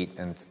clean, neat,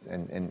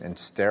 and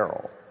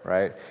sterile,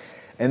 right?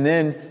 And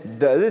then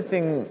the other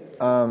thing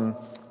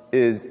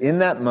is, in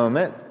that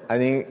moment, I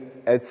think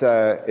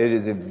it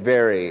is a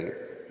very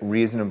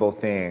reasonable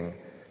thing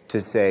to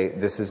say,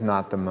 this is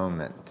not the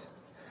moment.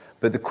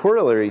 But the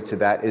corollary to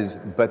that is,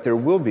 but there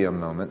will be a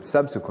moment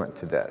subsequent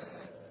to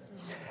this.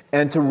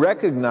 And to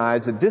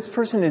recognize that this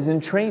person is in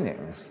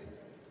training,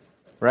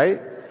 right?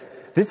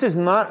 This is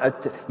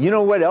not you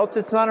know what else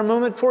it's not a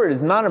moment for? It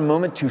is not a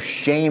moment to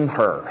shame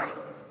her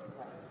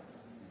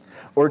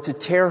or to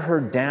tear her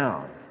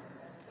down.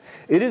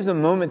 It is a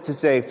moment to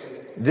say,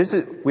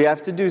 we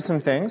have to do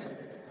some things.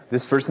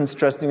 This person's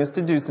trusting us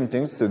to do some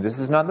things, so this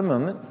is not the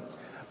moment.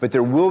 But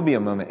there will be a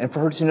moment, and for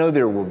her to know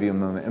there will be a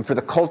moment, and for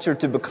the culture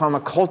to become a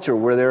culture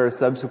where there are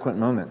subsequent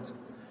moments,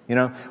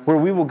 where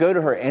we will go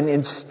to her, and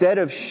instead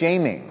of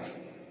shaming,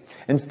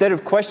 instead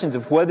of questions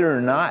of whether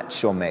or not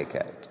she'll make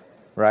it,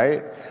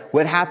 right?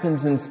 What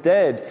happens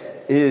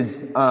instead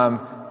is,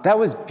 that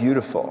was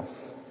beautiful.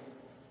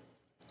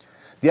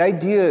 The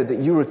idea that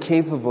you were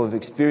capable of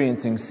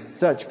experiencing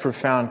such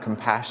profound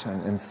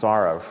compassion and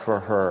sorrow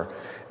for her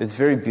is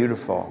very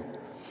beautiful.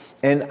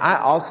 And I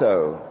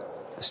also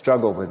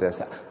struggle with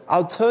this.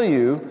 I'll tell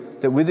you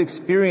that with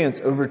experience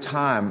over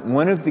time,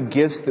 one of the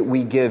gifts that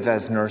we give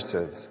as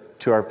nurses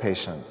to our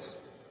patients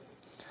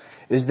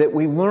is that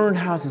we learn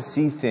how to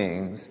see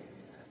things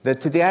that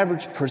to the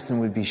average person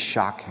would be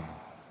shocking.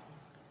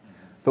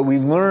 But we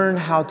learn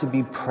how to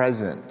be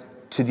present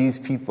to these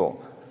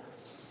people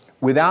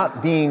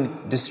without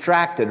being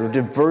distracted or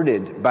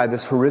diverted by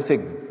this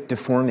horrific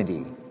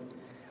deformity.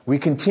 We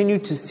continue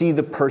to see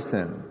the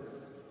person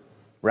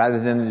rather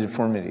than the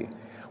deformity.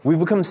 We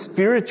become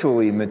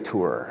spiritually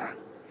mature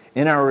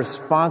in our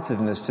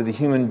responsiveness to the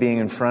human being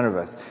in front of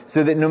us,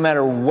 so that no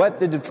matter what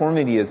the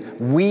deformity is,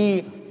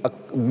 we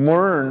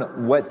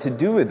learn what to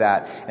do with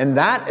that. And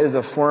that is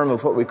a form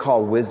of what we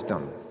call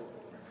wisdom.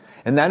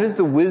 And that is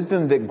the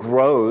wisdom that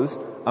grows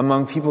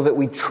among people that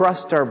we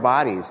trust our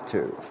bodies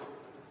to,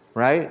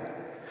 right?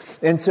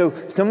 And so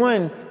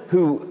someone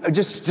who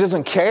just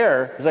doesn't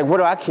care is like, what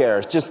do I care?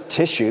 It's just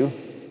tissue,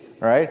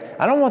 right?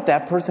 I don't want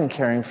that person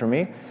caring for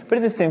me. But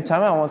at the same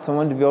time, I want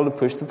someone to be able to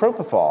push the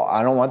propofol.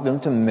 I don't want them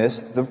to miss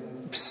the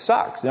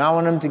sucks. I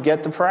want them to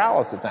get the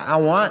paralysis. I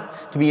want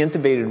to be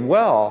intubated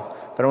well,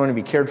 but I want to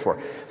be cared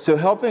for. So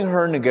helping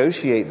her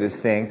negotiate this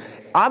thing,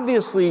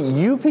 obviously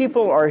you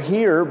people are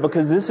here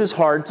because this is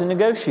hard to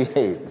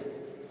negotiate.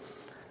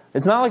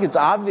 It's not like it's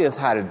obvious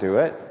how to do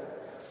it.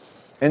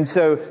 And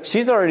so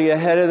she's already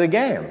ahead of the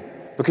game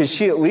because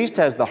she at least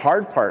has the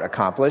hard part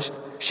accomplished.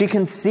 She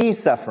can see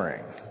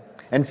suffering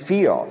and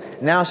feel.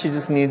 Now she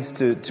just needs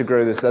to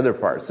grow this other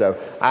part. So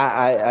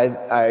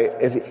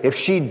if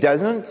she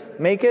doesn't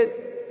make it,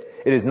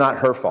 it is not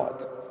her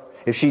fault.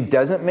 If she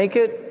doesn't make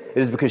it,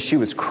 it is because she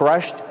was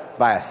crushed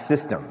by a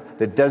system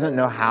that doesn't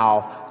know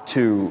how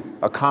to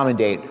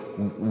accommodate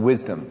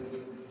wisdom,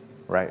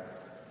 right?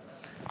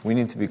 We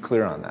need to be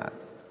clear on that.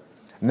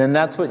 And then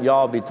that's what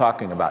y'all be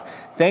talking about.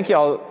 Thank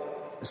y'all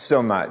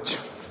so much.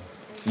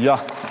 Yeah.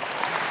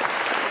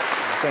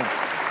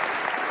 Thanks.